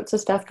all sorts of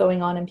stuff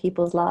going on in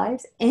people's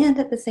lives. And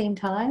at the same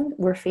time,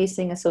 we're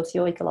facing a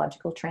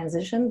socio-ecological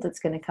transition that's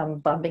going to come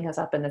bumping us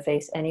up in the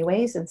face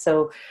anyways. And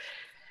so,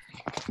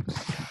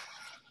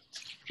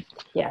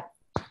 yeah.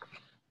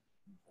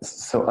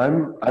 So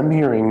I'm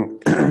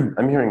hearing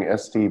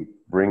Esty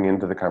bring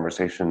into the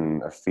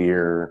conversation a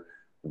fear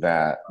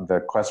that the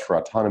quest for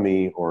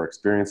autonomy or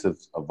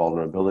experiences of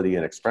vulnerability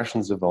and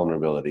expressions of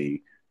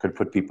vulnerability could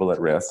put people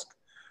at risk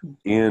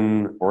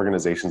in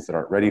organizations that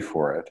aren't ready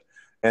for it.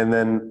 And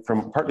then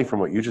partly from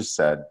what you just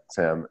said,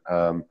 Sam,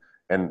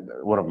 and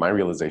one of my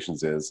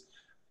realizations is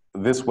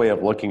this way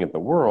of looking at the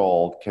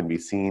world can be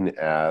seen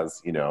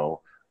as,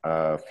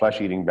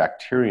 flesh-eating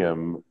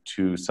bacterium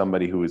to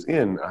somebody who is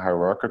in a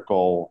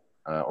hierarchical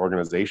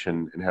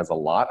organization and has a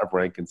lot of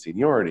rank and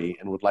seniority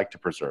and would like to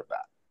preserve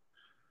that.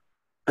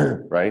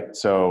 Right?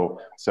 So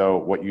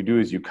what you do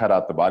is you cut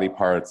out the body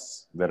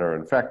parts that are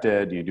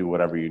infected, you do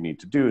whatever you need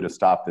to do to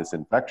stop this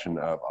infection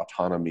of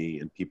autonomy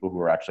and people who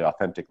are actually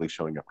authentically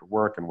showing up to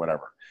work and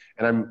whatever.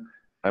 And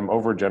I'm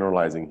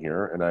overgeneralizing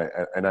here,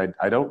 and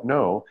I don't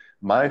know.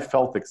 My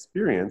felt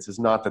experience is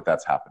not that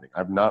that's happening.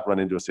 I've not run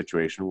into a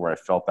situation where I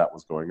felt that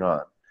was going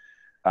on.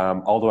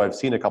 Although I've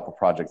seen a couple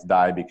projects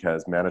die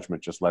because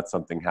management just let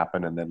something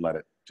happen and then let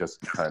it just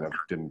kind of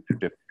didn't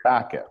dip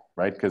back in,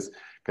 right? Because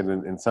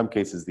in some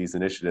cases, these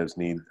initiatives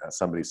need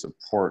somebody's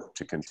support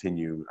to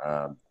continue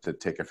to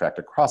take effect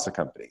across a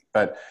company.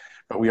 But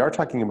we are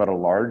talking about a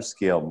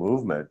large-scale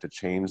movement to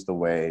change the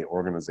way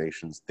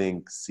organizations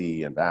think,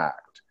 see, and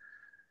act,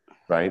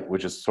 right?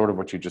 Which is sort of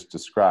what you just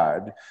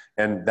described.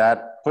 And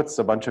that puts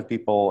a bunch of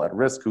people at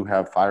risk who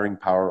have firing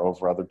power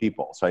over other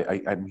people. So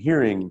I'm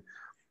hearing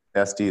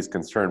Esty's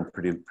concern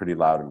pretty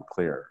loud and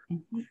clear.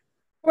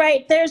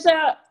 Right. There's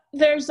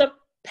a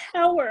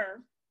power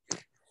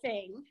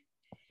thing,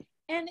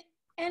 and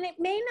it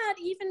may not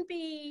even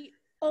be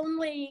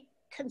only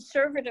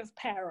conservative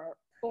power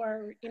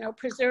or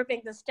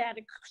preserving the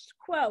status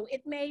quo.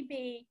 It may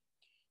be,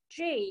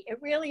 gee,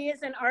 it really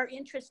is in our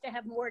interest to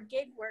have more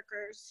gig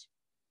workers,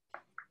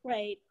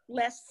 right?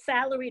 Less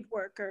salaried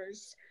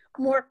workers,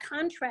 more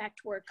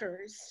contract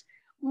workers,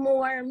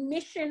 more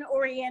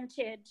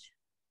mission-oriented,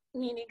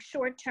 meaning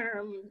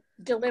short-term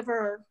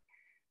deliver.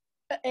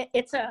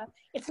 It's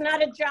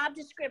not a job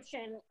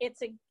description.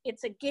 It's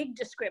a gig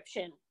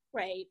description,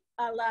 right?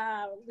 A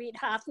la Reid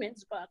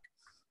Hoffman's book,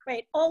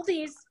 right? All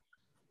these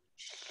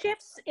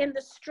shifts in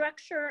the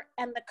structure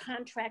and the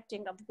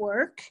contracting of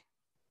work,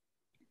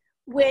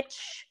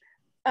 which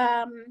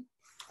have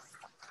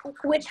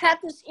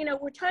this.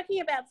 We're talking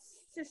about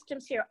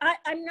systems here.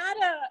 I'm not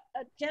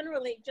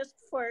generally, just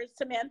for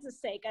Samantha's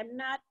sake,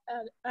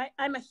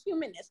 I'm a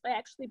humanist. I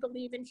actually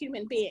believe in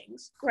human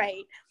beings,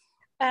 right?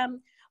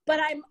 But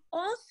I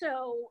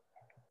also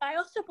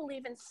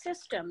believe in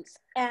systems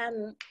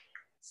and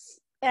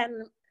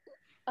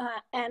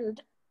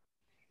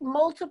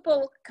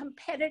multiple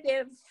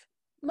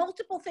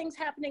things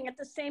happening at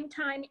the same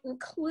time,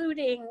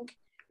 including,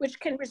 which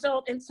can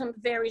result in some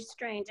very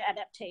strange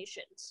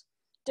adaptations,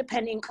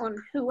 depending on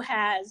who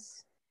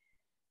has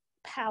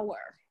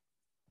power.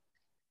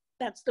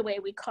 That's the way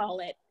we call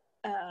it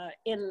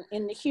in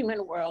the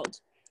human world,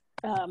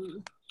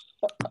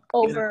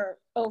 over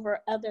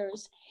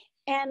others.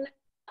 And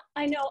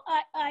I know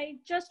I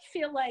just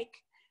feel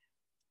like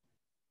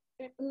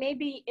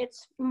maybe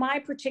it's my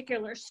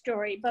particular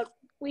story, but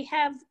we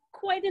have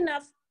quite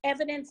enough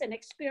evidence and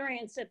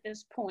experience at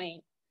this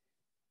point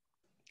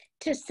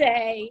to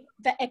say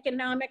the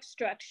economic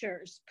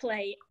structures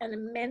play an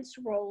immense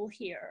role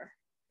here.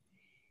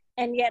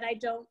 And yet I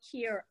don't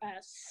hear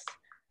us.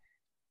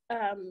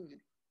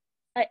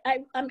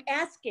 I'm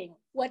asking,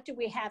 what do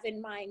we have in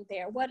mind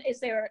there? What is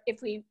there,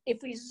 if we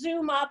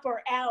zoom up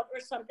or out or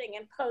something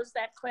and pose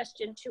that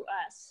question to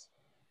us?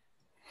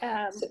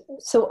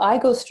 So I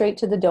go straight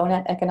to the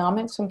Donut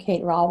Economics from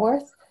Kate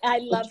Raworth. I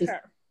love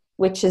her.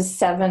 Which is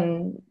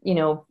 7,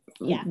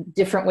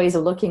 different ways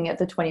of looking at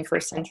the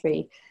 21st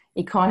century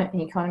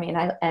economy.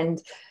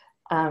 And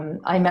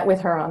I met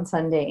with her on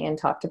Sunday and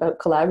talked about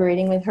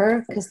collaborating with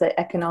her, because the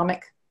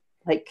economic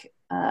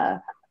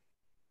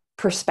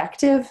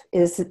perspective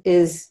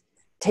is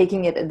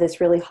taking it at this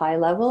really high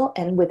level,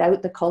 and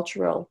without the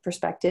cultural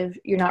perspective,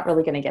 you're not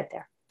really going to get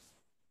there.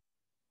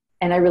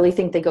 And I really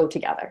think they go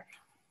together.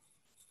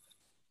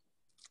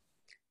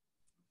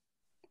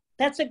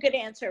 That's a good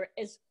answer.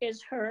 Is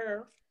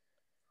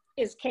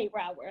Kate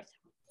Raworth?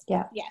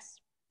 Yeah. Yes.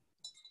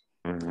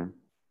 Mm-hmm.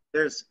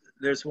 There's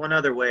one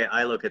other way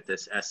I look at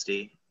this,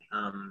 Esty.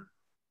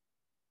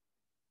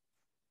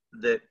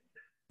 That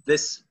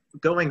this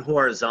going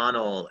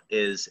horizontal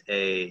is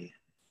a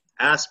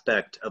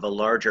aspect of a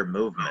larger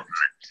movement,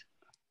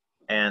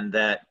 and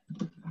that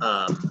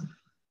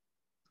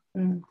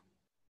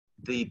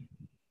the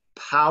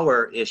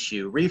power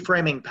issue,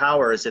 reframing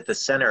power, is at the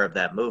center of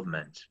that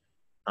movement.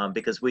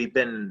 Because we've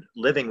been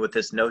living with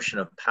this notion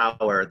of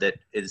power that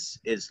is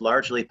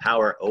largely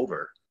power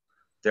over.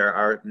 There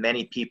are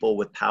many people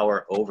with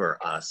power over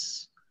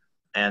us.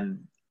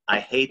 And I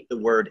hate the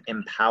word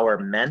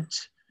empowerment,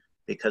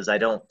 because I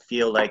don't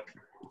feel like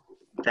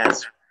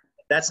that's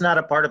not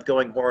a part of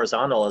going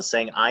horizontal, is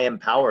saying I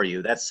empower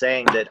you. That's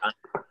saying that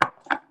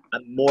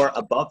I'm more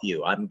above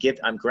you. I'm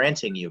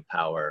granting you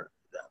power.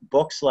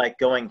 Books like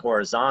Going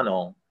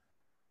Horizontal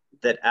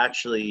that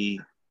actually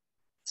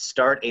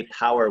start a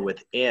power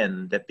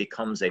within that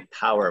becomes a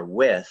power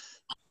with.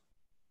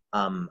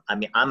 I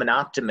mean, I'm an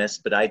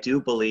optimist, but I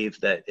do believe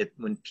that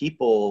when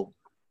people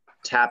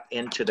tap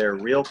into their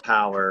real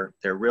power,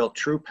 their real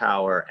true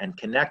power, and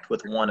connect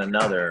with one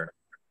another,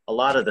 a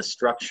lot of the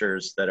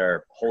structures that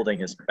are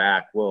holding us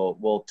back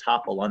will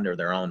topple under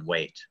their own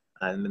weight.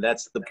 And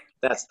that's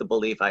the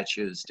belief I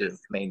choose to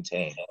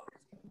maintain.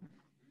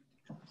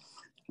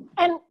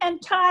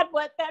 And Todd,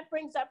 what that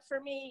brings up for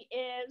me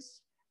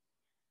is,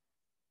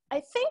 I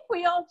think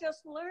we all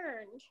just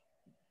learned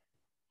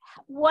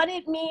what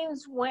it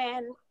means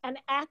when an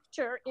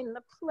actor in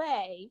the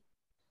play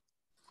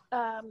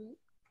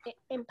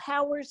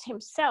empowers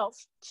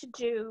himself to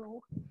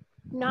do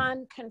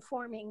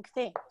non-conforming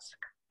things,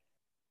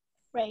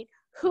 right?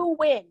 Who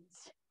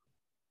wins,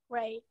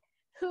 right?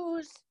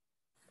 Who's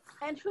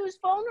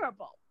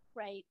vulnerable,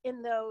 right?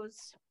 In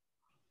those,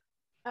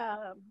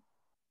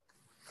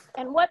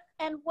 and what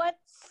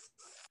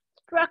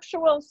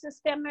structural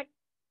systemic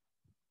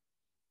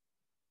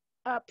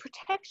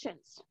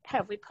protections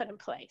have we put in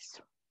place?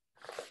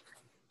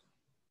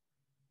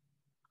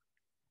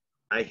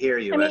 I hear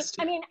you,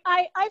 Esty. I mean,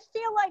 I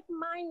feel like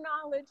my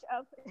knowledge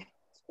of,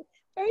 it's a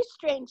very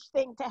strange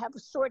thing to have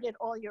sorted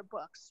all your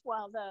books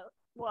while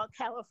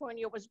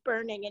California was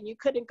burning and you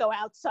couldn't go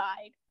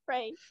outside,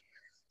 right?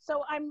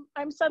 So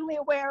I'm suddenly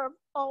aware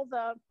of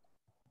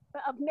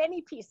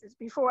many pieces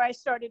before I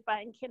started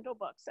buying Kindle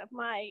books of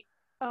my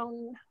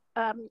own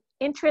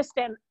interest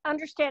and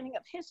understanding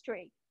of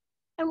history.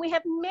 And we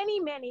have many,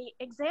 many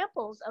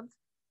examples of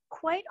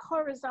quite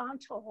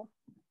horizontal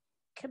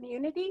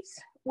communities.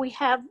 We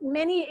have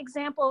many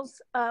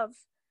examples of,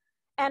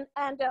 and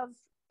of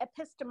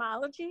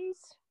epistemologies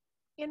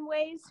in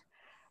ways.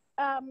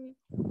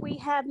 We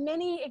have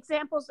many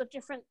examples of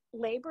different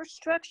labor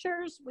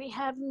structures. We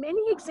have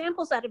many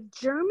examples out of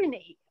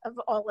Germany of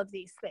all of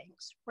these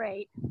things,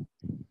 right?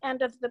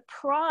 And of the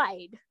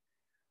pride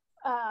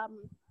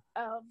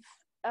of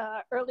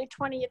early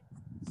 20th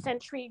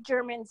century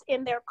Germans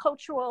in their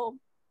cultural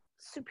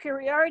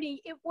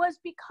superiority. It was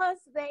because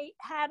they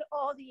had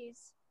all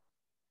these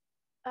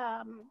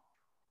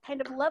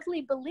kind of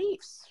lovely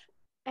beliefs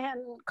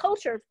and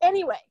cultures.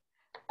 Anyway,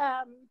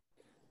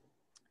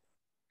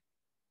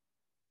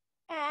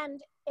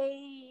 and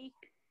a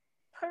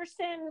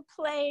person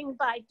playing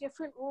by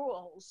different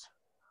rules,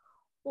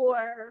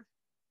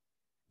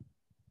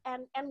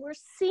 and we're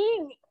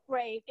seeing,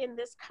 right, in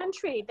this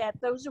country that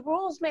those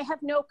rules may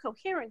have no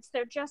coherence.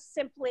 They're just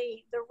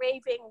simply the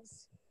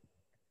ravings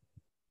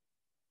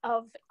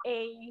of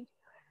a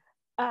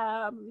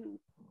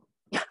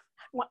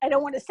well, I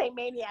don't want to say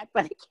maniac,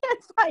 but I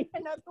can't find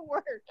another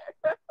word.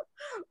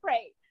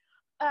 Right.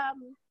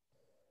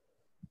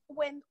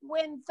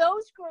 When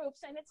those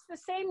groups, and it's the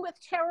same with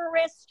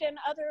terrorists and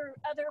other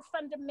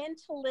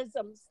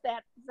fundamentalisms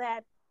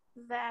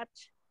that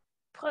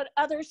put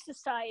other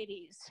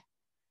societies,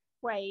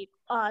 right,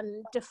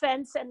 on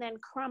defense and then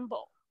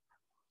crumble.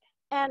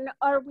 And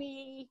are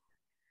we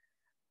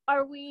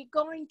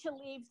going to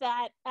leave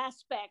that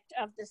aspect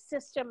of the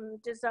system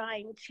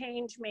design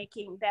change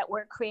making that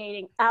we're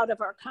creating out of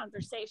our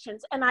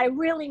conversations? And I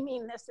really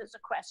mean this as a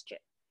question.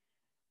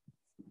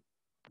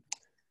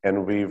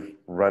 And we've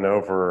run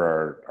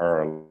over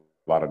our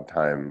allotted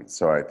time.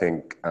 So I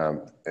think,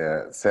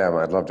 Sam,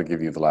 I'd love to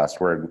give you the last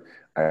word.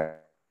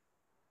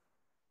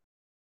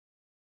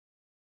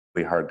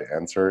 Really hard to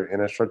answer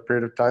in a short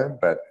period of time,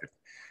 but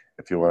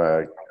if you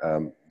want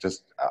to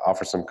just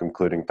offer some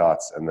concluding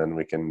thoughts, and then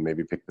we can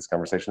maybe pick this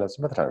conversation up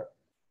some other time.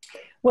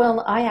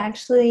 Well, I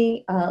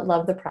actually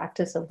love the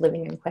practice of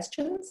living in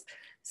questions.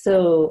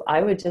 So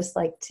I would just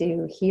like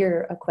to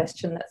hear a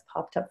question that's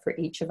popped up for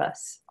each of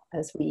us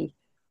as we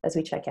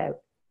check out.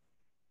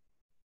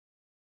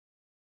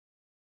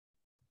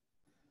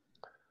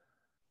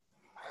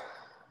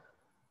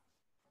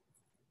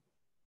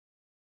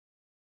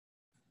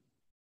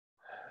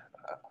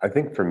 I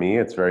think for me,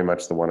 it's very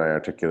much the one I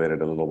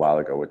articulated a little while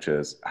ago, which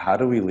is how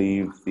do we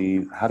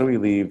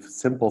leave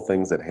simple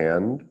things at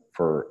hand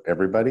for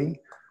everybody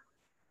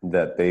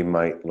that they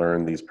might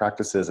learn these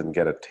practices and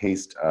get a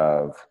taste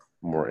of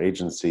more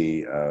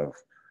agency, of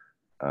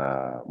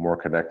more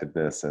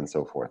connectedness, and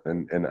so forth.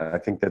 And I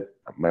think that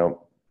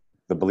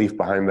the belief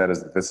behind that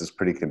is that this is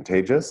pretty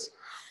contagious,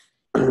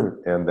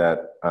 and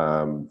that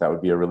that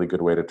would be a really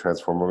good way to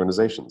transform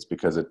organizations,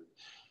 because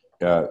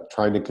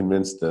trying to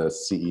convince the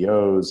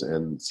CEOs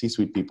and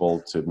C-suite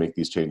people to make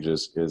these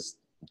changes is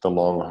the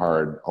long,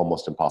 hard,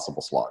 almost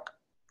impossible slog.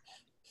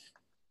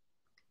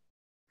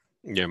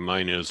 Yeah,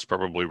 mine is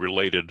probably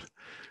related,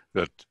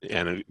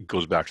 and it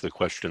goes back to the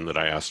question that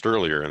I asked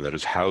earlier, and that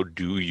is, how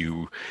do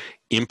you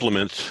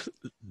implement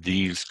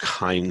these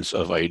kinds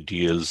of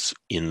ideas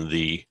in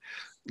the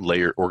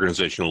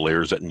organizational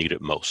layers that need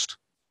it most?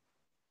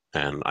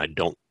 And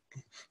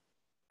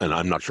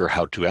I'm not sure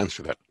how to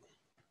answer that.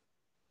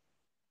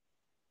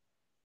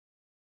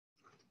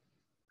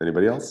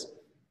 Anybody else?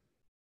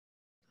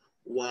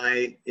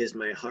 Why is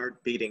my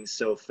heart beating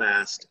so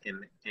fast,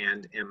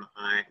 and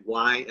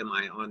why am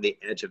I on the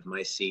edge of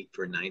my seat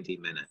for 90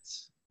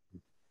 minutes?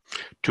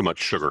 Too much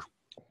sugar.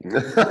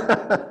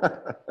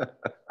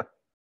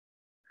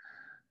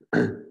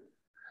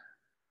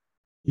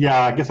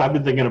 Yeah, I guess I've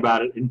been thinking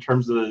about it in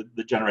terms of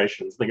the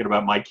generations, thinking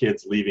about my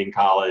kids leaving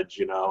college,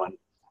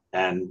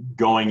 and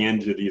going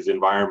into these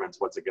environments,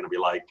 what's it going to be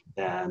like?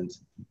 And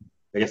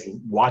I guess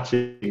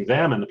watching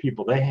them and the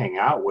people they hang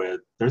out with,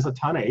 there's a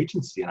ton of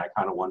agency, and I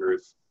kind of wonder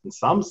if, in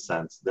some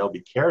sense, they'll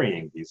be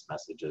carrying these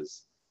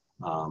messages.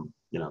 So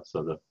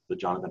the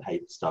Jonathan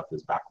Haidt stuff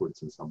is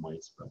backwards in some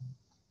ways, but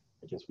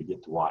I guess we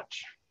get to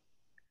watch.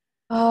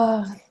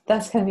 Oh,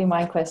 that's going to be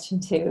my question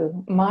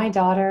too. My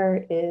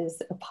daughter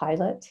is a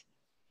pilot,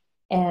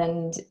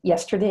 and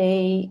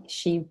yesterday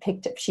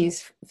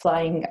she's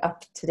flying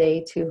up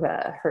today to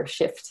her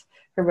shift,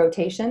 her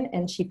rotation,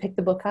 and she picked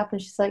the book up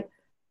and she's like,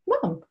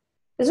 "Mom,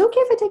 is it okay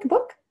if I take a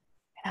book?"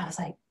 And I was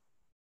like,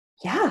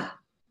 "Yeah."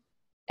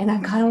 And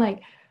I'm kind of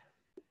like,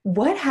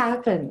 what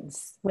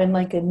happens when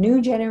like a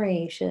new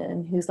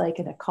generation who's like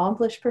an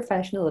accomplished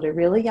professional at a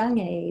really young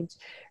age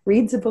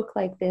reads a book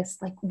like this?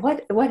 Like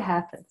what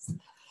happens?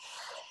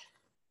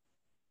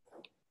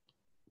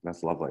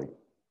 That's lovely.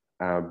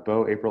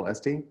 Bo, April,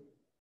 Esty?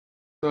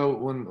 So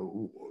when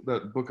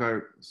that book,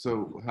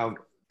 how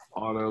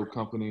auto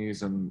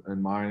companies and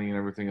mining and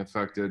everything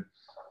affected,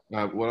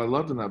 what I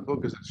loved in that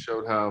book is it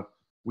showed how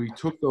we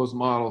took those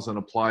models and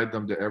applied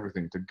them to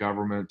everything, to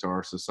government, to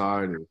our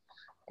society.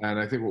 And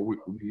I think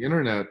the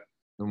internet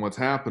and what's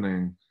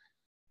happening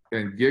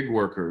and gig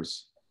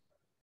workers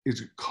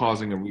is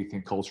causing a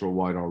rethink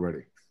cultural-wide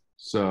already.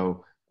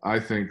 So I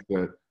think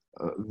that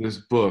this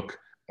book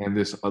and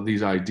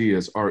these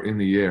ideas are in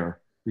the air,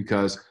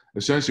 because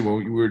essentially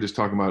when we were just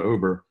talking about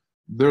Uber,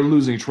 they're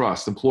losing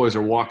trust. Employees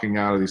are walking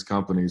out of these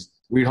companies.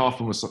 Reid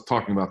Hoffman was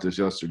talking about this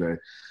yesterday.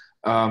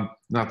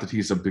 Not that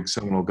he's a big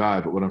seminal guy,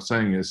 but what I'm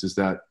saying is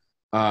that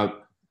I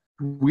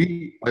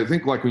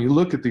think like when you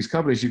look at these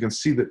companies, you can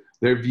see that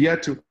they're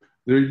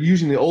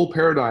using the old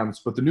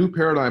paradigms, but the new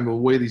paradigm of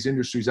the way these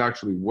industries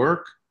actually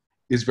work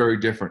is very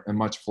different and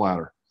much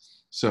flatter.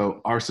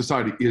 So our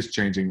society is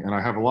changing, and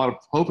I have a lot of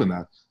hope in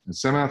that. And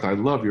Samantha, I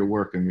love your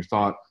work and your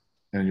thought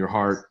and your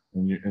heart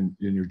and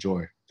your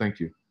joy. Thank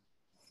you.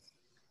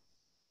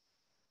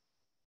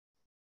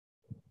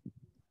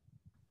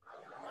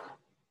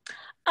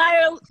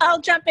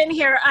 I'll jump in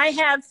here. I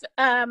have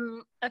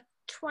a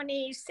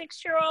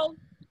 26-year-old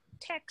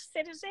tech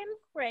citizen,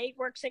 right,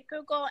 works at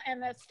Google,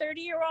 and a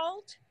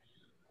 30-year-old,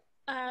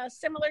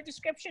 similar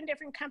description,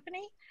 different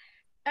company.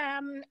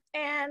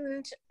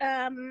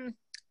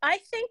 I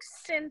think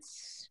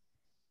since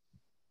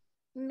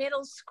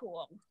middle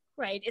school,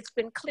 right? It's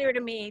been clear to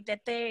me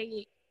that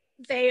they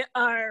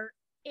are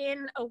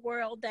in a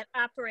world that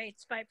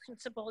operates by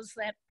principles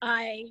that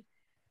I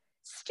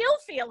still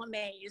feel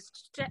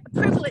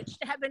privileged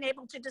to have been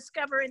able to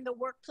discover in the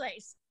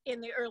workplace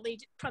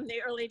from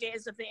the early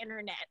days of the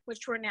internet,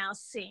 which we're now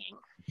seeing.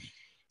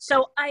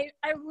 So I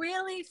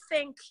really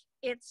think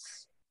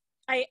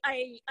I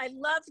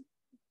love,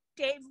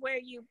 Dave, where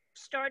you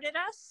started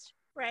us,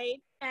 right?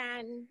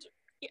 And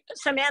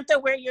Samantha,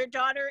 where your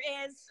daughter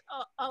is,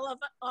 all of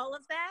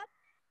that.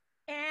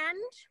 And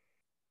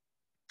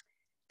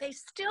they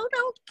still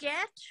don't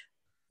get,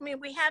 I mean,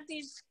 we have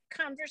these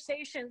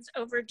conversations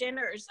over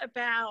dinners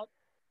about,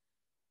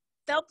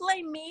 they'll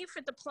blame me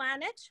for the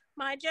planet,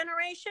 my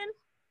generation.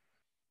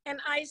 And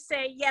I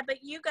say, yeah, but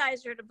you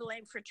guys are to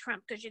blame for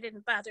Trump because you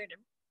didn't bother to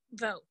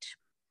vote.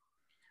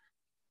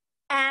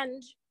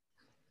 And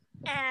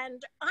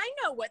I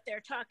know what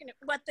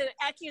what the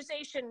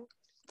accusation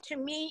to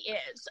me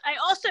is. I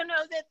also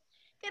know that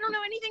they don't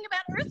know anything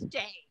about Earth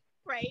Day,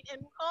 right?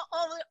 And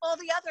all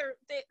the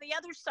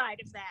other side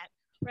of that,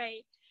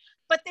 right?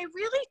 But they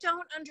really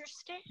don't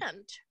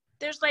understand.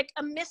 There's like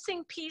a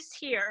missing piece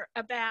here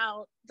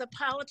about the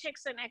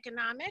politics and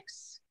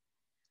economics,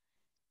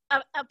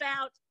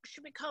 about,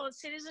 should we call it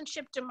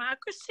citizenship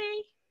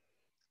democracy,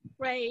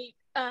 right?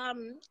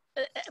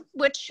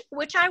 Which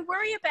I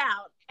worry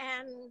about.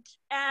 And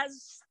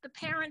as the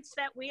parents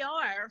that we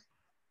are,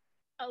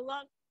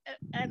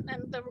 and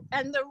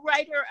the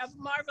writer of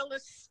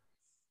marvelous,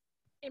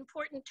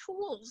 important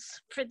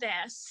tools for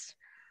this,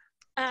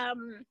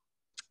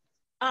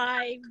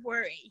 I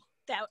worry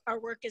that our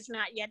work is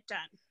not yet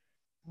done.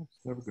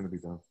 It's never going to be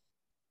done.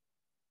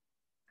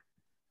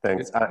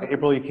 Thanks.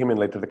 April, you came in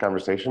late to the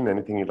conversation.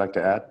 Anything you'd like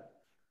to add?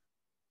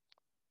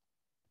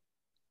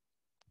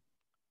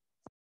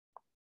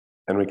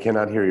 And we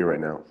cannot hear you right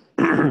now.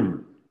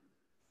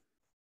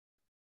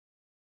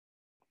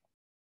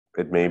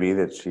 It may be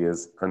that she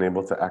is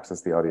unable to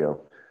access the audio,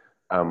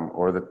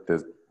 or that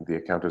the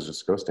account is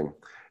just ghosting.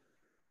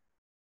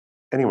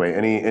 Anyway,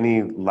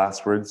 any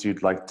last words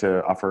you'd like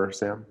to offer,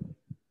 Sam?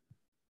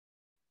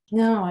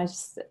 No, I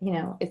just,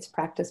 it's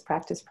practice,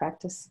 practice,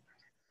 practice.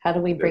 How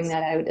do we bring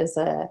that out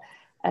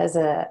as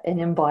an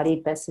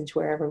embodied message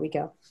wherever we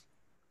go?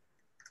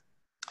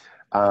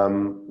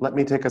 Let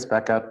me take us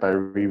back out by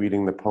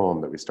rereading the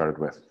poem that we started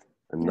with.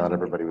 And not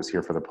everybody was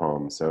here for the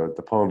poem. So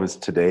the poem is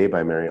Today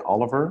by Mary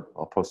Oliver.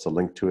 I'll post a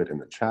link to it in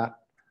the chat.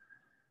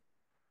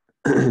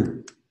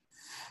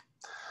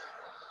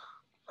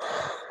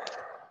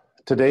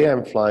 Today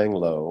I'm flying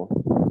low,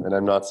 and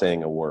I'm not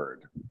saying a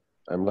word.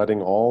 I'm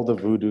letting all the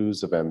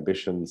voodoos of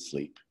ambition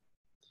sleep.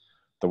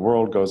 The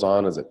world goes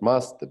on as it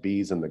must, the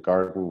bees in the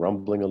garden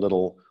rumbling a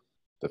little,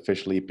 the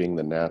fish leaping,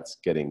 the gnats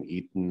getting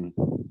eaten,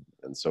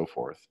 and so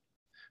forth.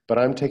 But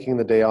I'm taking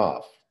the day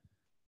off,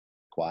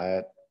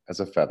 quiet as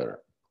a feather.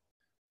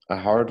 I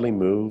hardly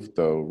move,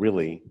 though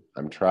really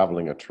I'm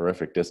traveling a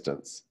terrific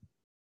distance.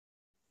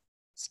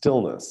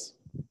 Stillness,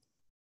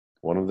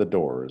 one of the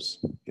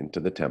doors into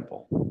the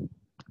temple.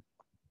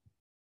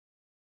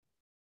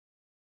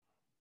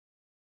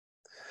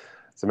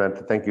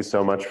 Samantha, thank you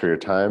so much for your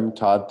time.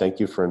 Todd, thank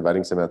you for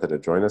inviting Samantha to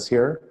join us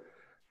here.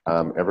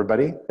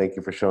 Everybody, thank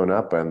you for showing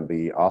up and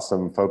the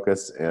awesome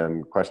focus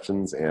and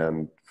questions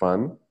and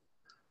fun.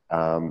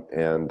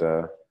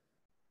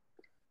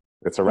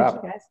 It's a wrap.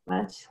 Thank you guys so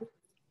much.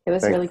 It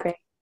was really great.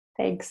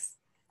 Thanks.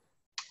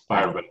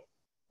 Bye, everybody.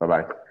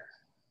 Bye-bye.